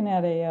taken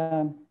at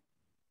a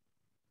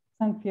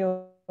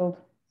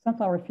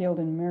sunflower field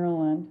in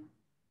Maryland.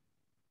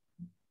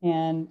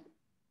 And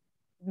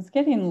it was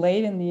getting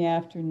late in the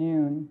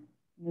afternoon.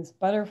 This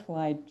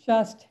butterfly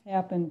just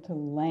happened to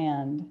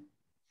land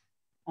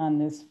on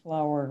this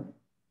flower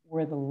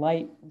where the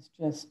light was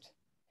just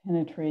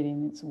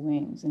penetrating its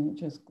wings and it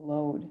just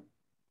glowed.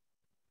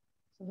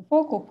 So the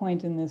focal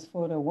point in this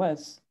photo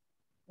was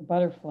the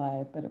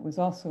butterfly, but it was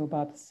also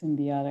about the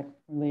symbiotic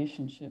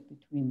relationship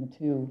between the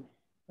two.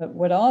 But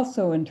what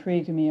also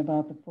intrigued me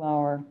about the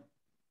flower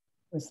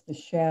was the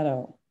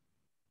shadow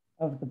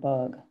of the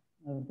bug,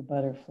 of the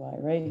butterfly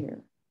right here.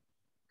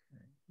 I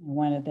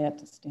wanted that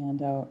to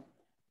stand out.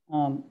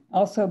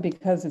 Also,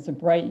 because it's a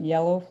bright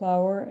yellow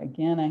flower,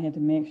 again, I had to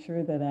make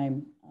sure that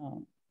I'm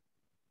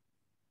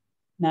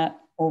not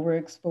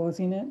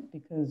overexposing it,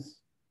 because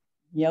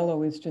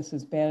yellow is just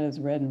as bad as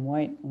red and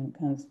white when it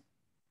comes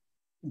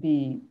to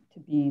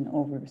being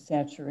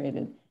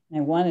oversaturated. And I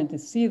wanted to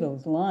see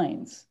those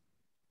lines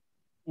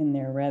in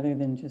there rather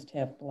than just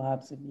have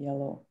blobs of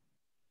yellow.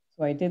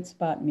 So I did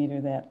spot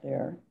meter that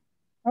there.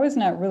 I was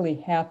not really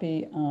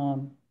happy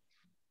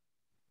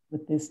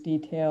with this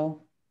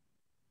detail.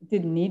 It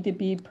didn't need to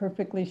be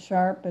perfectly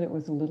sharp, but it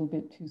was a little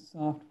bit too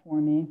soft for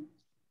me.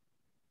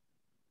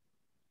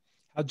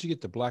 How'd you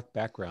get the black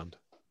background?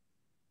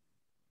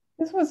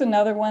 This was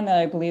another one that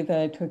I believe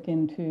that I took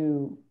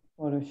into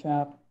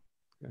Photoshop.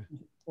 Okay.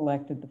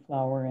 Selected the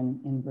flower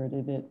and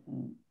inverted it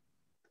and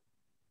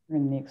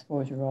turned the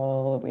exposure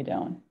all the way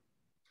down.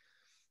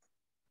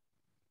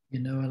 You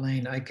know,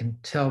 Elaine, I can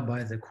tell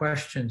by the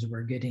questions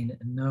we're getting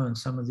and knowing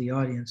some of the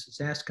audience is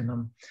asking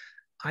them.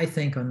 I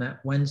think on that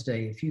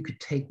Wednesday, if you could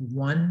take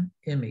one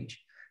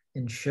image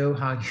and show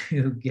how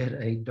you get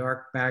a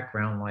dark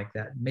background like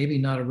that, maybe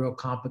not a real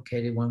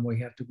complicated one where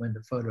you have to go into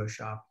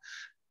Photoshop,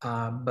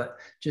 but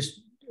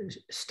just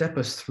step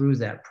us through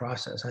that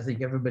process. I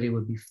think everybody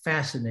would be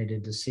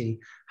fascinated to see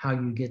how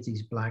you get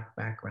these black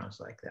backgrounds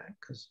like that,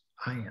 because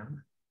I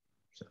am.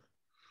 So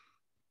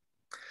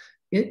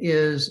it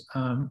is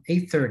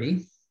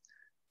 8:30.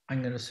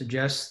 I'm going to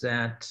suggest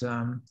that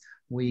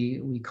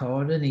we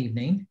call it an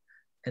evening.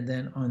 And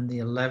then on the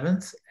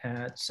 11th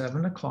at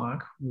 7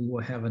 o'clock, we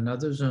will have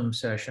another Zoom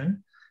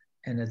session.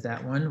 And at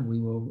that one, we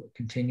will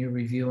continue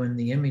reviewing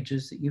the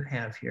images that you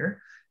have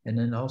here, and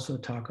then also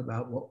talk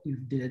about what we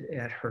did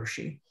at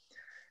Hershey.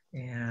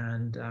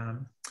 And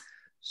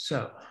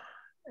so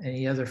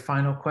any other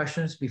final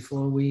questions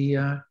before we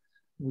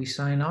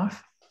sign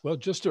off? Well,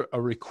 just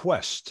a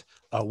request.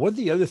 One of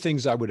the other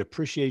things I would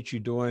appreciate you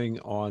doing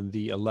on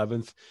the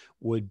 11th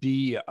would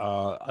be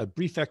a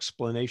brief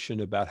explanation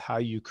about how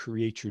you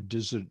create your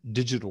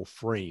digital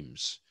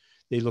frames.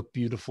 They look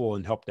beautiful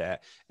and help to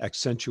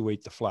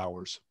accentuate the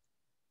flowers.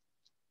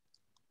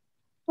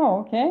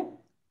 Oh, okay.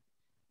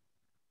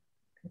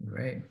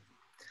 Great.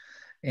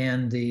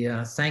 And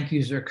the thank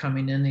yous are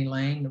coming in,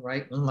 Elaine,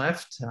 right and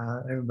left.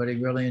 Everybody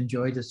really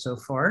enjoyed it so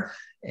far,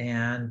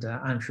 and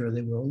I'm sure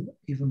they will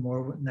even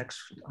more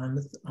next on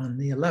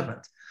the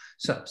 11th.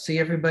 So see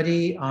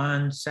everybody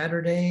on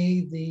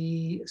Saturday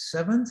the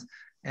 7th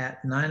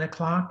at 9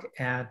 o'clock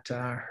at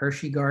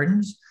Hershey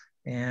Gardens,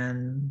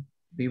 and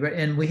be ready.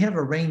 And we have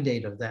a rain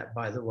date of that,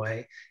 by the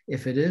way.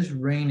 If it is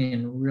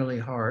raining really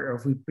hard, or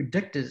if we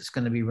predict it's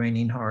going to be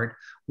raining hard,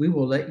 we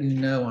will let you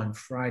know on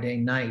Friday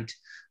night,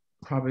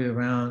 probably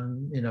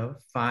around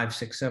 5,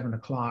 6, 7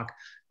 o'clock,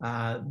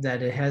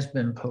 that it has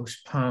been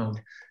postponed,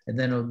 and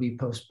then it'll be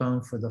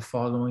postponed for the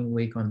following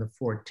week on the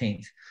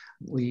 14th.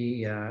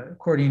 We,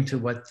 according to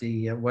what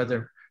the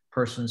weather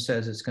person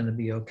says, it's going to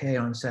be okay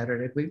on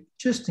Saturday. But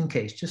just in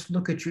case, just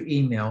look at your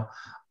email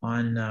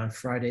on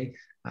Friday,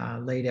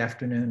 late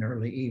afternoon,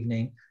 early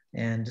evening,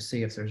 and to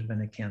see if there's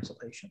been a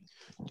cancellation.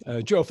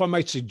 Joe, if I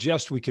might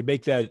suggest, we could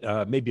make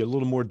that maybe a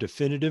little more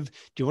definitive.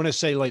 Do you want to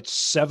say like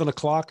 7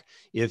 o'clock?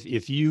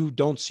 If you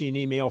don't see an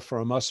email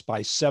from us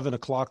by 7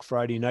 o'clock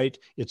Friday night,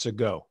 it's a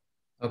go.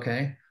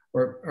 Okay.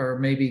 Or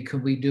maybe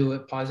could we do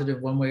it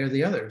positive one way or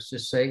the other?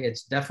 Just say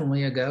it's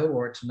definitely a go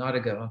or it's not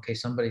a go. Okay,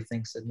 somebody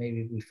thinks that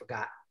maybe we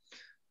forgot.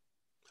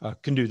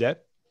 Can do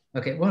that.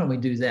 Okay, why don't we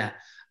do that?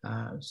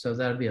 So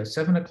that'll be a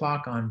 7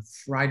 o'clock on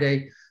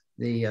Friday,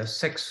 the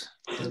 6th,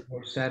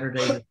 or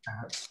Saturday.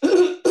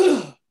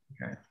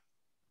 Okay.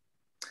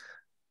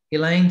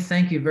 Elaine,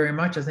 thank you very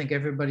much. I think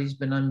everybody's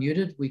been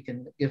unmuted. We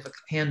can give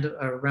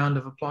a round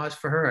of applause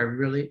for her. We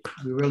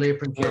really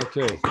appreciate it.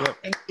 Okay. Yep.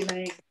 Thank you,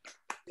 Elaine.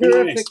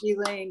 Terrific,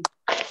 Elaine.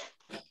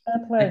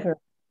 A pleasure.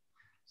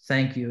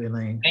 Thank you,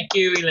 Elaine. Thank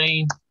you,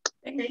 Elaine.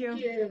 Thank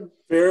you.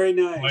 Very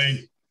nice.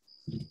 Elaine.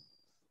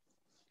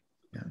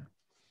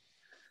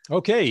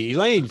 Okay,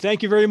 Elaine,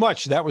 thank you very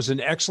much. That was an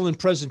excellent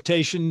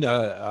presentation.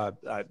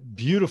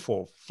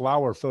 Beautiful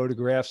flower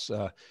photographs.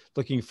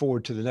 Looking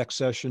forward to the next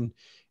session.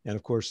 And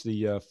of course,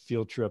 the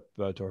field trip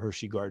to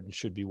Hershey Garden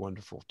should be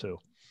wonderful too.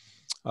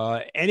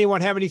 Anyone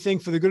have anything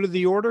for the good of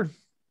the order?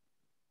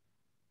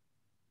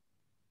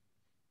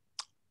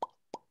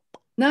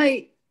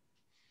 Night.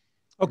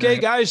 Okay,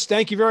 Night. guys,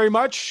 thank you very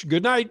much.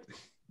 Good night.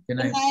 Good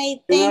night.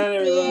 Good night,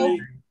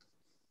 everybody.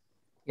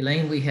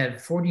 Elaine, we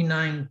had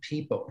 49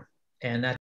 people, and that